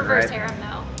my turn, Reverse right? harem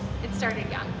though. It started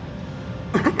young.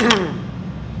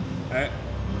 Alright.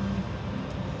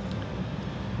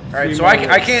 All right, Three so more I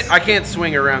rolls. can't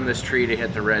swing around this tree to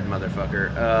hit the red motherfucker.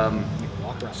 You can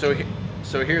walk around.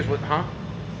 So here's what, huh?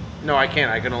 No, I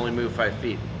can't. I can only move 5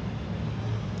 feet.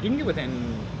 You can get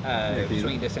within can you-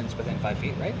 swinging distance within 5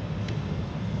 feet, right?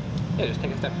 Yeah, just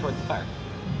take a step towards the fire.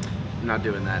 I'm not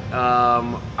doing that.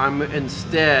 I'm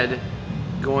instead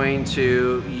going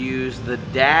to use the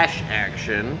dash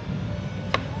action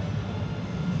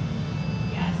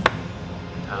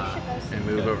Yes. and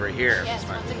move over here. Yes,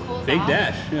 once it cools Big off.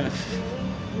 dash. Yeah.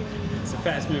 It's a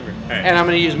fast mover. Alright. And I'm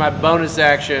going to use my bonus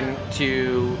action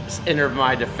to enter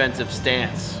my defensive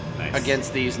stance Nice.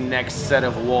 against these next set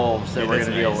of wolves that Yeah, we're that's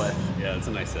going to deal nice. with. Yeah, that's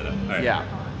a nice setup. Alright. Yeah.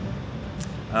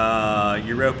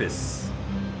 Europus.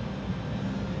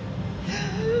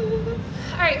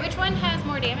 Alright, which one has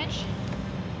more damage?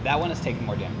 That one is taking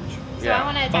more damage. So Yeah. I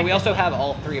want to attack But we this also one. have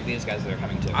all 3 of these guys that are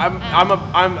coming too. I'm going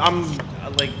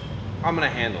to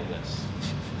handle this.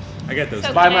 I got those.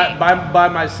 So By can by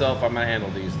myself, I'm going to handle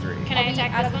these 3. Can I Are we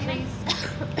attack out this of the one then?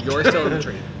 trees? You're still in the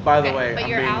tree. By the Okay, way, but I'm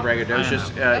you're being out?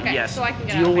 braggadocious. I Okay, Yes. so I can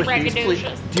get deal out of with my these,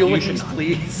 Braggadocious. Deal You with should these, not.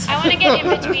 please. I want to get in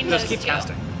between Just those keep two.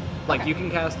 casting. Like, Okay. you can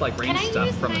cast, like, Can ranged I stuff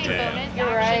use from my the tree. bonus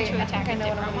You're action right. to I attack think I a know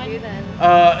what I'm different gonna do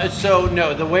one? then. So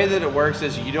no, the way that it works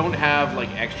is you don't have like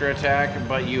extra attack,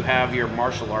 but you have your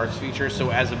martial arts feature. So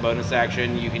as a bonus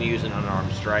action, you can use an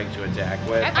unarmed strike to attack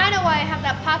with. Okay. I know why I have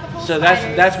that pocket full So of that's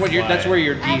spiders. that's where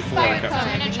your I have D4 spider comes So I'm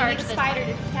climb. gonna You charge need a this spider one.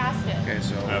 to cast it. Okay,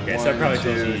 so Okay, so one, that probably tells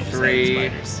you 2, you just have 3.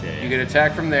 spiders. Yeah, You yeah. get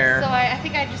attack from there. So I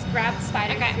think I just grabbed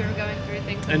spiders Okay. as we were going through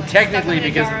things. And like, stuck them technically, in a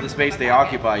because jar of the and put them in space my they pocket.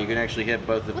 occupy, you can actually hit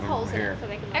both of With them holes over in here. it so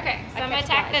they can. Okay, so I I'm gonna catch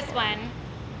attack flies this for it. one.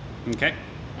 Okay.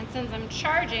 And since I'm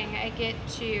charging, I get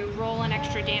to roll an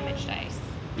extra damage dice.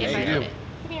 Yes, if I you hit do. it.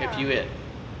 Give me your If arm. you hit.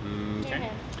 Give me your Okay.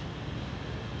 hand.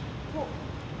 Cool.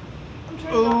 I'm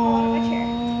trying to not fall out of my chair.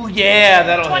 Ooh, yeah,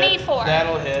 that'll 24. hit.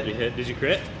 That'll You hit. hit? Did you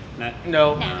crit? Not.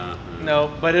 No, Nah.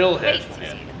 no, but it'll hit. Wait, Yeah.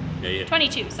 16. Yeah, you hit.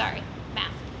 22, sorry. Math.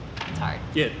 It's hard.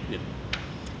 Yeah. Yeah.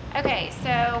 Okay,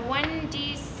 so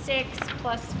 1d6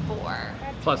 plus 4.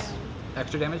 Plus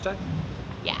extra damage die?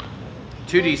 Yeah.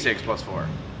 2d6 plus 4.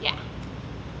 Yeah.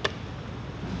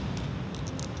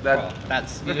 Well,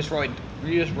 that's you just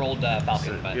rolled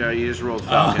Falcon, but Yeah, you just rolled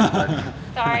Falcon, but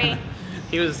Sorry.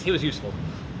 he was useful.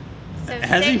 So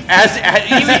Has he?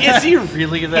 6. is he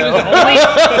really though?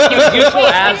 He was useful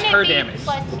Wait, as wouldn't her it be damage.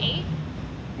 plus 8?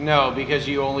 No, because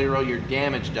you only roll your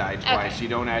damage die twice. Okay. You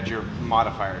don't add your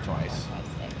modifier twice. 5,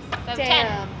 6. So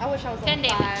Damn, 10. I wish I was 10 on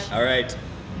damage. 5. All right.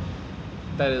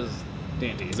 That is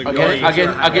D&D. Is it Again- going-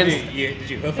 again- Did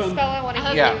you hoof The him? spell I want to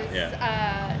Yeah.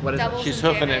 use What is it? doubles She's in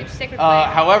hoofing damage. it. Sacred Flame.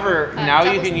 However, now you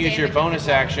doubles can in use your damage and bonus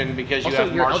hit action because you Also,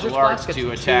 have your martial Eldritch arts Blast to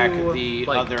gets attack two, the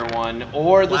like, other one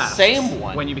or the blasts same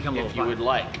one when you become if level you 5. would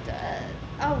like.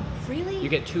 Oh, really? You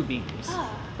get 2 beams. Ah.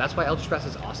 That's why Eldritch Blast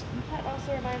is awesome. That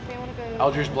also reminds me, I want to go.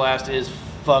 Eldritch Blast is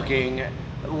fucking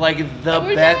like the I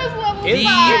wish I best, was level It is-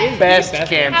 five. it is the best best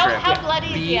cantrip. How bloody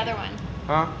is The- the other one?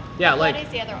 Huh? Yeah, How bloody like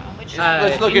is the other one? Which Uh,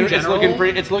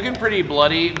 It's looking pretty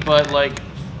bloody, but like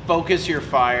focus your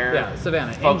fire. yeah,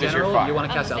 Savannah. In Focus your general, fire. you want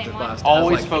to On cast the Eldritch same one? Blast.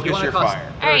 Always as, like, focus if you wanna your cause, fire.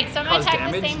 Alright, so I'm going cause to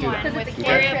attack the damage, same do one that. Because with it's a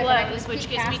Flurry of cantrip and I can Blows, just which keep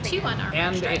gives me casting 2 it. unarmed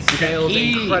And it strikes. scales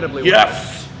incredibly well.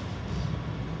 Yes.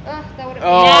 Ugh, that would have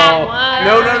Oh Nat one.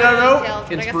 no! Details, but I guess I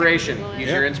can Inspiration. Google it. Use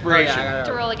Yeah. your Oh, inspiration. yeah, I got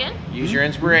To it. roll again? Use your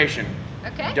inspiration.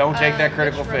 Okay. Don't take that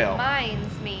critical which fail.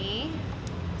 reminds me,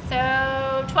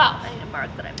 So 12. I need a mark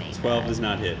that I made. 12 does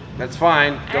not hit. That's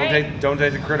fine. Don't Alright.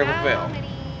 take the critical How fail. many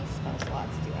spell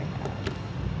slots do I have?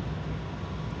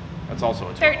 That's also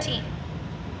a 12. 13.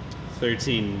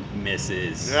 13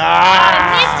 misses. I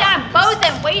Ah! missed on both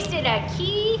and wasted a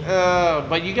key.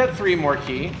 But you got 3 more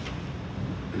key.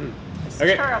 It's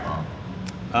Okay. terrible.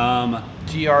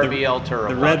 TRBL Turbo.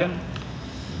 The red. Falcon?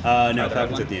 No, the red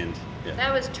Falcon's one? at the end. Yeah.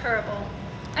 That was terrible.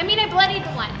 I mean, I bloodied the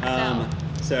one,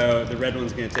 So the red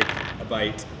one's gonna take a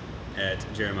bite at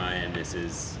Jeremiah and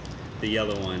misses. The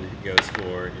yellow one goes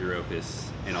for Europus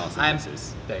and also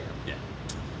misses. There you go.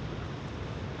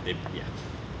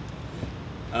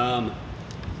 Yeah.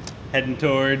 Heading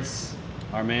towards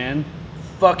our man.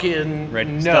 Fucking Right,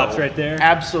 no. stops right there?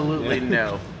 Absolutely Yeah.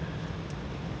 no.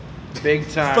 Big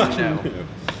time Fucking no.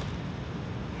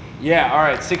 Yeah,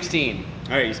 alright, 16.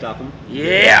 All right, you stop him.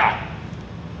 Yeah!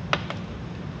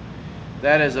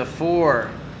 That is a 4.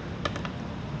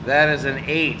 That is an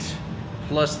 8.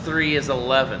 Plus 3 is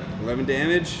 11. 11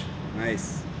 damage.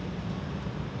 Nice.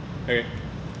 Okay.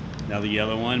 Now the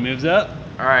yellow one moves up.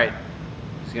 Alright.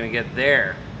 He's gonna get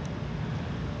there.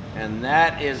 And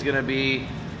that is gonna be,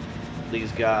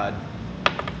 please God.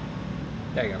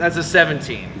 There you go. That's a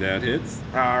 17. That hits.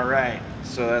 Alright.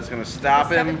 So that's gonna stop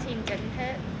The him. 17 didn't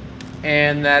hit.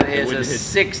 And that It is a wouldn't hit.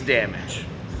 6 damage.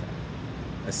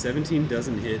 A 17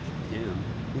 doesn't hit him.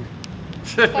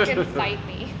 Fucking fight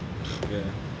me. Yeah.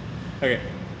 Okay.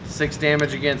 6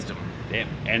 damage against him. Damn.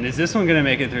 And is this one gonna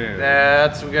make it through?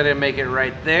 That's gonna make it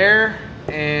right there.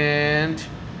 And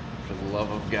for the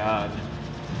love of God.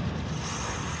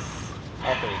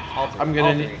 All three. I'm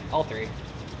gonna all three.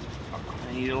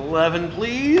 I need 11,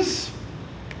 please.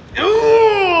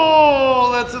 Ooh,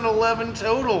 that's an 11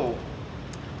 total.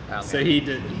 Oh, So man. he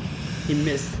did. He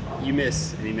missed. You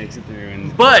miss, and he makes it through.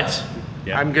 And But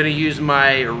Yeah. I'm gonna use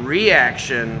my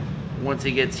reaction once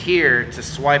he gets here to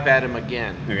swipe at him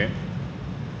again. okay.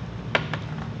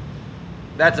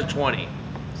 That's a 20.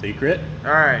 So you crit.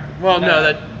 All right. Well, no,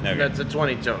 Okay. that's a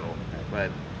 20 total. But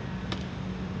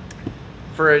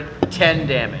for a 10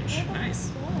 damage. Nice.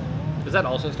 Is that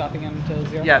also stopping him to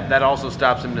 0? Yeah, that also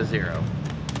stops him to 0.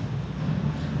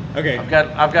 Okay.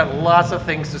 I've got lots of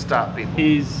things to stop people.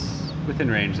 He's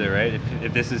within range there, right?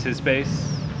 If this is his space, is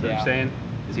that what Yeah. you're saying?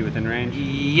 Is he within range?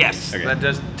 Yes, Okay. that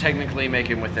does technically make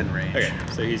him within range. Okay.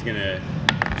 So he's gonna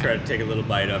try to take a little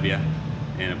bite of you,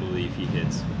 and I believe he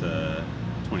hits with a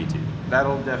 22.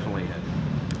 That'll definitely hit.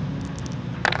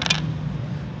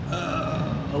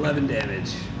 11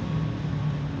 damage.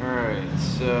 All right,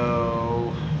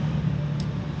 so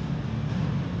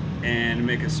And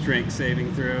make a strength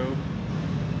saving throw.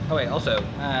 Oh wait. Also,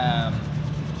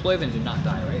 Cloyvin did not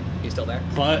die, right? He's still there.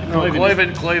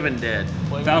 Cloyvin dead.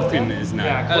 Falcon is not.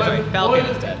 Yeah, Oh, sorry. Falcon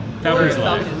is dead. Falcon's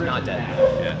Falcon alive. is not dead.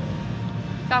 Yeah.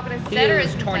 Falcon is He dead or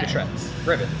is is torn dead? to shreds.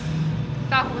 Ribbons.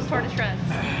 Falcon was torn to shreds.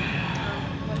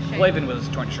 What a shame. Cloyvin was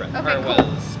torn to shreds. Okay, or cool.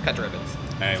 was cut to ribbons.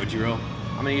 All right. What'd you roll?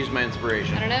 I'm gonna use my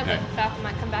inspiration. I don't know, but Okay. Falcon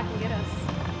might come back and get us.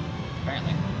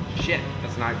 Apparently. Shit,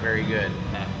 that's not very good.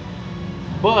 Nah.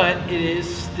 But it is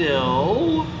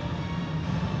still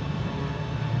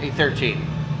a 13.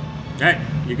 All right.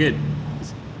 You're good.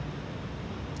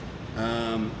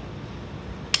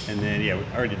 And then yeah, we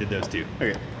already did those two.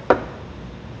 Okay.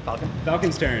 Falcon.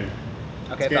 Falcon's turn.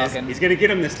 Okay, Falcon. He's gonna get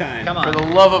him this time. Come For on.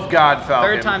 the love of God, Falcon.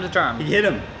 Third time's a charm. He hit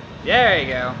him. There you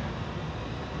go.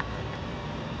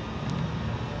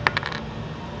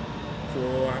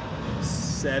 for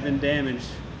 7 damage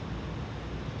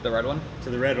The red one? to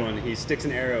the red one. He sticks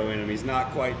an arrow in him. He's not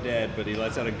quite dead, but he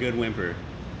lets out a good whimper.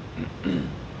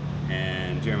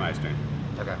 And Jeremiah's turn.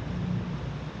 Okay.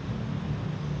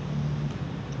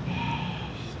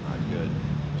 Not good.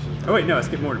 Oh wait, no, I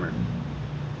skipped Mortimer.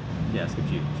 Yeah, I skipped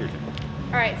you. It's your turn.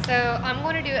 Alright, so I'm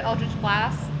going to do Eldritch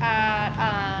Blast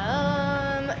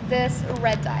at this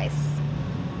red dice.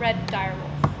 Red dire wolf.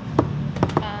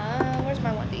 Where's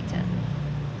my 1d10?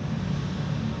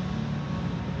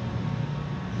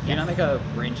 Do you not make a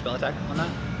ranged spell attack on that?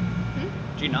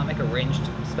 Do you not make a ranged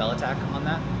spell attack on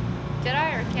that? Did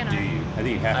I or can Do I? you? I think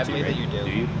you have I to, believe right? that you do.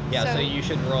 Do you? Yeah, so So- you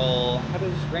should roll. How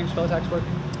does ranged spell attacks work?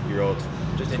 You rolled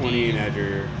Just a 20 D. and add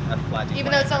your... A flat D20.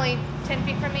 Even though it's only 10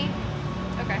 feet from me?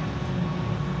 Okay.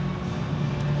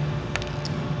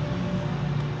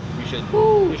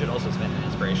 You should also spend an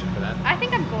inspiration for that. I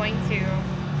think I'm going to.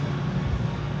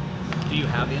 Do you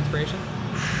have the inspiration?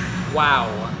 Wow.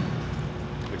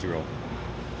 What'd you roll?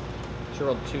 She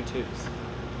rolled 2 2s.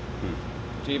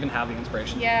 Do you even have the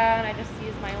inspiration? Yeah, and I just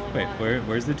used my only Wait, one.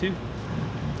 where's the 2?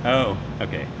 Oh,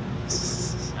 okay.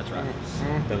 That's right.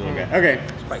 That little guy. Okay.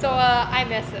 It's quite So, good. I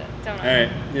miss it, don't I?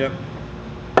 Alright, yep.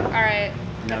 Alright.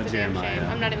 Now That's a damn Jeremiah. shame.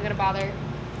 I'm not even gonna bother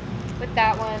with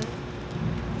that one.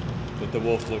 But the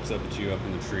wolf looks up at you up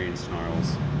in the tree and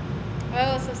snarls.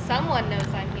 Oh, so someone knows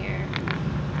I'm here.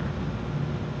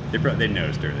 They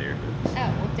nosed earlier. Oh,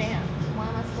 well, damn. Why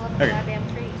am I still up in the Okay. goddamn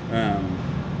tree?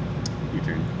 Your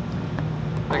turn.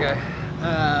 Okay.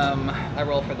 I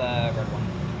roll for the red one.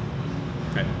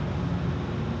 Okay.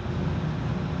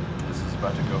 This is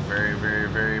about to go very, very,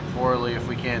 very poorly if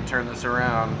we can't turn this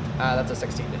around. That's a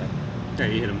 16 to hit.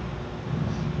 Okay, you hit him.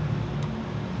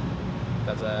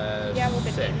 That's a Yeah, we'll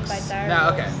get 6. eaten by dire No,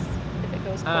 okay. wolves if it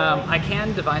goes poorly. I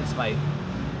can Divine Smite,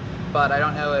 but I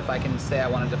don't know if I can say I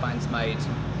want to Divine Smite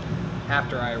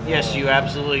after I roll. Yes, you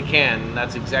absolutely can.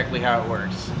 That's exactly how it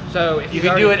works. So if You he's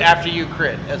can do it already- after you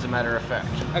crit, as a matter of fact.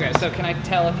 Okay, so can I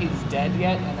tell if he's dead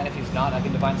yet, and then if he's not, I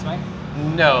can Divine Smite?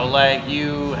 No, like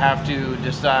you have to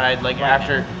decide, like Right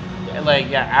after, now. Yeah. like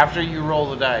yeah, after you roll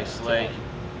the dice, like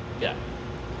Yeah.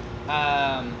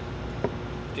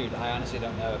 Dude, I honestly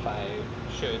don't know if I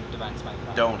should Divine Smite or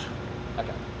not. don't.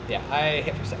 Okay. Yeah, I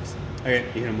hit for 6. Okay,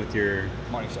 you hit him with your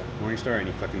Morningstar. Morningstar and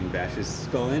you fucking bash his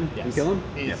skull in Yes. and kill him?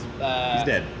 He's, He's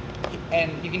dead.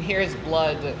 And you can hear his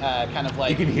blood kind of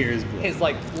like... You can hear his blood. His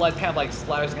like blood kind of like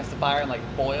splatters against the fire and like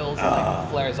boils and like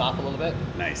flares off a little bit.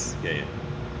 Nice. Yeah, yeah.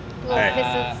 Little uh,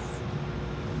 hisses.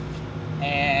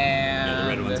 And... Yeah, the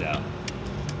red one's out.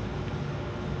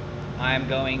 I'm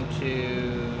going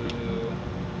to...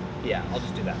 Yeah, I'll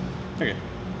just do that. Okay.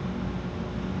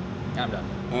 I'm done.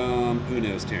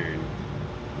 Uno's turn.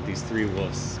 With these 3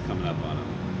 wolves coming up on him.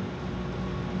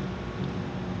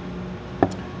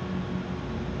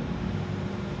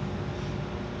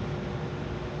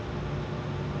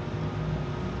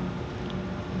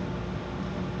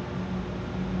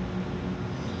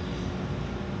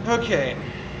 Okay,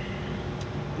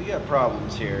 we got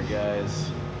problems here, guys.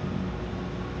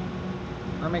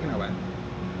 We're making our way.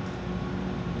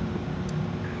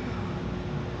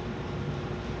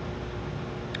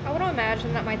 I would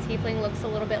imagine that my tiefling looks a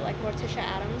little bit like Morticia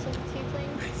Adams as a tiefling.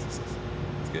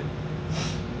 It's good.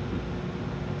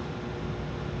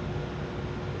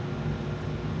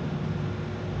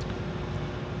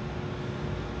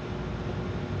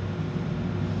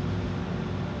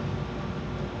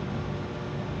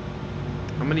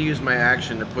 I'm gonna use my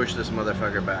action to push this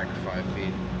motherfucker back 5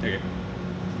 feet. Okay.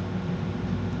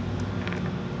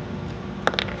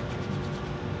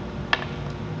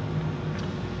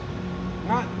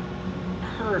 Not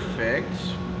perfect,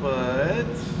 but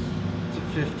it's a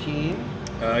 15.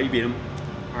 You beat him.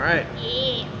 All right.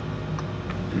 Yeah.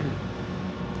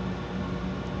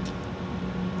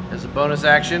 As a bonus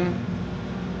action,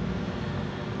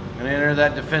 I'm gonna enter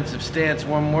that defensive stance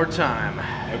one more time.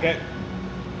 Okay.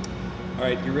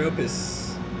 Alright,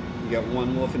 Europus. You got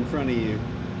 1 wolf in front of you.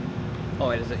 Oh,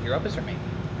 wait, is it Europus or me?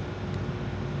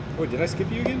 Oh, did I skip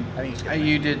you again? I think you skipped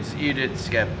me. You did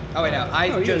skip. Oh, wait, no. I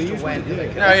Oh, yeah, just you just went... went, yeah.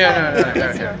 like, No, yeah, no, It's no,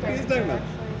 your no. turn, What are you talking about?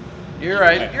 actually. You're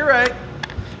right. You're right.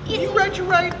 You're right. You're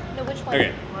right. No, which one?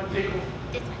 Okay.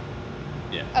 This one.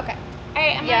 Yeah. Okay.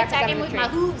 Alright, I'm Yeah, gonna 'cause attack I'm him in with the my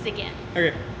tree. hooves again.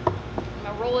 Okay. I'm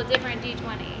gonna roll a different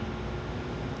d20.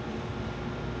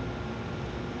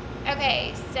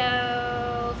 Okay,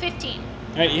 so 15.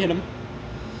 Alright, you hit him.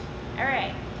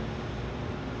 Alright.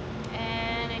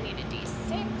 And I need a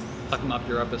d6. Fuck him up,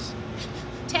 Europus.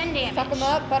 10 damage. Fuck him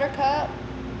up, Buttercup.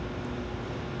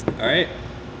 Alright.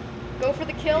 Go for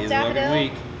the kill, He's looking Daffodil.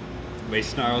 weak. But he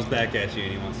snarls back at you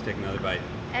and he wants to take another bite.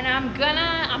 And I'm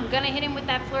gonna hit him with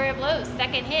that flurry of blows.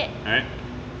 Second hit. All right.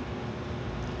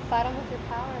 Fight on with your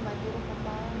power, my beautiful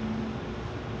flower.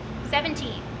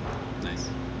 17. Nice.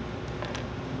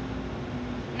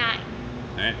 9.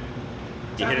 All right.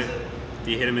 Do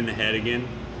you hit him in the head again?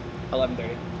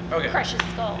 11:30. Okay. Crush his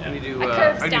skull. Yeah. I need to. I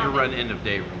curb I need to stomp run him. end of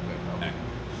day real quick. All right.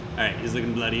 All right. He's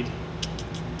looking bloodied.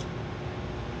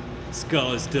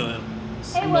 Skull is still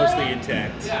Hey, mostly William.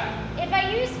 intact. Yeah. If I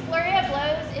use flurry of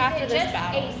blows, is After it this just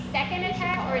battle, a second we should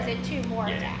attack call or is it. it 2 more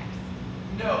Yeah. attacks?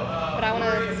 No. But I wanna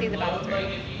flurry of see the battle blows, tree.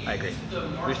 Like if you I agree. use the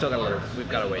We've still got a little. martial We've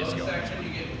got a arts, ways to go on this section, one.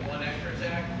 you get 1 extra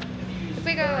attack. If you use If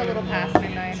we go flurry a of little blows, past you get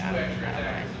midnight, 2 I don't extra attacks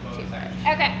mind. as a bonus Too much.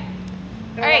 action. Okay.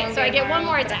 Been a Alright, long so I day get one tomorrow,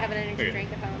 more but I attack. have an energy Okay. drink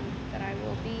at home that I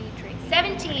will be drinking.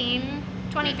 17,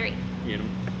 23. You hit him.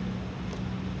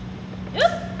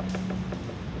 Oop.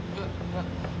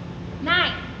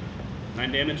 9.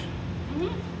 9 damage. Mm-hmm.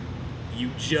 You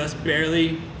just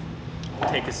barely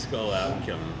take his skull out and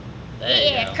kill him. There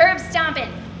you Yeah, go. curb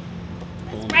stomping.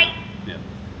 Pull That's him right. out. Yep.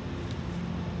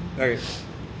 Okay.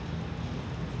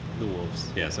 The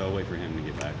wolves. Yeah, so I'll wait for him to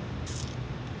get back.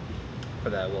 For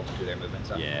the wolves to do their movement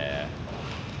stuff. Yeah.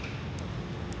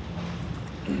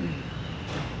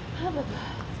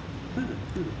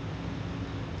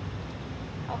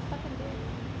 How fucking dare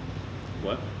you?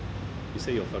 What? You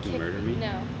say you'll fucking murder me? No,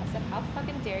 I said, how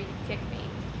fucking dare you kick me?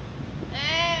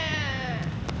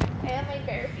 And my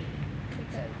bare feet.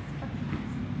 Because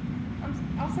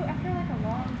also after like a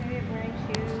long day of wearing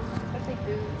shoes, especially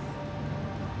boots,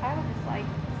 I would just like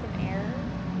some air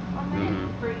on my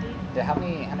Mhm. Breathe. How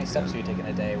many steps do you take in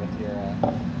a day with your?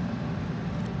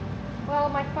 Well,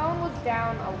 my phone was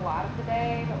down a lot of the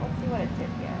day, but let's see what it did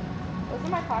get. It was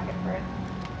in my pocket for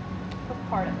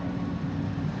part of it.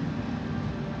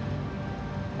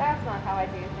 That's not how I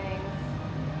do things.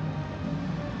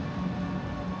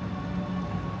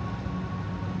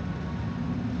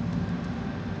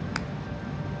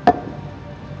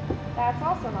 That's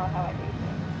also not how I do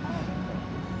things. How I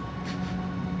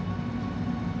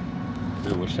do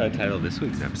things. Ooh, what should I title this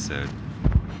week's episode?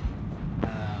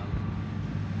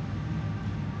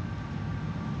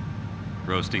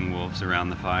 Roasting wolves around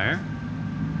the fire?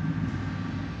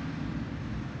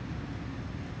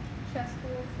 Chest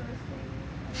wolves roasting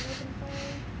on an open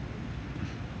fire.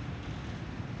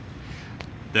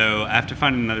 Though I have to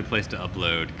find another place to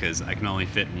upload because I can only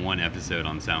fit 1 episode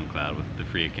on SoundCloud with the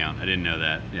free account. I didn't know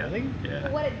that. Yeah. Really? Yeah.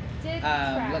 Well, what it did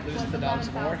track Let loose was the dogs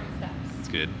 11,000 more. steps. It's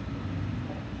good.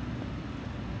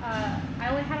 I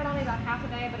only had it on me about half a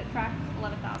day, but it tracked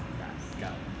 11,000 steps.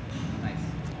 Got it. Nice.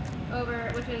 Over,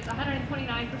 which is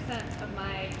 129% of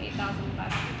my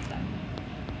 8,500 step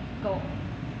goal.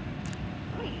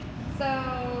 Right.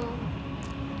 So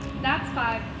that's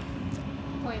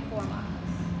 5.4 miles.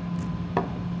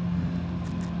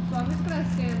 So I'm just gonna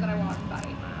assume that I walked about 8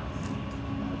 miles.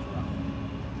 That's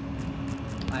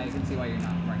rough. I can see why you're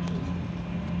not wearing shoes.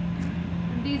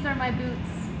 And these are my boots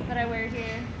that I wear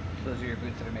here. Those are your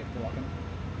boots that are made for walking.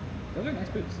 Those are nice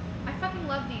boots. I fucking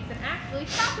love these, and actually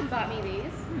Falcon bought me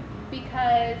these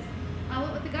because I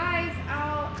went with the guys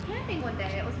out camping one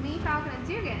day. It was me, Falcon, and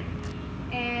Dugan,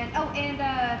 and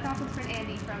Falcon's friend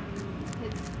Andy from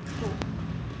his school,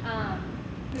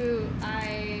 who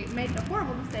I made a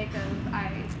horrible mistake of.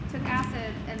 I took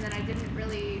acid and then I didn't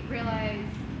really realize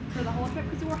for the whole trip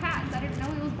because he wore hats. I didn't know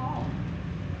he was bald.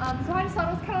 So I just thought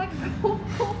it was kind of like a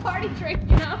cool party trick,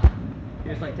 you know? He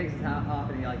just like takes his hat off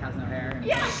and he like has no hair. And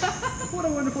Yeah. It's like, what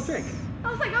a wonderful trick. I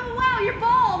was like, oh wow, you're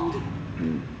bald.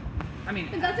 I mean,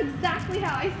 And that's exactly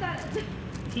how I said it.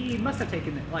 he must have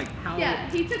taken it like how. Yeah,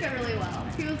 he took it really well.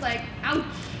 He was like, ouch.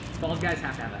 Bald guys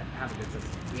have to have a good sense.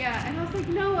 Yeah, and I was like,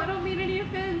 no, I don't mean any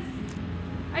offense.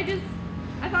 I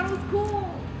thought it was cool.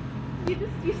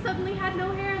 You suddenly had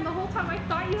no hair, and the whole time I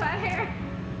thought you had hair.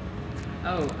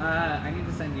 Oh, I need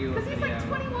to send you a Because video. he's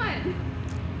like 21.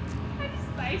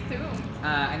 I assumed.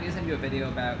 I need to send you a video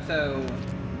about. So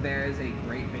there's a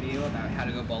great video about how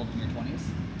to go bald in your 20s.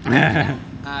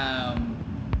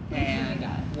 And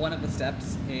one of the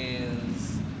steps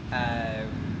is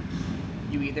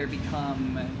you either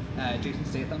become Jason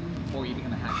Statham or you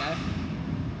become a hat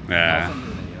guy. I'll send you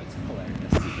the video. It's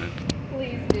hilarious.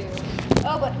 Please do.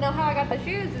 Oh, but no, how I got the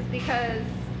shoes is because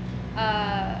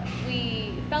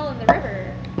we fell in the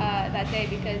river that day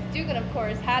because Dugan, of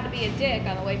course, had to be a dick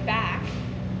on the way back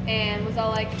and was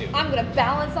all like, Dugan. I'm going to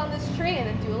balance on this tree and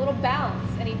then do a little bounce.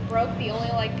 And he broke the only,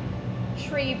 like,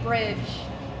 tree bridge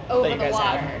over That you the guys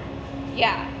water. had?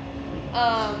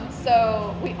 Yeah.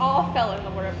 So we all fell in the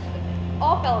river.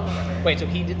 Wait, so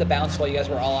he did the bounce while you guys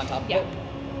were all on top of Yeah. it?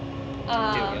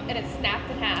 Dugan. And it snapped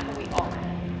in half and we all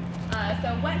ran. So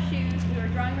wet shoes, we were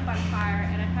drying them by the fire,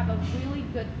 and I have a really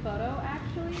good photo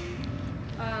actually. Shit,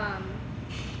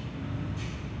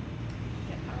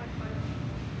 how do I find it?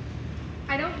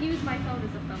 I don't use my phone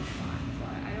as a phone spot, so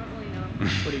I don't really know.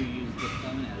 What do you use the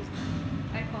phone as then?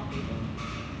 I call people.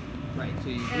 Right, so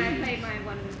you And I play my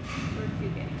 1 or 2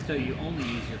 games. So you only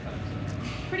use your phone as a phone?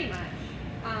 Pretty much.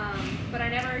 But I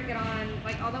never get on,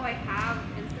 like, although I have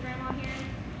Instagram on here,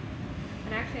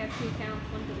 and I actually have 2 accounts,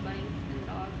 one for the bunnies and the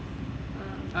dogs.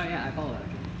 Oh yeah, I follow that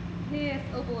account. Yes,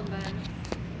 Opal and Buns.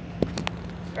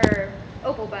 Or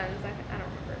Opal Buns, I don't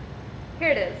remember. Here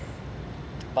it is.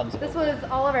 Buns of This Opal. was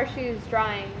all of our shoes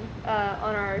drying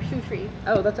on our shoe tree.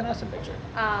 Oh, that's an awesome picture.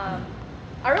 I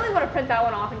really want to print that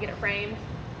one off and get it framed.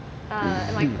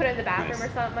 And like put it in the bathroom Nice.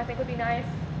 or something, I think would be nice.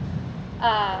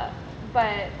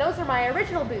 But those are my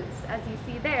original boots, as you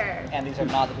see there. And these are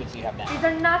not the boots you have now. These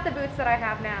are not the boots that I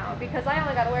have now, because I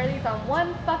only got to wear these on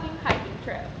one fucking hiking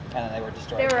trip. And then they were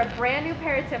destroyed. They were a brand new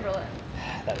pair of Timberlands.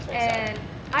 That is very And sad.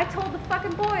 I told the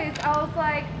fucking boys, I was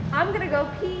like, I'm gonna go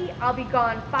pee, I'll be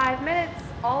gone 5 minutes.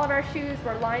 All of our shoes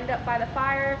were lined up by the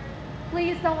fire.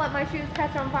 Please don't let my shoes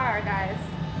catch on fire, guys.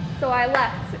 So I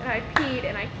left and I peed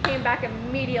and I came back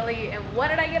immediately, and what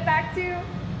did I get back to?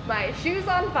 My shoes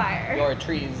on fire. Your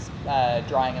trees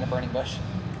drying in a burning bush.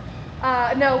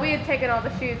 No, we had taken all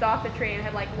the shoes off the tree and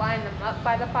had like lined them up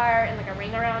by the fire in like a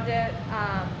ring around it.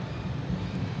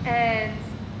 And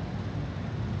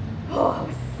I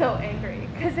was so angry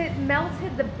because it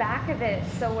melted the back of it.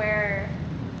 So where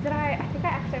did I think I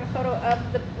actually have a photo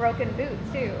of the broken boot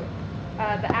too.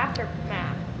 The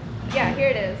aftermath. Yeah, here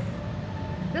it is.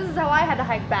 This is how I had to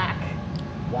hike back.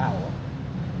 Wow.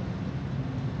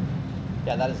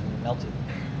 Yeah, that is melted.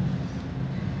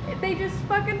 They just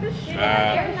fucking destroyed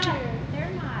They're my shoes. not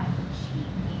cheap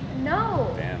either.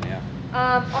 No. Damn, yeah.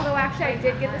 Although actually I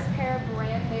did get this pair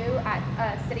brand new at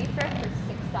City Thrift for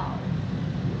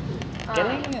 $6.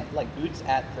 Getting like boots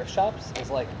at thrift shops is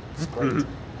like great.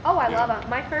 Oh, I Yeah. love them.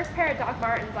 My first pair of Doc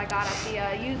Martens I got at the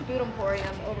used boot emporium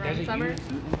over There's on a Summer. used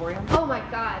boot emporium. Oh my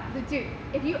god, dude!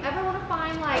 If you ever want to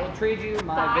find I like will trade you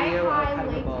my video of thigh-high how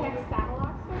to go bald. latex saddle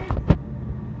Oxfords,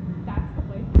 that's the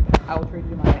place to go. I will trade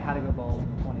you my how to go bald in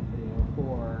 20 video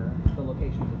for the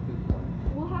location of this boot emporium.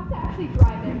 We'll have to actually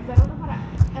drive in because I don't know how to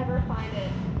ever find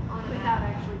it on a Without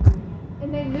map. actually doing it. And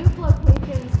they moved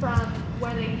locations from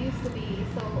where they used to be,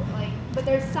 so like, but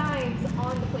there's signs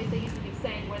on the place they used to be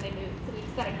saying where they moved. So we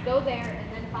just gotta go there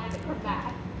and then find it, come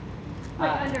back.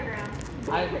 Like underground.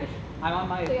 I'm on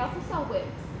my. They also sell wigs.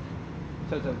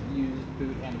 So it's a used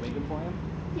boot and wig emporium.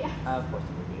 Yeah. Of course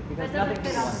it would be because That doesn't nothing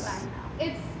fit can on be the one sign thing. though.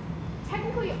 It's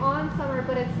technically on Summer,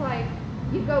 but it's like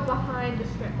you go behind the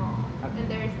strip mall, Okay. and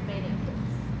there's the main entrance.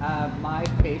 My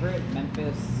favorite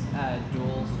Memphis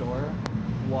dual store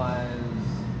was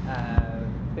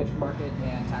Fish Market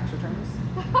and Tax Returns.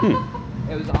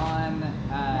 It was on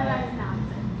Now that's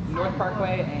nonsense. North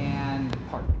Parkway and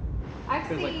Park. I've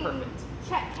It was, like, seen perfect.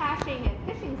 check cashing and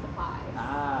fishing supplies,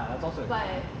 That's also. but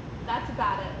that's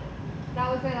about it. That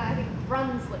was in I think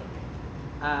Brunswick.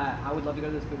 I would love to go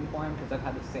to this boot emporium because I've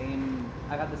had the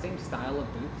same style of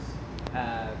boots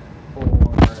for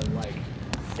like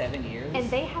 7 years. And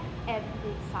they have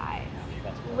every size.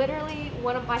 That's cool. Literally,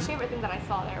 one of my favorite things that I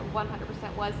saw there,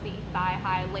 100%, was the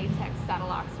thigh-high latex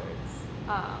saddle Oxfords.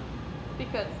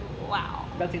 Because wow.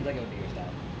 That seems like it would be your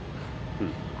style.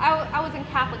 I was in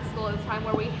Catholic school at a time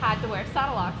where we had to wear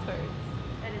saddle Oxfords.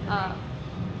 That is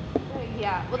amazing.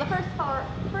 Yeah. Well, the first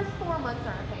 4 months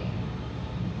are a pain.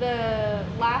 The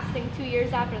lasting 2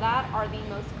 years after that are the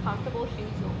most comfortable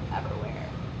shoes you'll ever wear.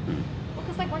 Well,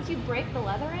 because like once you break the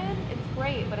leather in, it's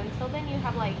great, but until then you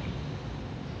have like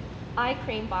eye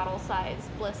cream bottle size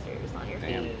blisters on your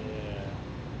Damn. feet.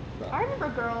 Yeah. I remember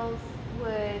girls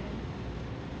would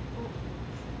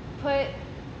put,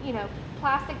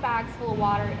 plastic bags full of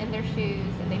water in their shoes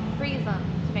and they'd freeze them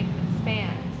to make them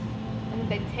expand. And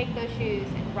they'd take those shoes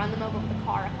and run them over with the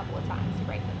car a couple of times to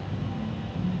break them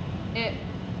in.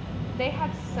 They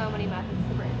had so many methods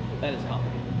to break the shoes. That is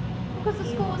complicated. Because the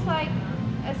school was like,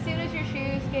 as soon as your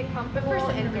shoes get comfortable But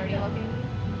first and it's dirty refill. looking.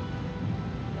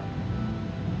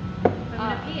 If I'm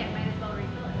gonna pee, I might as well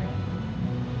refill it, right?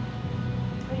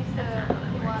 I used to That's not how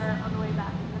that pee works. water on the way back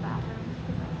into the bathroom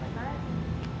because I was like, all right,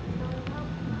 fill this up.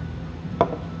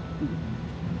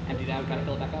 Emptied out, gotta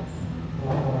fill it back up.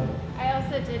 I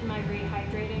also did my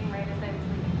rehydrating right as I was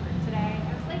leaving work today.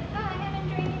 I was like, oh, I haven't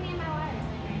drank any of my water, so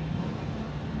I drank.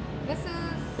 This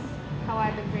is how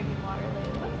I've been drinking water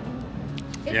lately.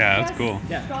 It's Yeah, that's just cool.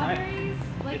 Yeah, try it. strawberries,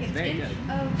 like It's an very inch good.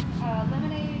 of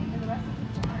lemonade, and the rest is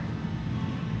just water.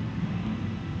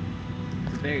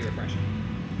 It's very refreshing.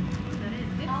 That is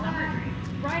good I'll summer add, drink.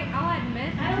 right, I'll add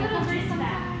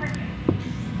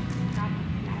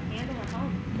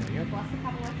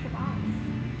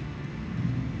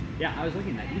Yeah, I was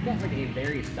looking at that. You've got like a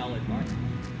very solid bar.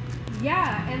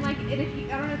 Yeah, and like, and if you,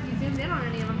 I don't know if you zoomed in on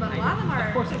any of them, but a lot of them are.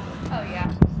 Of course I did. Oh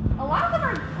yeah, a lot of them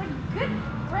are like good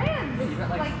brands.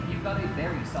 Yeah, you've got a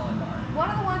very solid bar. One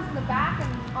of the ones in the back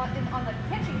and on the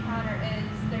kitchen counter is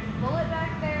there's Bullet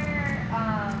back there.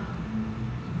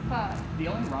 Fuck. The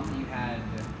only rum that you had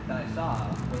that I saw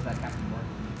was that Captain Morgan.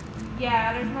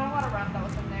 Yeah, there's not a lot of rum that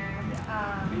was in there.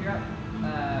 But you're at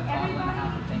bottle and a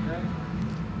half of Tanqueray.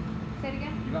 Say it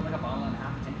again. You got like a bottle and a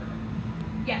half of Tanqueray.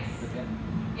 Yes. The gin.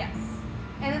 Yes.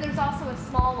 And then there's also a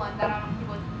small one that I don't think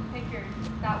was pictured.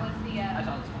 That was the. I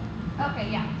saw the small.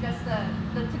 Okay, yeah, just the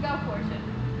to-go portion.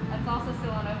 That's also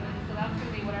still unopened, so that's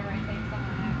gonna be whatever I take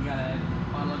somewhere next. You got a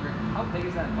bottle of how big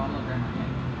is that bottle of Grand Marnier?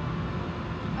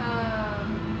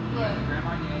 You got the Grand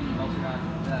Marnier, and you've also got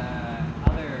the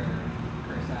other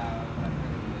Curacao, whatever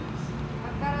it is.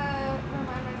 I've gotta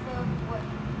remind myself what.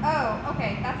 Oh,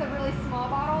 okay, that's a really small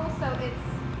bottle, so it's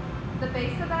the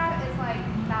base of that is like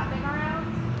that big around,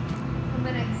 and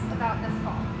then it's about this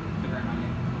tall. The Grand Marnier.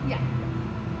 Yeah.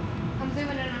 I'm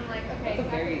zooming in. I'm like,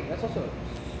 okay. That's also a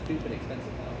stupid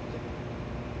expensive bottle too.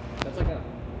 That's like a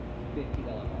 $50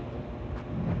 bottle.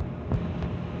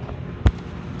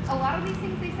 A lot of these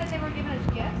things they said they were given as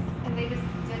gifts, and they just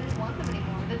didn't want them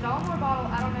anymore. The Dalmore bottle,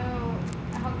 I don't know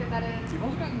how good that is. You've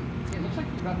also gotten. It looks like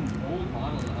you've got an old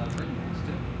bottle of Rittenhouse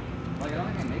too. Like I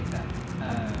don't think they make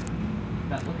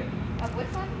that look anymore. Of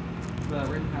which one? The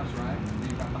Rittenhouse rye that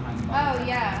you've got behind the bottle. Oh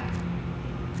yeah.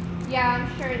 Yeah, I'm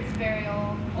sure it's very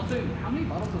old. Also, how many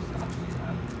bottles of scotch do you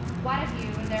have? Quite a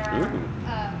few. There are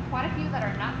quite a few that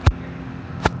are not tinkered.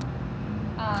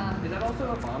 Is that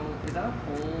also a bottle? Is that a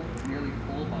full, nearly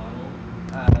full bottle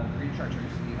of green chartreuse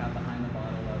that you have behind the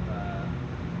bottle of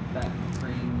that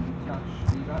green scotch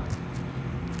that you got?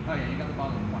 Oh yeah, you got the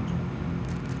bottle of Cointreau.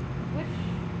 Which?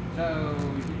 So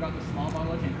you've got the small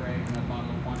bottle of Tanqueray and a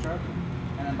bottle of Cointreau,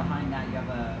 and then behind that you have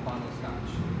a bottle of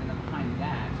scotch, and then behind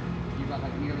that you've got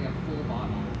like nearly a full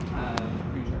bottle of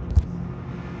green chartreuse,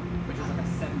 which is like a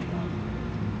 $70.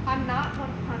 I'm not 100%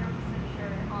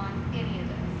 sure on any of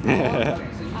this. Okay,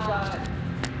 so you've got.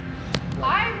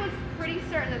 I was pretty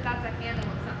certain that that's a handle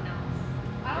of something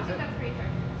else. I don't Is think it? that's green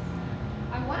chartreuse.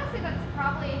 I want to say that's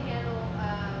probably a handle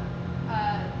of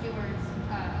Dewar's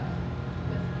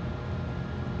whiskey.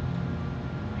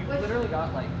 You've Which- literally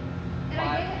got like. And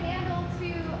I gave a handle to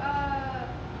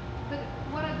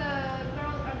one of the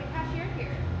girls or the cashier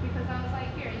here because I was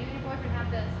like, here, you and your boyfriend have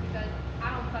this because I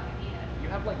don't fucking need it. You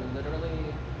have like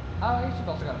literally. Oh, I guess you've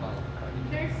also got a bottle of Bacardi.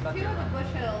 There's That's two your of the right.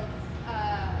 Bush Hills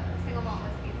single malt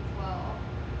whiskeys as well.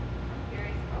 I'm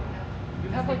curious if I know. You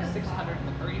have like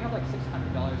 $600, or you have like $600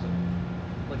 of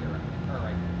liquor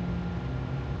right there.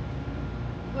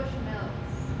 Bush Mills.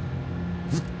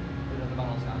 Is that the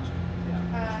bottle of scotch?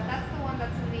 Yeah. That's the one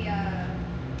that's in the.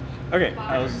 Okay, bar.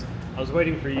 I was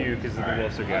waiting for you because the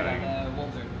wolves are going. The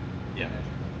wolves are. Yeah.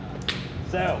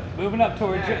 So moving up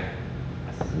towards you.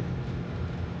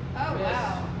 Oh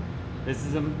wow. This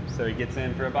is him, so he gets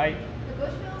in for a bite. The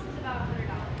Bush Mills is about $100 to $120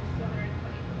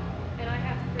 per bottle, and I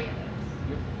have 3 of those.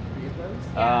 You have 3 of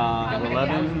those? I'm gonna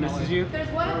 11 get- misses you. There's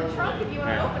one in the trunk if you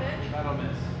want to open it. That'll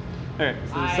miss. Alright,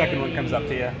 so the second one comes up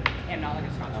to you. I'm not like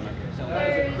a scotch drinker, so. That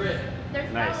is a crit.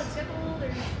 There's Nice. Ballad Dipple,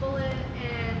 there's Bullet,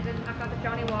 and then I've got the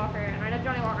Johnny Walker. And I know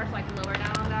Johnny Walker's like lower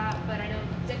down on that, but I know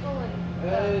Dipple and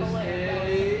That Bullet are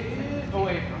is a. Oh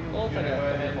wait, I'm Well, gonna it's go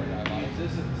like a ahead $40 and bottle. use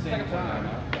this at the It's same like a $40 time.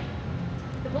 bottle.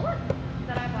 The Bullet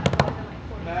that I bought has always been like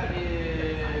 40. That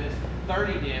is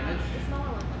 30 damage. The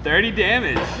smaller one's like 30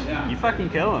 damage. Yeah. You fucking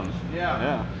kill him.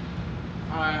 Yeah.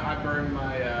 I burned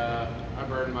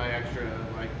my extra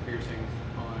like piercings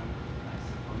on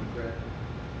the crit.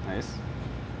 Nice.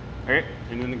 Alright,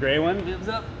 and then the gray one moves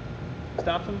up,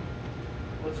 stops him.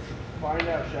 Let's find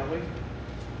out, shall we?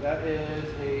 That is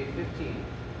a 15.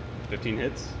 15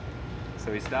 hits.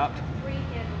 So he stopped. 3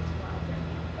 handles to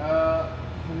Wild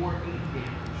For 8 damage.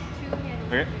 2 handles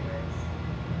Okay. to Dewars.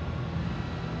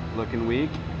 Looking weak.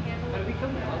 A handle Oh, did we of kill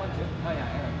the yellow one too? Oh yeah,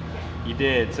 Eric. You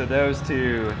did. So those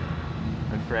two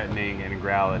are threatening and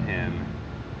growl at him.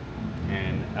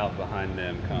 And out behind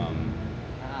them come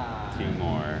 2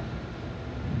 more.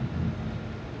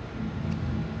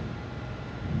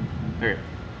 Okay.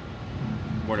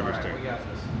 Mortimer's Sorry, turn. we got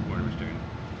this. Mortimer's turn.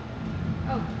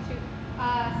 Oh, shoot. So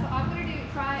I'm gonna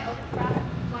try Eldritch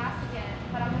Blast again,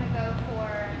 but I'm gonna go for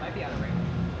You might be out of range.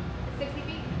 60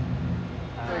 feet.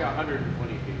 It's like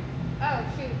 120 feet. Oh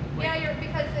shoot. Yeah,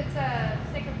 because it's a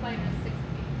Sacred Flame is 60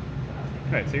 feet. That's what I was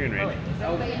thinking. Alright, so you're in range.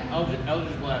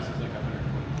 Eldritch Blast is like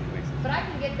 120 feet. Makes sense. But I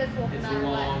can get this wolf It's no matter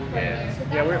long, what from yeah. there. 'Cause Yeah,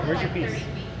 that's only where's your like piece?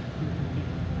 30 feet.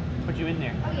 Put you in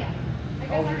there. Oh yeah. I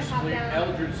guess I can hop down.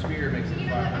 Eldritch Sphere makes it You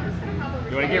know what? I'm 500 just gonna feet. hop over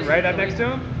You want to here. get right up next to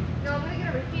him? No, I'm gonna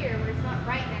get over here where it's not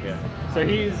right next Yeah. to them. So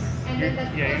he's. And then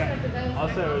that's close enough to those.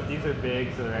 Also, these are big,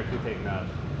 so they're actually taking up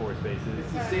 4 spaces.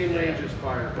 It's the same range as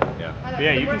Fireball. Yeah. I know, But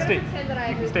yeah, so you we're can gonna stay. pretend that I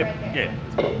You can moved stay. right there. Yeah.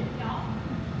 Y'all,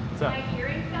 What's up? my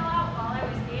earring fell out while I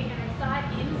was peeing, and I saw it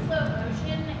in slow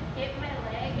motion hit my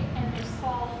leg and then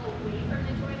fall away from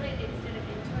the toilet instead of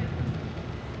into it.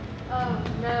 Oh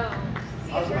no.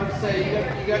 See, I was if you're about to somebody say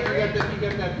that you're hearing, you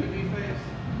got that pee face.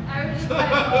 I was just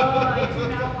like, oh, I do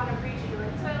not want to reach into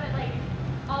a toilet. Like,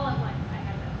 all at once, I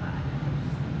had that thought.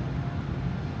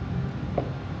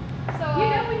 so You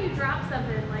know when you drop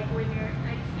something, like when you're,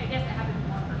 I guess it happens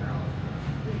more for girls.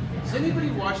 Does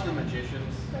anybody watch The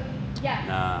Magicians? so yes.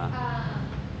 Nah.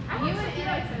 I You watched and some good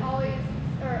Alex episodes. always,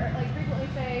 or like frequently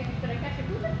say, "Did I catch you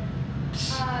pooping?"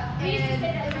 We used to And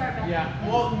say that it to was- our best Yeah. friends.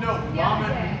 Well, no, the mom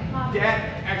other and day. Mom dad.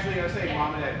 and dad. Actually, I was saying Yeah.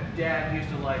 mom and dad. Dad used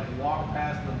to like walk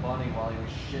past the bunny while he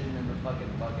was shitting in the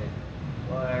fucking bucket.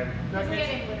 Like Because we had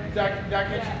English. that catch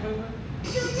Yeah. you pooping?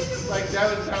 Like that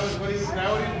was what he was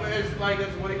like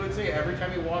that's what he would say every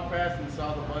time he walked past and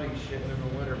saw the bunny shitting in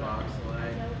the litter box.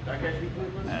 Like that catch you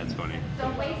pooping? That's funny.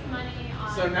 Don't waste money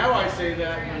on. So now I say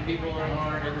that when people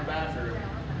are in the bathroom.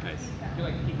 Nice. You're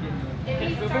like keep getting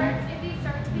If he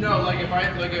starts being No, like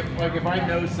if I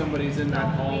know somebody's in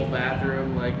that hall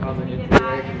bathroom, like on the we did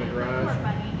entryway that, from and the then garage, poor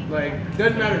bunny, he like couldn't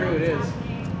doesn't matter who it understand is. what's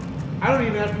happening. I don't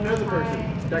even have to know the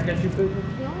person. That catch you pooping?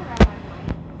 The only red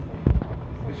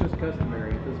one. It's just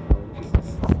customary at this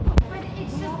point. But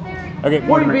it's just their. Okay, their Point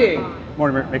Mortimer. being.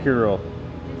 Mortimer, make your roll.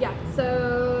 Yeah.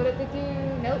 So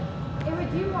nope. It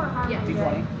would do more harm Yeah. than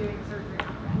D20. good doing surgery on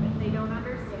a rabbit. They don't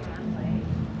understand.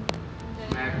 Like,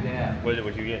 Smack dab. What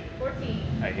did you get? 14.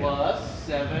 I hit him. Plus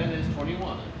 7 is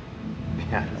 21.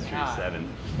 Yeah, that's true. God. 7.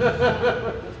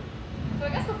 So I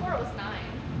guess before it was 9.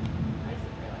 I just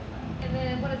realized that. And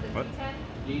then what is it? What?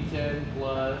 D10. D10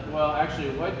 plus. Well, actually,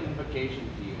 what invocations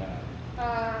do you have?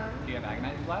 Do you have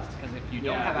Agonizing Blast? Because if you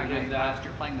don't Yeah, have because Agonizing that- Blast,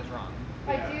 you're playing this wrong.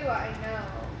 I Yeah. do. I know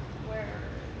where.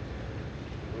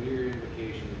 What are your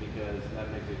invocations? Because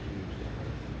that makes a huge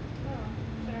difference. Oh,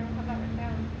 but I don't have that written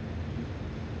down.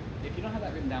 If you don't have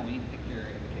that written down, we need to pick your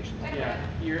invocations. Wait a Yeah,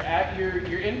 minute.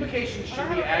 your invocation I should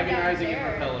don't be have it written down agonizing and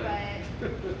there, repelling.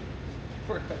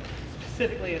 For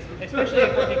specifically, especially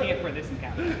if we're picking it for this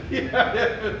encounter. Yeah,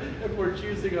 if we're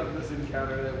choosing on this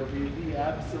encounter, that would be the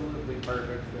absolutely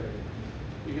perfect thing.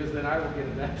 Because then I will get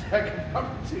an attack of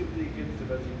opportunity against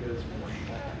him as he goes.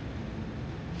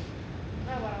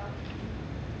 Oh well.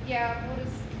 Yeah, we'll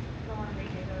just go on and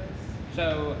redo those.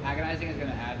 So Agonizing is going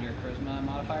to add your Charisma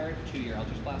modifier to your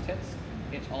Eldritch Blast hits.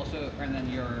 It's also, and then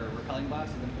your Repelling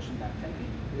Blast is going to push them back 10 feet.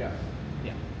 Yes.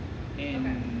 Yeah.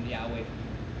 Yeah, away from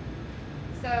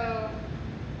you. So,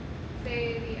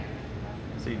 say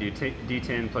the So you do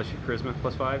D10 plus your charisma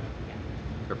plus 5?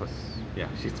 Yeah. Or plus, yeah,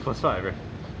 she's plus 5, right?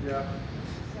 Yeah.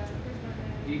 So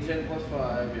charisma is. D10 plus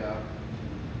 5, yeah.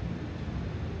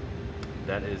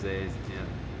 That is a, yeah.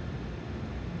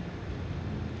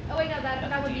 Oh wait, no, that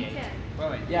That's would a be D8.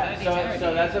 10. Wait, Yeah, is that a D10 or so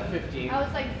D8? that's a 15. I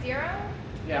was like 0.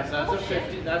 Yeah, so that's Bullshit. a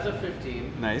 15. That's a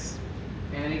 15. Nice.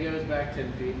 And he goes back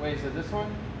 10 feet. Wait, is it this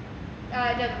one? No,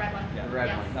 the red one. Yeah, The red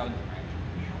Yes. one. that one's in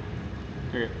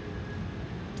range. Okay.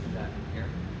 Is that here?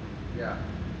 Yeah.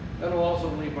 That'll also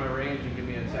leave my range and give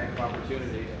me an attack of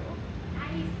opportunity.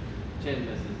 nice. 10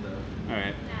 misses though.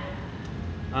 Alright.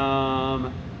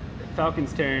 Nah.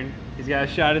 Falcon's turn. He's got a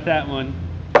shot at that one.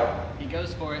 He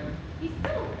goes for it. He's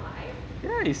still alive.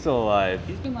 Yeah, he's still alive.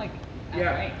 He's been like at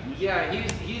Yeah, range. yeah.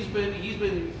 He's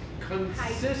been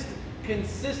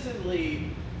consistently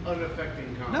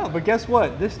unaffecting combat. No, but guess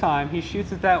what? This time he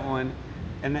shoots at that one,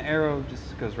 and the arrow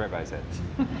just goes right by his head.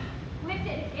 Whipped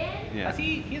it again. Yeah. Has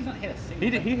he has not hit a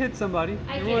single He hit somebody.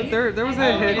 I There did. was, there was I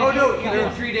a did. hit. Oh no, he Yeah.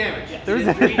 did 3 damage. Yes. He There was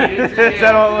did 3, he did 3 Is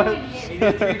that all it damage. was? He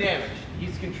did 3 damage.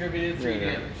 He's contributed 3 Yeah.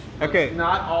 damage. Okay. Let's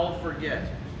not all forget.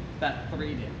 That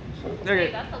 3 damage. Hey,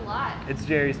 Okay, that's a lot it's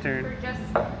Jerry's for turn. just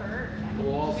a bird. I mean,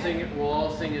 We'll all yeah. sing. We'll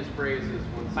all sing his praises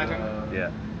once. My turn? Yeah.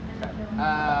 And then kill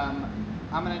him.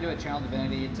 I'm gonna do a Channel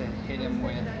Divinity to hit him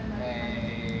with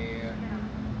a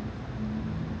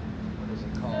what is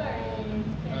it called?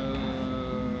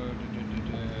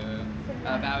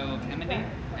 A vow of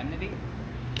enmity.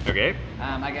 Okay.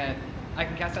 I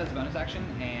can cast that as a bonus action,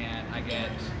 and I get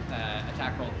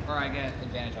attack roll, or I get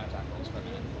advantage on attack rolls for a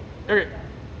minute. Okay.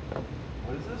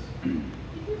 What is this?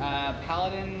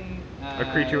 Paladin. A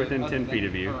creature within Oath 10 of feet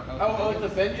of you. or Oath of Oh, Oath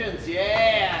of Vengeance. Vengeance.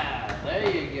 Yeah. There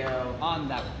you go. On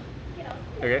that one.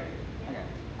 Okay. Okay.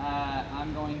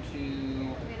 I'm going to.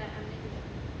 I'm gonna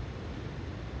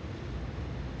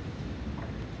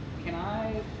do Can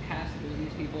I pass through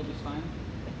these people just fine.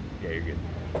 Yeah, you're good.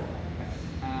 Okay.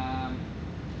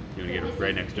 You want to So get this right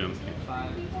is next to him? vintage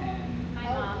 5, Free People. 10, My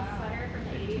Oh, mom's wow. sweater from the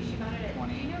 80s. She 15, got it at.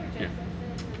 20. Do you know where Yeah.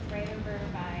 Joseph's is? It's right over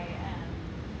by.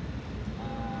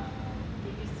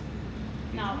 It used to.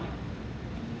 These No. ones?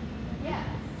 Yes.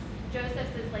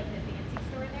 Joseph's is like the fancy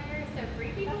store there. So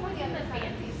Free People That's on was the in other the side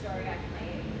of fancy the store street, back in the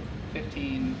right? 80s.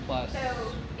 15 plus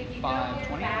So if you 5, go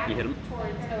 20. back You hit him?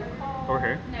 towards Oak Hall, Over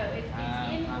here? no, it's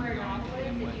in I'm where going to Novel hit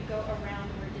is. him If with you go around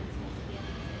where Dinsmore's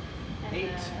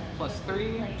Candies is, and 8 plus the food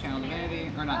 3, place Channel Panera.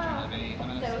 Divinity, or not Channel Oh, Divinity. I'm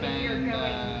going to So if you're spend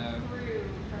going through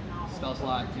from Novel spell over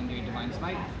slot to into Panera, Divine you'll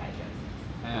Smite pass by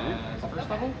Joseph's. as a first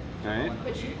Okay. level. So Alright. roll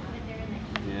But she another found it there in the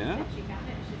 80s, Yeah. and she found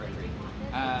it, and she's Great, like, "Do great. you want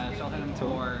this?" It's So I'll hit him Free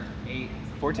People. for 8.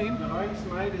 14? Divine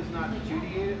Smite is not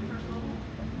 2d8 at first level?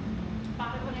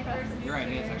 Bought it when I first moved You're right,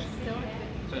 he is here. actually Still 2.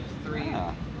 at So it's 3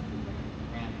 Ah.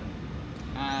 and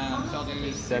 3. So I'll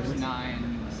do 6,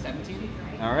 9, 17.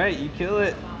 All right, you kill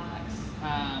it.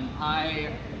 I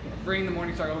bring the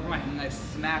Morning Star over my head and I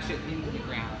smash it into the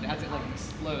ground as it like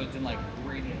explodes in like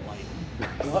radiant light.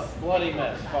 Bloody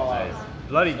mess, Fall Eyes.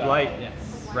 Bloody style. blight. Yes.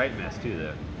 Bright mess too,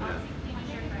 though. Yeah.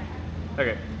 Who's your friend?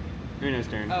 Okay. Reno's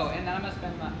turn. Oh, and then I'm gonna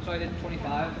spend my. So I did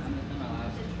 25. I'm gonna spend my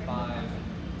last 5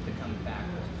 to come back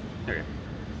this way. Okay.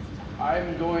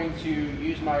 I'm going to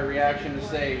use my reaction to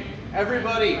say,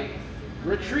 everybody,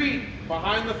 retreat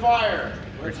behind the fire.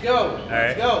 Let's go.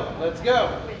 Let's go. Let's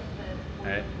go. With the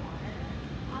boiling Alright.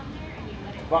 water on there, and you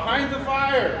let it Behind sit the for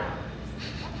fire. 2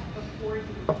 hours before you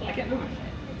I can't move wash it.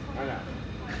 it. I know.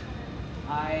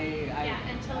 I Yeah,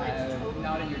 until it's totally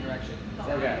not in your direction. gone.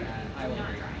 So Okay. I will Do not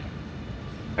agree. dry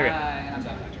it. Okay. And I'm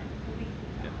done with my turn. Completely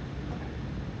Yeah. gone.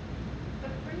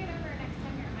 But bring it over next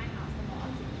time you're at my house and we'll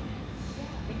oxygen it.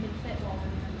 Yeah. It can sit while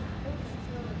we're doing that.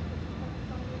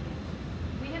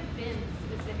 We have bins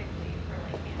specifically for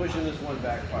like hand Pushing washing this one things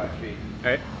back to 5 get feet. All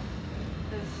right.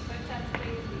 those cooktops as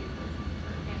big as these is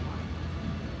for hand washing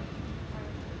things.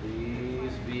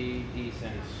 Please be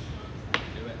decent.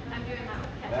 Do it. I'm doing that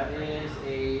with ketchup That right is now. a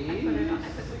I put it on. I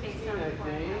put the paste 16, on I before I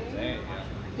left. think. Say it, yeah.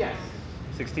 Yes.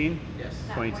 16? Yes.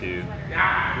 That 22. white sweater.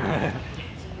 Ah!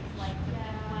 It's like the pink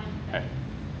one, but Alright.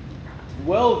 it's crap.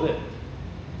 Well then,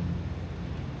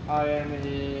 I am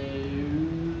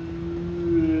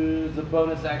as a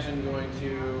bonus action going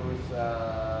to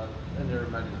enter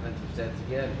my defensive stance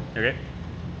again. Okay.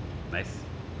 Nice.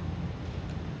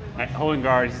 Alright, holding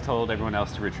guard, he's told everyone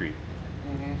else to retreat.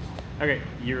 Okay,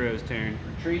 Euro's turn.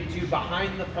 Retreat to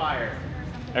behind the fire.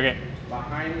 Okay.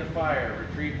 Behind the fire.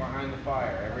 Retreat behind the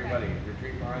fire. Everybody,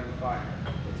 retreat behind the fire.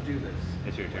 Let's do this.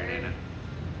 It's your turn, Where- Anna.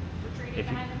 Retreating If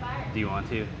you, behind the fire. do you want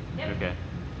to? Yep. Okay.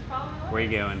 Follow my orders. Where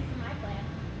you going? This is my plan.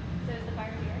 So is the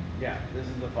fire here? Yeah, this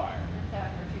is the fire. And so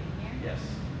I'm retreating here? Yes.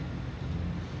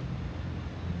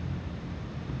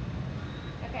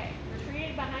 Okay,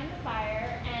 retreated behind the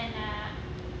fire, and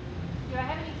do I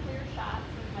have any clear shots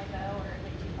with my bow, or is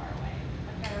it too far away?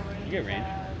 I've got a range, You get range.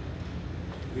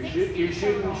 of You're, 60 you're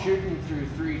shooting total. through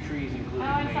 3 trees, including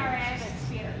Oh, I'm me. sorry, I have a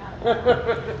spear, not a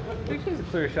bow. I think there's a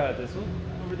clear shot at this one.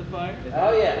 Over the fire.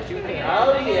 Oh yeah. Shoot I it. got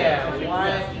Oh a yeah. 20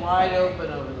 Wide center.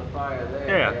 open over the fire there.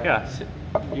 Yeah.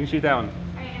 You can shoot that one.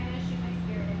 Alright, I'm gonna shoot my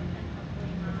spear at it, and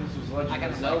hopefully not. If this was Legend I of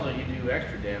kinda Zelda, like- you do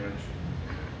extra damage.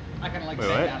 I kind of like Wait,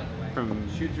 staying what? out of the way.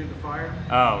 From. Shoot through the fire.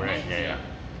 Oh, right. 19. Yeah, yeah.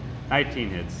 19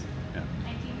 hits. Yeah.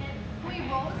 19 hits? Can we Okay,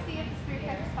 roll to with see my if the spear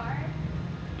catches fire?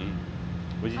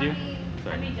 What'd you do?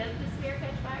 Sorry. I mean, does the spear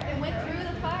catch fire? It went Throwing through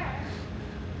the fire.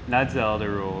 Not Zelda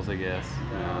rules, I guess.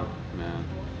 No. No.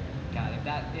 Bullshit.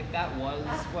 God, if that was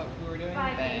what we were doing,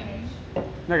 5 then damage.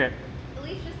 Okay. At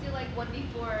least just do like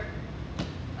 1d4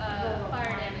 The fire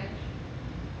one. damage.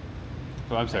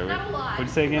 Oh, I'm sorry. Like, not a lot, What'd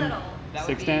you say just a again? little. that would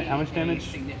Six be damage? How much a damage?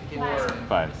 significant 5. percent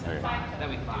 5. bonus. Okay. 5 That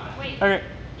we total. could do that. Wait. Okay.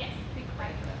 Yes. Be great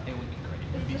though. It would be great.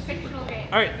 It This would be is a super fictional cool. game.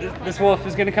 All right. This wolf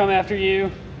is gonna come after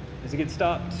you. Does he get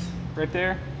stopped right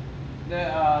there?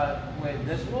 Wait,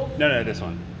 this wolf? No, this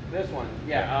one. This one.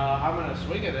 Yeah. I'm gonna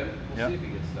swing at him. We'll Yep. see if he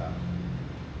gets stopped.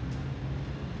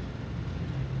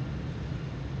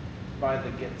 By the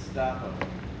get stop of him.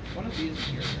 One of these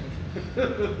is yours, right?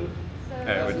 So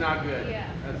That's not good. Yeah.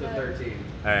 That's a 13.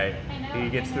 All right. I know. He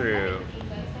gets I know through. What it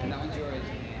was And that one's yours, Can I put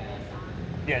this and-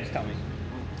 on? Yeah, just tell me.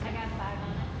 I got 5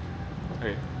 on it.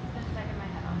 Okay. It's been stuck in my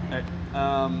head all day.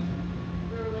 All right.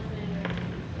 We were listening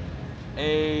to it.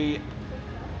 A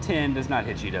 10 does not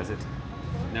hit you, does it?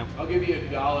 Nope. I'll give you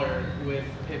 $1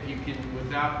 if you can,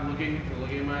 without looking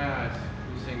in my eyes.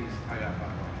 These things, I got 5 on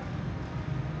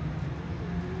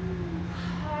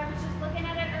I was just looking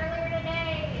at it earlier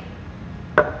today.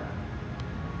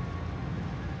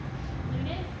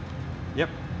 Lunas Yep.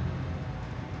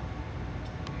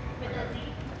 with a Z.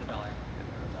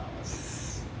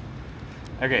 $1.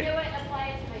 Okay. You know what? Apply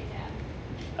it to my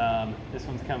tab. This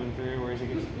one's coming through. Where's it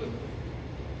going? Because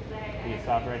I You have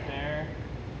stop the right tab. there.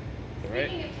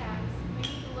 Speaking of tabs, we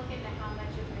need to look into how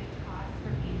much it would cost for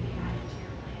me to be added to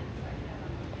your plan so I could have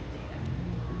unlimited data.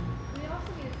 We also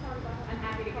need to talk about how I'm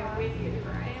happy to go CoS with you to and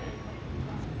Verizon. plan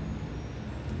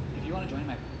costs. If you want to join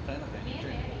my plan with Me and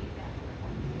Andrew, Manny use that for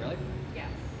reports. really? Yes.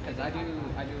 Because I do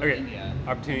Okay. India.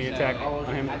 Opportunity so attack I on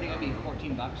him. think it'd be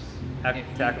 $14 if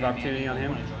Attack you of and opportunity Manny on both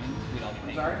him. want to join. We'd all be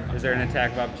paying sorry? $14. Is there an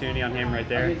attack of opportunity on him right I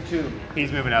there? get 2.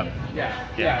 He's moving up. Yeah.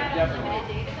 You Yeah, got definitely.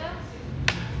 unlimited data though?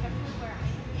 Especially where I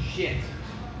am. Shit.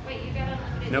 Wait, you got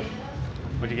unlimited Nope. data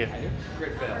though? What'd you I get? do.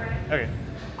 Crit On fail. Verizon? Okay.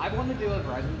 I want to do a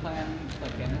Verizon plan,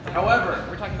 like family plan. However,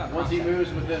 we're talking about once he cross-selling.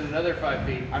 moves within another 5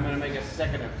 feet, I'm going to make a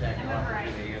second attack I'm of a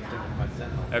opportunity Verizon against him snob. with my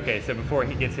sentinel. Okay, so before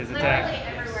he gets his attack.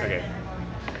 Literally everywhere Okay. I've been, I've always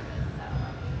had service,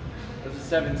 so. This is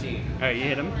 17. All right, you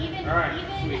hit him. Even All right,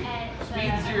 even sweet. at the Speed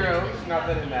I 0, went to the not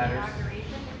that it 2008 matters.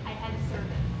 inauguration, I had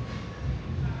service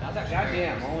That's actually very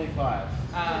Goddamn, nice. only 5. with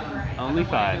Verizon. Only I've been wanting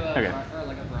 5. to do Okay. or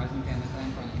like a Verizon family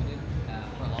plan for unlimited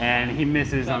for a long And time. he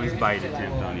misses So on if his you're bite interested, I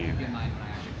attempt will on you. keep you in mind when I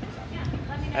actually put this out. Yeah,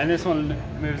 let me know. And if this you're one into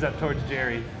it. moves up towards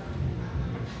Jerry.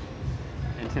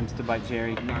 Attempts to bite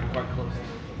Jerry. Not quite close.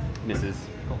 Misses.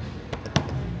 Cool.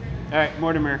 All right,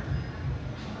 Mortimer.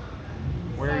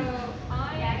 Where? So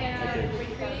I Yeah, I get am Okay. started with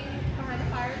retreating 2009. behind the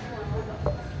fire as well.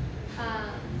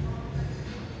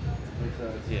 Wait, so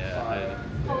it's Yeah, 5,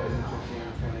 Holy 10, hell. 15,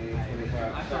 20, I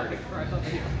 25, saw 30. I saw a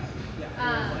video on that. Yeah, it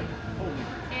was like holy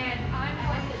freak. And I'm I going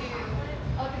have the to tablet,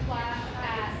 Eldritch Blast but I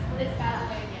at split this the bad app.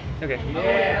 boy again. Okay. And Oh,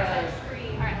 always the yeah. touch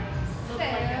screen Alright. looked So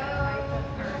like an iPhone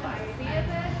or let's see an if it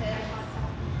iPod hits.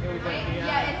 Touch. It was like the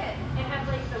Yeah, it hits. It had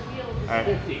like the wheels All right.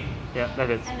 instead. 50. Yeah, that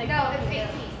is. And they No, called it's me 18.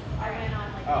 ghosts. I Alright. went on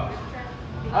like a Oh. group trip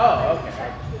because I Oh, was okay.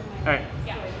 charged with my All right. life,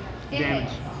 Yeah. so I didn't have to It turn my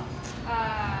Damage. hits. life off.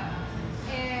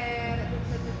 And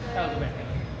That was a bit. right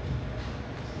here.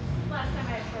 Last time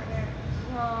I had short hair.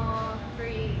 Roll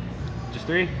 3. Just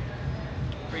 3?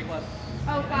 3 plus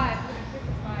Oh, anything? 5. 3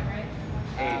 plus 5, right?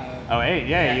 8. Oh, 8.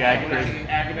 Yeah, you had Agonizing,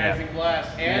 agonizing blast.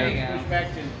 And There he's you go. pushed back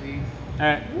 10 feet. All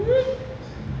right.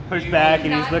 Push You back, want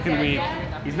and to he's not looking dead weak.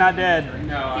 yet? He's not dead. No, Is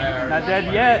he I looking already Not dead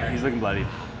bloody? yet. He's looking bloody.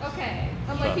 Okay.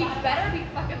 I'm like, So- he better be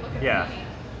fucking looking Yeah. bloody.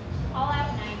 All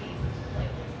Out 90s is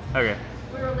a playlist. Okay.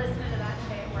 We were listening to that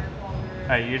today at work while we were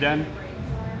Alright, you done? doing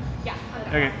brainstorm. Yeah, I'm That's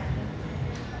done. Okay.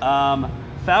 all I had.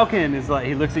 Falcon is like,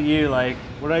 he looks at you like,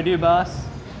 what do I do, boss?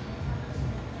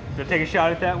 Do I take a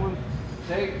shot at that one?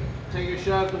 Take a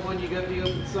shot at the one you got the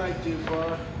open sight to,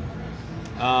 bud.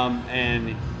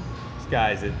 And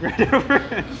skies it right over.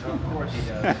 Of course he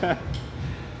does. All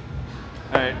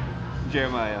right,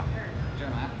 Jeremiah.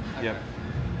 Jeremiah? Okay. Yep.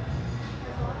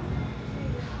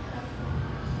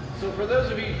 So for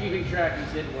those of you keeping track,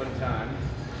 he's hit 1 time.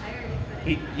 I already put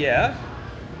it. Yeah.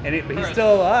 But he's For a-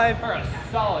 still alive. For a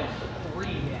solid 3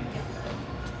 damage.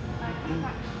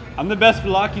 I'm the best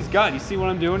block he's got. You see what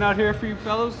I'm doing out here for you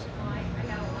fellows? Well, I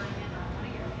got a line in on one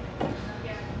of your units.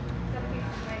 Yeah. 7 pieces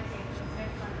of ice cases.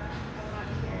 Thanks, Sandra. I will not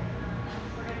be here.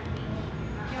 We're gonna leave.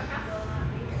 You don't have to. Will not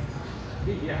be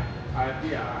here.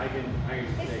 Yeah, I can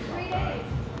It's take 3 off days. time.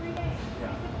 It's 3 days.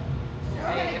 Yeah. We're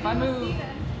Hey, gonna if do I with move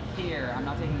Steven. here, I'm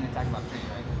not taking an attack of opportunity,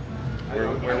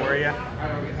 right? Where were you? I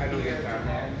don't Here get to time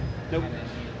there, off. Nope. and then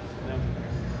he is. Nope.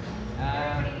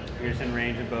 Okay. You're just in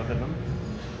range of both of them.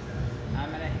 I'm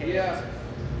gonna hit. Yeah.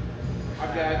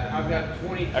 I've got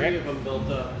 23 Okay. of them built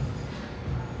up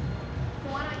So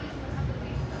why not use them a couple of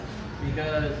weeks ago?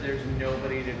 because there's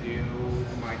nobody to do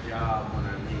my job when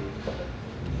I leave.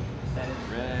 That is.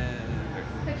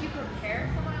 Could you prepare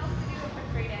someone else to do it for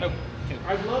 3 days? Nope. 2.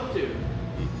 I'd love to,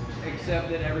 except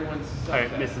that everyone's All right,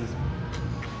 suspect. misses.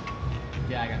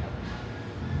 Yeah, I got nothing.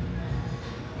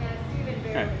 Yeah, Steven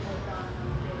barely holds on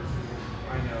the days we don't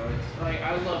need I him. know, it's like,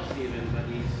 I love Steven, but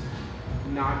he's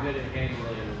not good at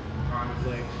handling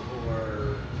conflict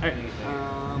or All anything.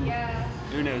 right. Yeah.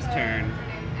 Uno's turn. What's her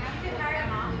name? Ash You could was hire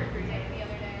him off for absolutely 3 sick days. the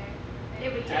other day. It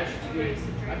would take you 2 Dude, days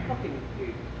to train I her. fucking,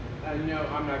 dude, no,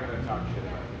 I'm not gonna talk shit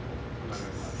about people. I'm not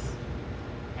gonna talk shit.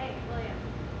 Hey, William.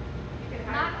 You could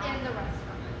hire Not him in the off.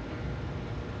 restaurant.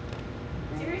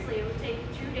 Seriously, it would take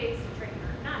 2 days to train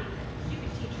her. Not even. You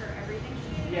could teach her everything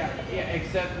she needed to know in a Yeah, day.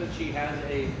 except that she has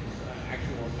a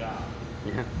actual job.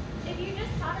 Yeah. If you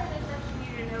just taught her the stuff she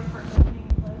needed to know for opening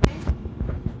and closing,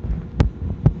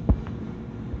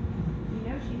 you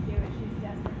know she'd do it. She's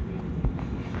desperate for you to do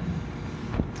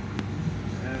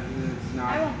it. It's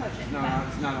not. I won't push it. It's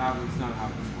not how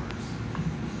this works.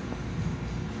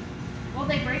 Well,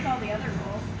 they break all the other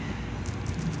rules.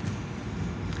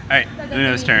 All right, That doesn't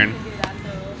Uno's mean turn. you can do that,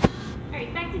 so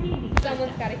Alright, back to D&D.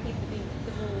 someone's got to keep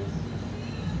the rules.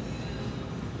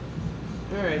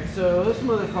 Alright, so this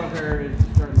motherfucker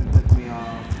is starting to piss me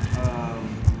off.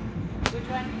 Which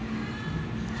one?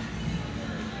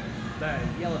 The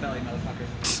yellow belly motherfucker.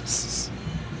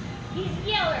 He's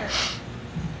yeller.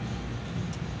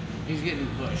 He's getting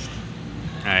pushed.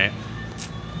 Alright.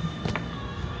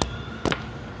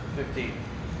 15.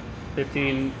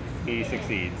 15, he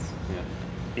succeeds. Yeah.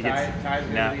 He Ty's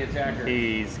gonna be the attacker.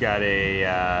 He's got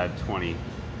a 20.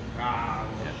 Ah,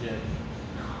 well, shit.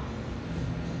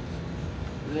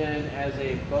 Then, as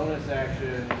a bonus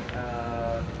action,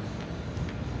 I'm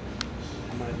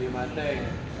gonna do my thing.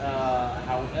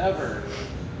 However,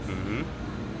 Mm-hmm.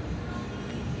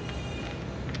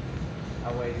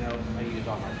 oh wait, no, I used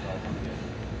all my spells. I'm good.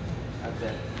 That's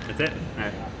it. That's it?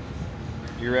 Alright.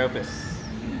 Yeah. Europus.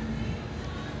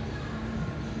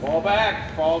 Fall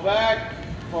back, fall back,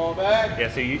 fall back.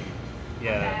 Yeah, so you...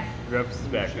 Yeah, back. Europus is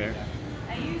back there.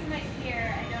 I use my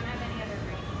spear. I don't have any other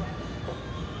ranged weapons.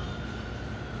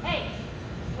 Hey,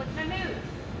 what's my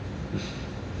move?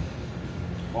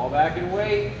 Fall back and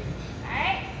wait. All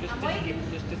right, Just I'm waiting.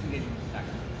 disengage and back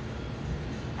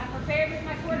up. I'm prepared with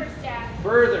my quarterstaff.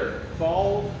 Further.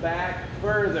 Fall back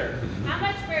further. How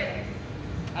much further?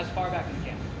 As far back as you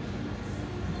can.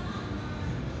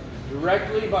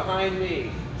 Directly behind me.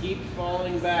 Keep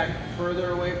falling back further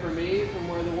away from me from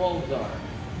where the wolves are.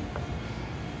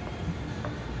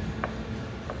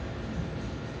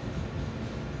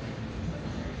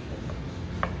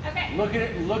 Okay. Looking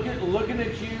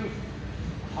at you,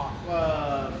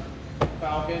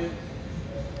 Falcon.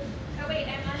 Oh wait,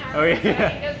 I'm unarmed, Oh, yeah. so I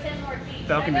can go 10 more feet.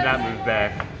 Falcon Should did I not go 10 move more?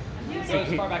 back. I'm doing Go it.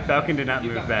 as far back as Falcon you did not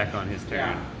You've move got back range. on his turn.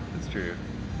 Yeah. That's true.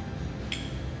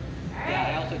 All Yeah, I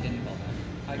right. also didn't fall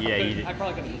back. Yeah, you did. I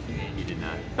probably could have disengaged. You did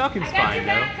not. Falcon's I got fine, your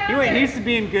though. back covered. He's to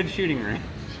be in good shooting range.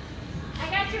 I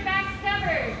got your backs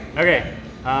covered. Okay,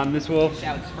 this wolf...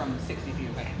 Shouts from 60 feet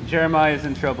away. Jeremiah's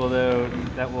in trouble, though.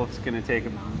 That wolf's gonna take a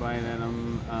bite at him.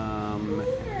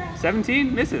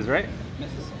 17? Misses, right?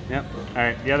 Misses. Yep.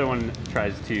 Alright, the other one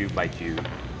tries to bite you.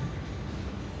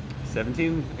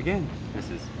 17 again.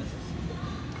 Misses. Misses.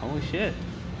 Holy shit.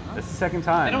 That's the second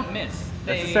time. They don't miss.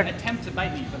 That's They the attempt to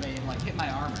bite me, but they like hit my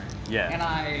armor. Yeah. And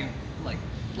I like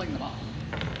fling them off.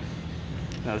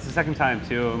 No, it's the second time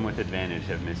 2 of them with advantage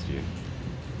have missed you.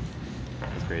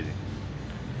 That's crazy.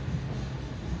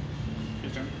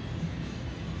 Your turn.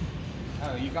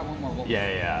 Oh, you've got one more wolf.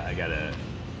 Yeah, I gotta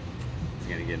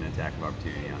get an attack of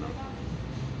opportunity on him.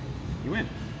 You win.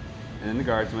 And then the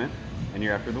guards went, and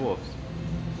you're after the wolves.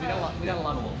 We got a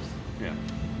lot of wolves. Yeah.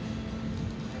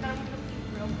 And I'm gonna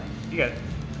pee real quick. You got,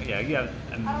 you got,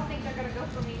 I don't think they're gonna go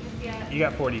for me just yet. you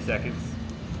got 40 seconds.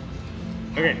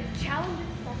 Okay. Challenge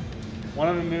accepted. One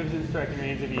of them moves in striking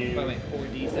range of you. Wait,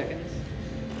 4D seconds?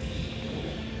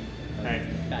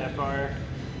 Alright, Back. that far.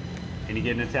 Can you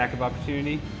get an attack of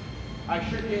opportunity? I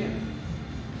sure can.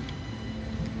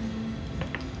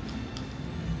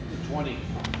 20.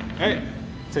 Alright,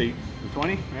 so you,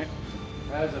 20, right?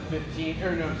 That was a 15,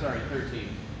 or no, I'm sorry, 13.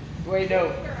 Wait, no,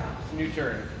 it's a new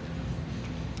turn.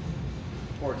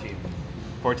 14.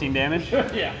 14 damage?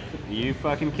 Yeah. You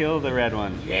fucking kill the red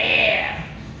one. Yeah!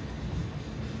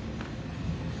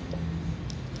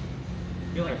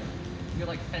 You're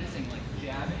like fencing, like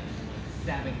jabbing and like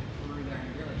stabbing through there,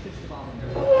 and you're like just following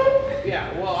their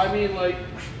Yeah, well, I mean, like,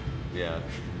 Yeah.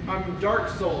 I'm Dark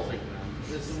Soulsing them.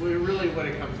 This is really what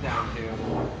it comes down to.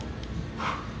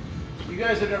 You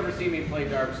guys have never seen me play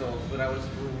Dark Souls, but I was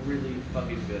really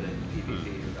fucking good at PvP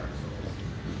in Dark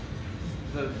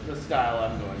Souls. The style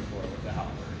I'm going for with the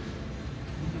halberd.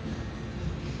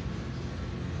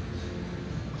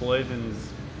 Cloyvin's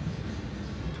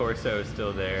torso is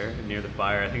still there near the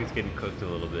fire. I think it's getting cooked a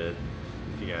little bit.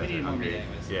 If you guys We need are more hungry. meat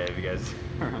anyways. Yeah, if you guys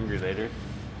are hungry later.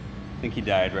 I think he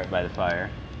died right by the fire.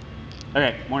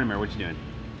 Okay, Mortimer, what you doing?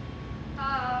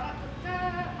 I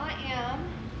am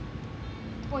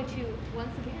going to once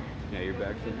again. Yeah, you're go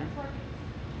back for the there. network,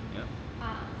 Yep.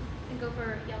 and go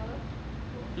for yellow.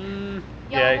 Yellow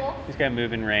Yeah, wolf. he's got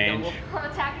move in range. wolf.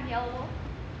 Attacking yellow wolf.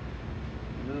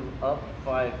 Move up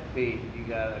 5 feet, you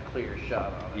got a clear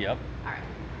shot on it. Yep. All right,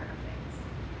 perfect.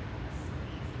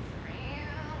 Squeeze these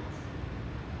around.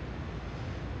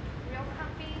 Real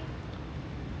comfy.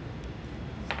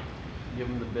 Give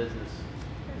him the business.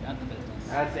 Got the business.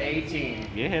 That's 18.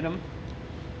 You hit him.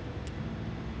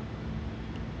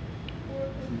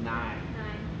 9.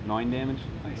 9 damage.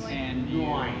 Nice. Noise. And you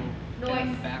Noise. get him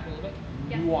Noise. back a little bit.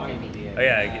 Yes, Noise. it's in me. Oh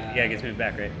yeah, it gets moved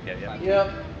back, right? Yeah.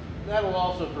 Yep. That'll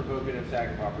also provoke an attack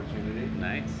of opportunity.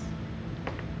 Nice.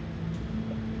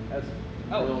 That's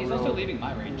Oh, he's also leaving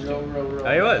my range, too. Real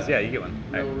Oh, he was. Yeah, you get one.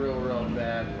 Real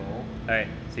bad roll. All right.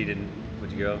 So you didn't.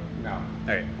 Would you go? No. All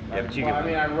right. Yeah, but you well, get I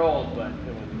mean, one. I rolled, but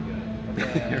it wasn't good.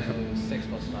 Okay, 6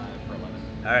 plus 5 for 11.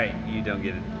 All right, you don't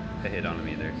get a hit on him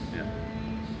either. Yeah.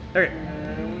 Okay.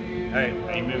 All right,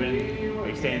 are you moving? Are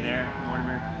you staying there,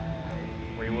 Mortimer?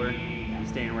 Where you were? You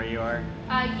staying where you are?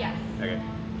 Yes. Okay.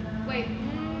 Wait,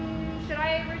 should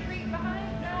I retreat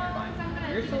behind? No, you're fine. Because I'm gonna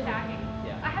You're keep still attacking.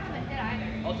 yeah. I haven't been hit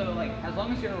either. Also, like, as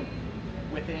long as you're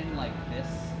within like this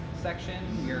section,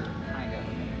 you're kind of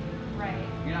okay. Right.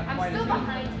 You're not I'm quite still as hidden,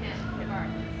 behind but not him, as- yeah.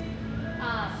 regardless.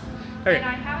 Okay. And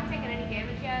I haven't taken any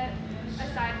damage yet,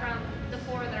 aside from the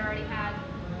 4 that I already had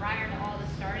prior to all this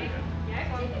starting. Yeah,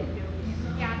 I've taken no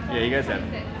damage. Yeah, I'm still Yeah, you at guys have.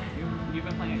 26. You've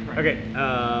been playing it correctly. Okay.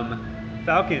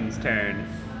 Falcon's turn.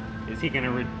 Is he gonna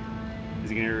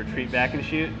retreat back and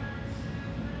shoot?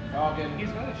 Falcon, He's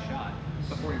got a shot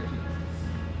before he retreats.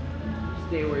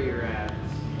 stay where you're at.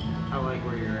 I like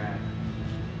where you're at.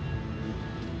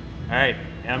 All right,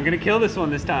 and I'm gonna kill this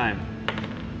one this time.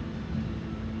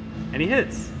 And he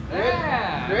hits. Crit?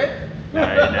 Yeah. Crit? No,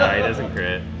 he doesn't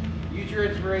crit. Use your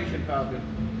inspiration, Falcon.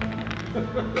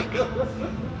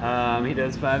 He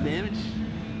does 5 damage.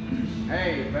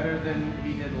 Hey, better than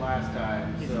he did last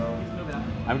time. So He's moving up.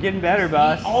 I'm getting better,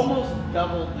 boss. he almost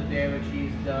doubled the damage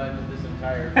he's done this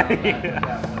entire combat with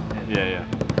that one hit. Yeah.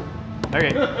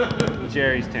 Okay,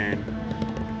 Jerry's turn.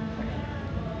 Okay.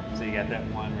 So you got that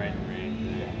one right in range.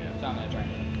 Yeah. So I'm gonna try and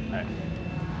hit him. All right.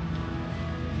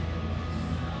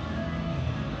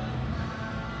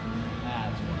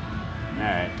 That's good. All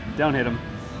right. Don't hit him.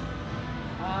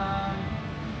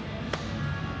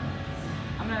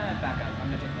 I'm gonna back up. I'm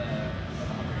gonna take the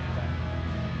Hungarian attack.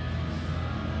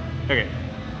 Okay.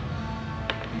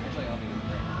 Actually, I'll do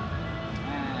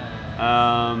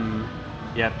great.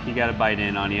 Yep, he got a bite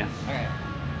in on you. Okay.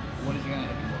 What is he gonna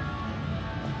hit me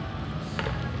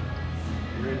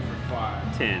for? You're in for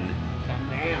 5. 10. 10.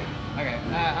 Damn. Okay.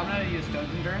 I'm gonna use Stone's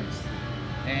Endurance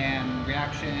and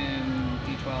reaction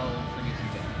D12 reduces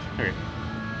damage. Okay.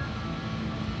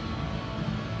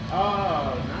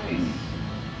 Oh, nice.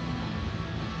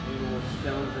 Little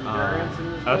stone's endurance in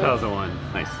this I thought that was bitch. a 1.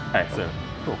 Nice. All right, so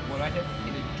cool. What did I hit?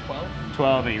 He did 12.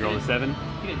 12 and you rolled a 7.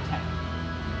 He did 10.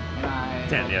 And I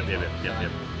 10. rolled Yep. a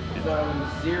 12, so So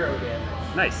 0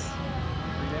 damage. Nice. 3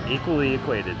 damage. Equally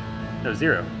equated. No,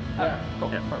 0. Yeah.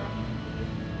 Cool. Yeah. Perfect.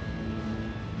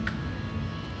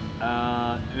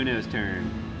 Uno's turn.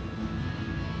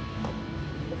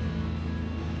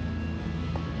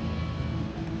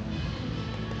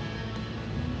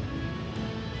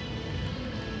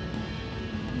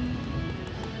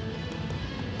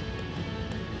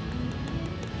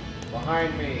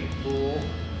 Behind me, fool.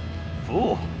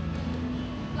 Fool.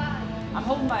 I'm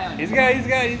holding my own. He's got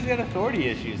authority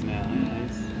issues now. Yeah,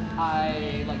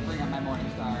 I like bring up my Morning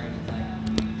Star and it's like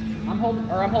I'm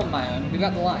holding my own. We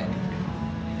got the line.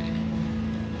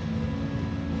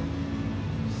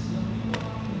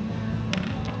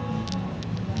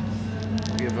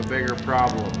 We have a bigger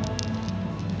problem.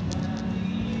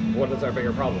 What is our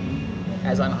bigger problem?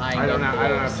 As I'm eyeing I don't both have, the I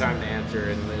don't wolves. have time to answer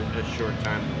in the short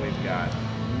time that we've got.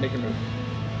 Make your move.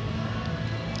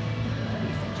 What do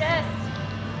you suggest?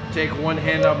 Take one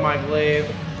hand off my glaive,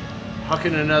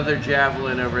 hucking another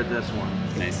javelin over at this one.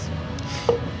 nice.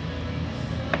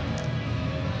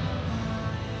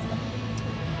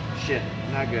 Shit,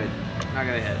 not good. Not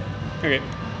gonna hit. Okay.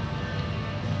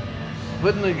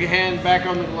 Putting the hand back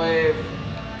on the glaive.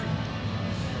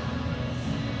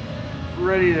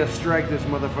 Ready to strike this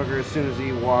motherfucker as soon as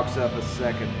he walks up a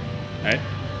second. All right.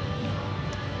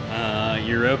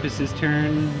 Europus'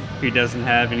 turn. He doesn't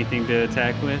have anything to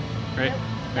attack with, right? Nope.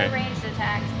 All No right. ranged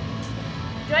attacks.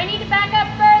 Do I need to back up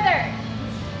further?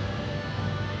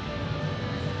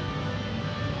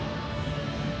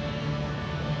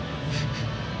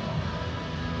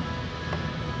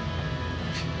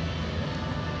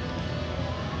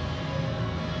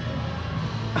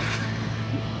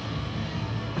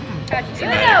 Got you.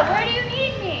 Uno, where do you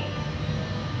need me?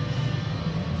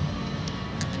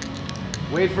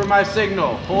 Wait for my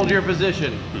signal. Hold your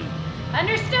position.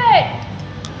 Understood.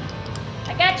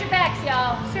 I got your backs,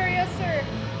 y'all. Sir, yes, sir.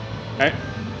 All right.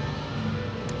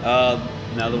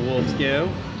 Now the wolves go.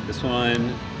 This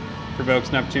one provokes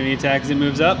an opportunity attack as it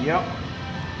moves up. Yep.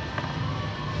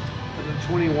 Is it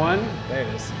 21? There it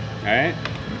is. All right.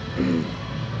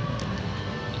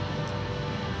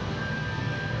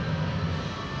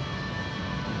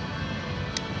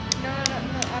 No,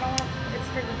 I don't want. It's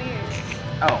for the beers.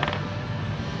 Oh.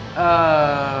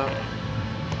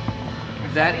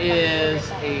 That is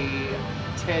a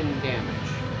 10 damage.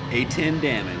 A 10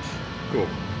 damage. Cool.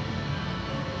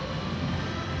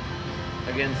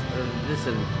 Against this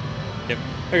and Yep.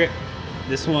 Okay.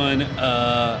 This one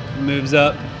moves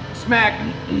up. Smack.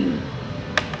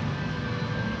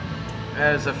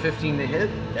 That is a 15 to hit.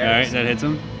 All right, that hits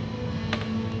him.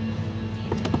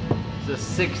 It's a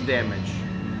 6 damage.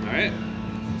 All right,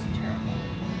 It's terrible.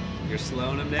 you're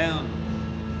slowing him down.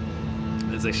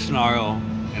 As they snarl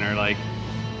and are like,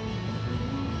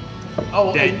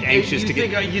 Oh, Dead, and anxious you to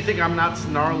think get- you think I'm not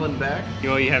snarling back?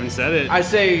 well, you haven't said it. I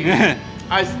say,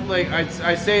 I say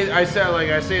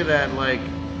that like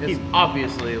it's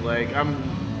obviously like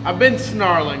I've been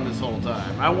snarling this whole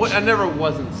time. I never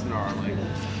wasn't snarling.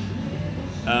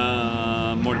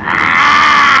 Mortimer.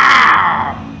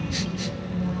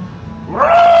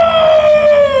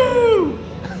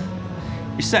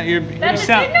 You're That's a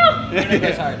signal. Uno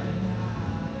goes hard.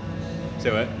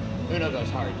 So what? Uno goes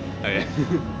hard. Okay.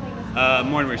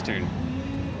 Mortimer's turn.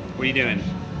 What are you doing?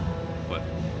 What?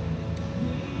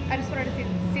 I just wanted to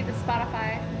see the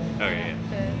Spotify. Okay,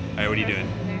 The All right, what are you doing?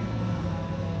 person in there.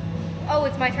 Oh,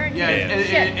 it's my turn. Yeah, Yeah.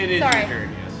 Shit. it is Sorry. your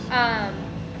turn. Yes.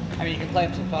 I mean, you can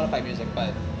play some Spotify music,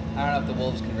 but I don't know if the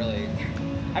wolves can really.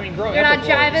 I mean, growing You're up not with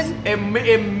wolves, jiving?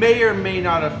 It may or may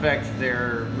not affect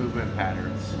their movement patterns.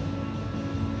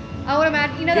 I would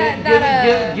imagine. You know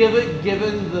that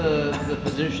Given the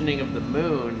positioning of the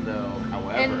moon, though,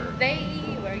 however, and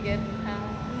they were getting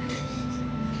high.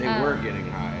 they were getting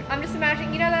high. I'm just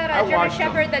imagining. You know that I German watched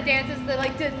Shepherd them. that dances the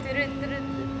like.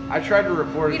 I tried to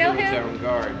report it You to know the him? town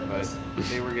guard, but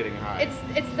they were getting high.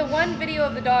 It's the one video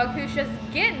of the dog who's just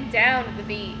getting down to the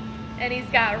beat, and he's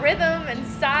got rhythm and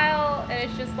style, and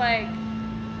it's just like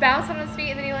bouncing on his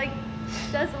feet, and then he like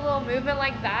does a little movement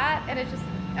like that, and it's just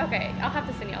okay. I'll have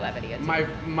to send y'all that video too.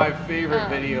 My favorite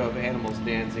video of animals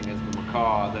dancing is the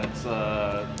macaw that's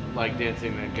like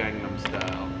dancing in Gangnam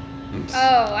Style.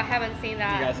 Oh, I haven't seen you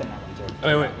that. guys send that one too.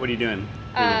 Oh, wait, what are you doing?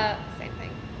 Same thing.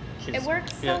 She's- It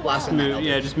works so Yeah, well. Last in that eldritch.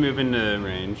 yeah, just move into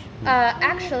range.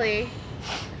 Actually,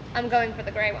 I'm going for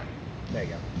the gray one. There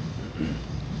you go.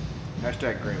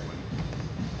 Hashtag great one.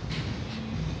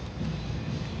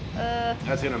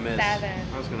 That's gonna miss. 7.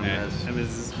 That's gonna Alright, miss. that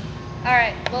was- All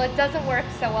right. Well, it doesn't work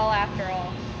so well after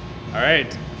all. all right, It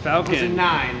was a Falcon.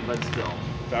 9, but still.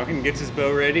 Falcon gets his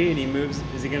bow ready and he moves.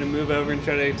 Is he gonna move over and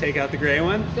try to take out the gray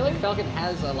one? I feel like Falcon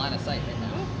has a line of sight right now.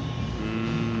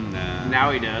 Nah. Now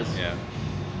he does. Yeah.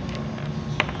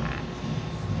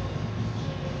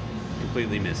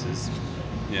 Completely misses.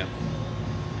 Yeah.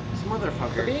 This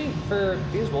motherfucker. For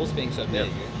these wolves being so big.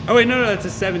 Oh wait, no, that's a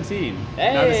 17.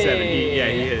 Not a 7. He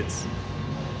hits.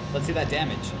 Let's see that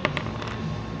damage.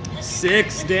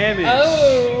 6 damage.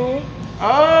 Oh!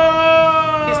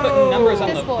 Oh! He's putting numbers on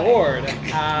This the boy. board.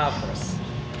 Ah, of course.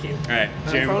 Cute. All right,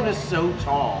 That phone is so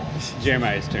tall.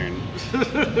 Jeremiah's turn.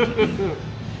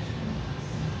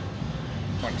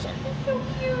 Morningstar. He's so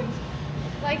cute.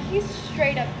 Like he's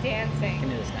straight up Give dancing. me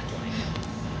this net 20.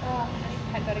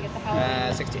 I had to get the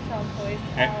Halloween 16. film toys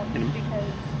Alright, out hit him. because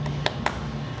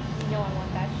you know I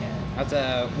want that shit. That's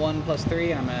a 1 plus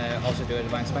 3, and I'm gonna also do a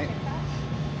divine smite. Take that.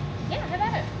 Yeah, have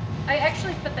at it. I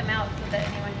actually put them out so that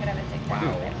anyone could have a take.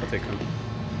 Wow. I'll take them.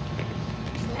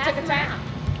 Pass them around.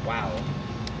 Wow.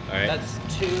 All right. That's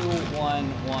 2, 1,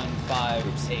 1, 5,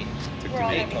 8. Took We're too all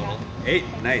many. gonna be total. happy. 8.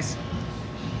 Nice.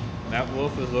 That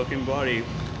wolf is looking bloody. You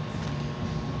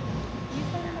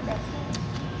playing on the breast milk?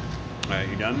 All right,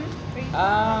 you done? Are you playing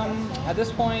on the breast At milk?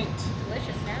 this point,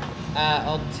 Delicious now.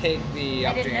 I'll take the I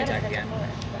didn't opportunity notice attack it again. before.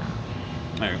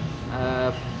 All right.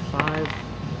 5,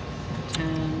 10,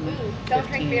 Ooh, don't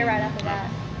drink beer right 15, after that.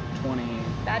 20.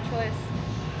 Bad choice.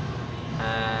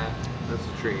 That's a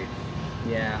tree.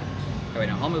 Yeah. Oh wait,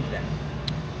 no, I'll move then.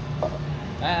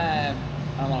 I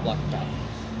don't want to block the path.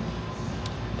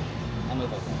 I'll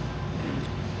move over.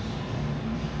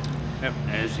 Yep.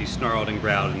 As he snarled and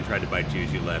growled and tried to bite you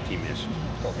as you left, he missed.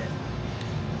 Cool.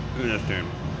 Una's turn.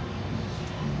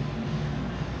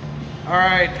 All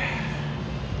right.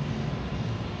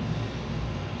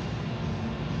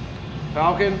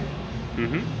 Falcon,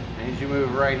 Mm-hmm. I need you to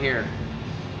move right here.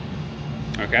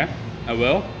 Okay. I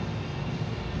will.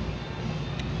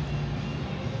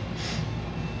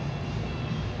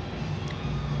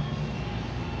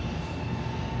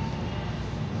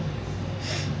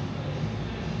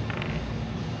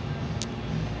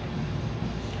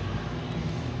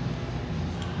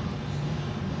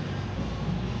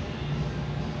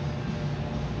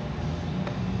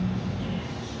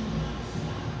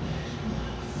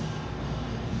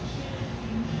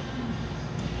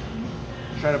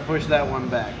 Try to push that one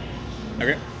back.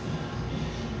 Okay.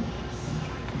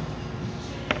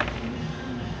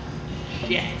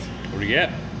 Shit. What do you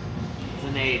get? It's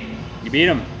an 8. You beat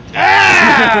him.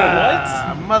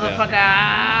 Ah!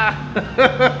 Motherfucker!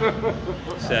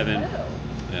 7. Oh.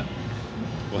 Yeah.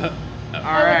 What? Oh, All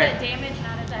was right. it damage,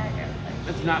 not attack? I was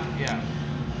like, It's not. Yeah.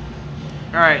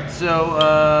 All right.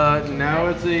 So now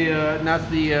it's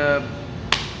the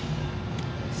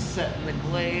set in the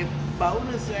glaive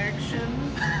bonus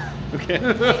action. Okay.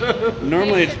 Hey,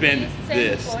 Normally hey, it's should been we send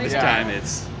this. This Cloyvin Yeah. time out?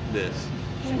 it's this.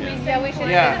 Should we send Yeah, we should Cloyvin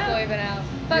send out? Cloyvin out.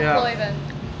 Fuck Yeah. Cloyvin.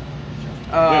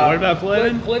 Wait, what about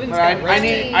Cloyvin? Cloyvin's But got I roasted.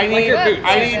 need Like your boots.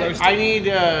 Cloyvin. Roasted.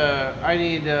 I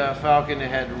need Falcon to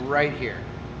head right here.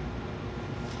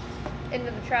 Into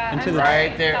the trap. Into I'm the- sorry,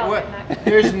 Right there. Falcon, What? not Cloyvin.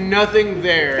 There's nothing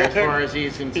there as far as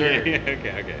he's Yeah, concerned.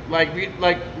 yeah, okay.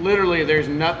 Like literally, there's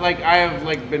not like I have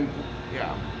like been.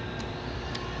 Yeah.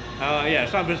 Yeah,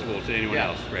 it's not visible to anyone Yeah.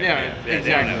 else, right? Yeah. They don't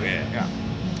Exactly. know, yeah.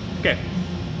 Yeah. Okay.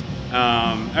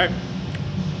 All right.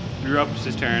 Drew up, it's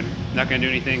his turn. Not gonna do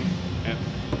anything. Yep.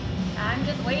 I'm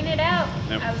just waiting it out.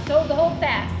 Yep. I was told to hold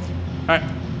fast. All right.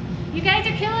 You guys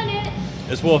are killing it.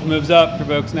 This wolf moves up,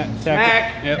 provokes attack.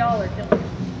 Smack. Yep. Y'all are killing it.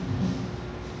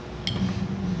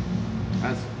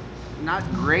 That's not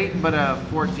great, but a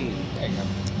 14. There you go.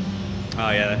 Oh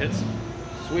yeah, that hits.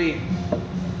 Sweet.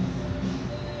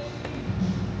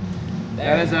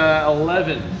 There. That is a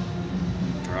 11.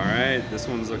 All right, this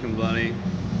one's looking bloody.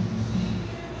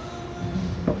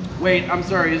 Wait, I'm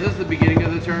sorry. Is this the beginning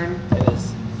of the turn? It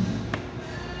is.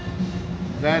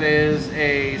 That is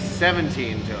a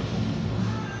 17 total.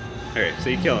 Okay, so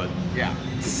you kill it. Yeah.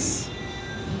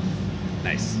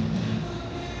 Nice.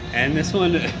 And this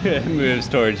one moves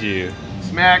towards you.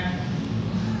 Smack.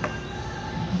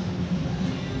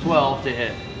 12 to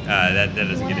hit. That You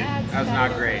doesn't want get to it. add That's Scotty not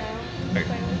Doesn't great. Know to Okay.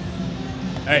 the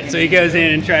playlist? All right, so he goes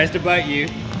in and tries to bite you.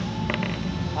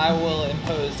 I will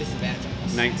impose disadvantage on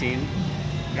this. 19.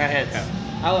 That hits. Yeah.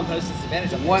 I'll impose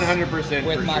disadvantage on this. 100%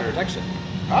 with for my sure. protection.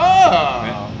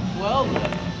 Oh, well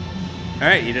done. All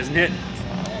right, he doesn't hit.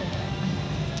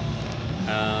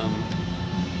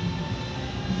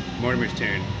 Mortimer's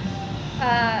turn.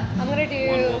 I'm gonna do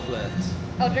One wolf left.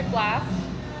 Eldritch Blast.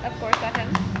 Of course, at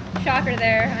him. Shocker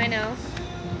there, I know.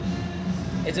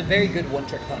 It's a very good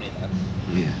one-trick pony, though.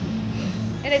 Yeah.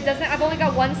 And it doesn't. I've only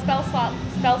got one spell slot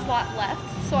left,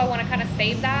 so I want to kind of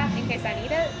save that in case I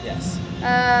need it. Yes.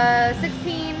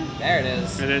 16. There it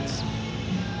is. And it's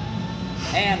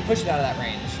And push it out of that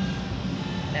range.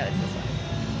 No, it's this one.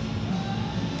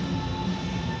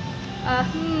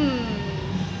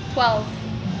 12.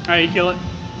 all right. You kill it.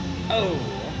 Oh.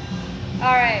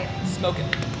 All right. Smoke it.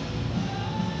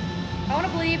 I want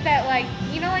to believe that, like,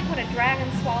 you know, like when a dragon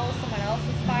swallows someone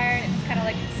else's fire and it just kind of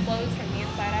like explodes from the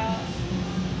inside out.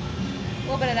 A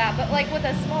little bit of that, but like with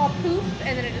a small poof,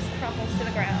 and then it just crumples to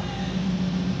the ground.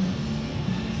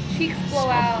 Cheeks blow Small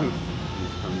out, poof.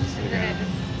 Just comes to the and then it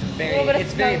ground. just Very, a little bit of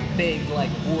it's smoke. very big, like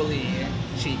woolly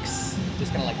cheeks,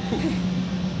 just kind of like poof,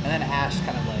 and then ash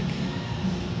kind of like.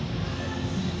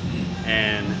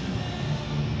 And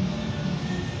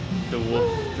the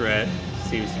wolf threat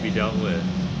seems to be dealt with.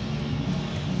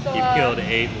 So, You've killed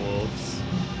 8 wolves.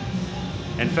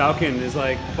 And Falcon is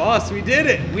like, boss, we did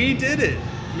it! We did it!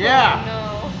 Yeah.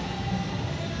 Oh,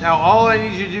 Now all I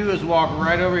need you to do is walk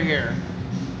right over here.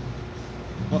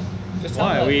 Well, Just tell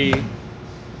why? him what-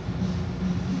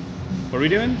 What are we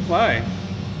doing? Why?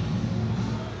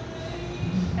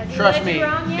 Has he Trust led me, you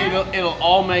wrong yet? it'll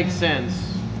all make sense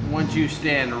once you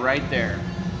stand right there.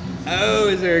 Oh,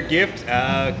 is there a gift?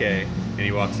 Ah, okay. And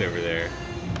he walks over there.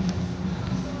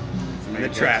 Make The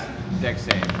a trap. Dex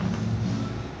save.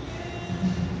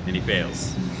 And he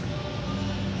fails.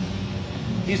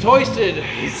 He's hoisted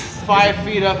He's 5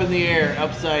 feet up in the air,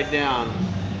 upside down.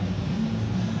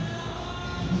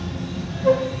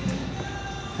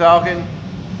 Falcon,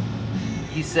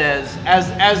 he says, as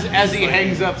he like-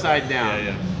 hangs upside down.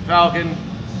 Yeah. Falcon,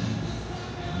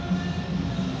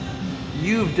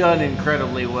 you've done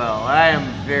incredibly well. I am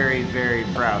very, very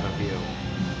proud of you.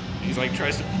 He's like,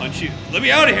 tries to punch you. Let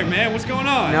me out of here, man. What's going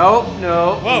on? No.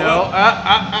 Whoa.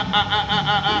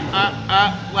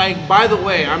 Like, by the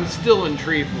way, I'm still in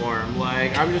tree form.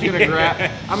 Like, I'm just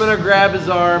gonna I'm gonna grab his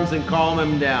arms and calm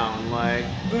him down. Like,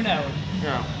 Uno,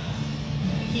 yeah.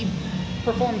 he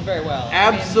performed very well.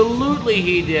 Absolutely,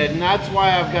 he did, and that's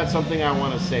why I've got something I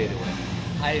want to say to him.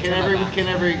 I turn my back.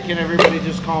 Can everybody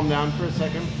just calm down for a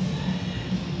second?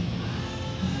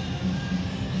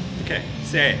 Okay,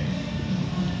 say it.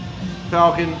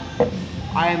 Falcon,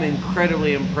 I am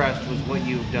incredibly impressed with what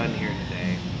you've done here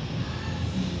today.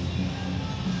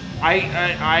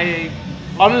 I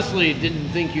honestly didn't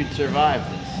think you'd survive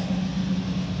this.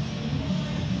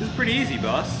 This is pretty easy,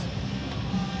 boss.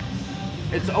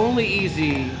 It's only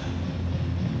easy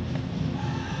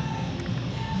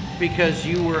because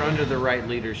you were under the right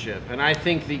leadership, and I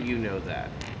think that you know that.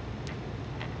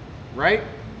 Right?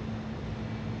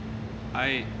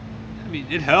 I mean,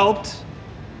 it helped.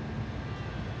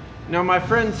 Now, my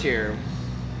friends here,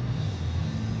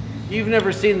 you've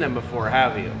never seen them before,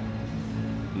 have you?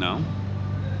 No,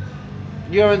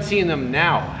 You haven't seen them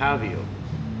now, have you?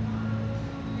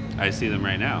 I see them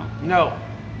right now. No,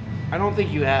 I don't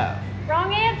think you have.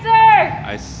 Wrong answer!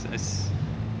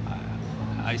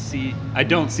 I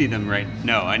don't see them right.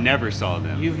 No, I never saw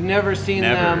them. You've never seen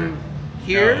Never. them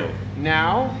here, No.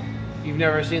 now? You've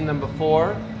never seen them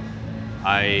before?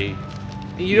 I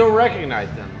You don't recognize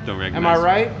them. don't recognize. Am I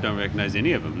right? Don't recognize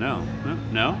any of them. No.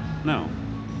 No.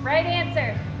 Right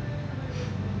answer.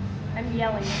 I'm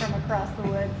yelling from across the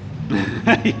woods.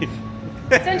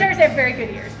 Centaurs have very good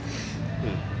ears.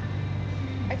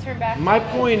 I turn back. My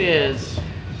point is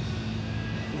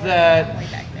that Way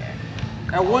back there.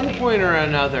 at one point or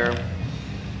another,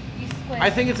 You squint. I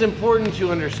think it's important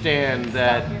to understand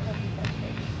that Stop your hooky push,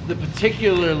 baby. the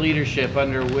particular leadership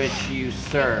under which you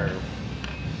serve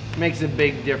makes a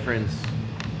big difference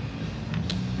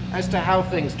as to how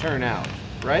things turn out,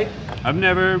 right? I've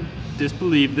never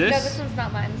disbelieved this. No, this one's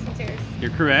not mine. This one's yours.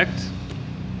 You're correct.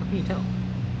 What can you tell?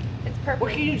 It's purple.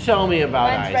 What can you tell me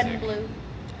about Mine's Isaac? red and blue.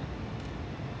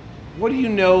 What do you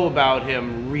know about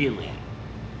him, really?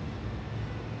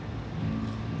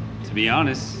 To be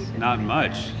honest, not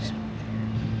much.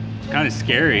 It's kind of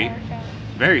scary.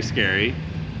 Very scary.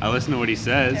 I listen to what he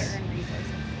says.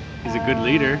 He's a good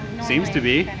leader. Seems to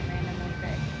be. Kind of randomly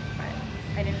picked,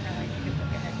 but I didn't realize you could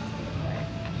look ahead to see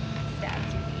what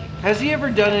stats you need. Has he ever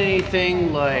done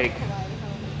anything like,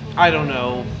 I don't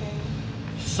know,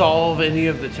 solve any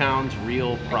of the town's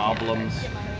real problems?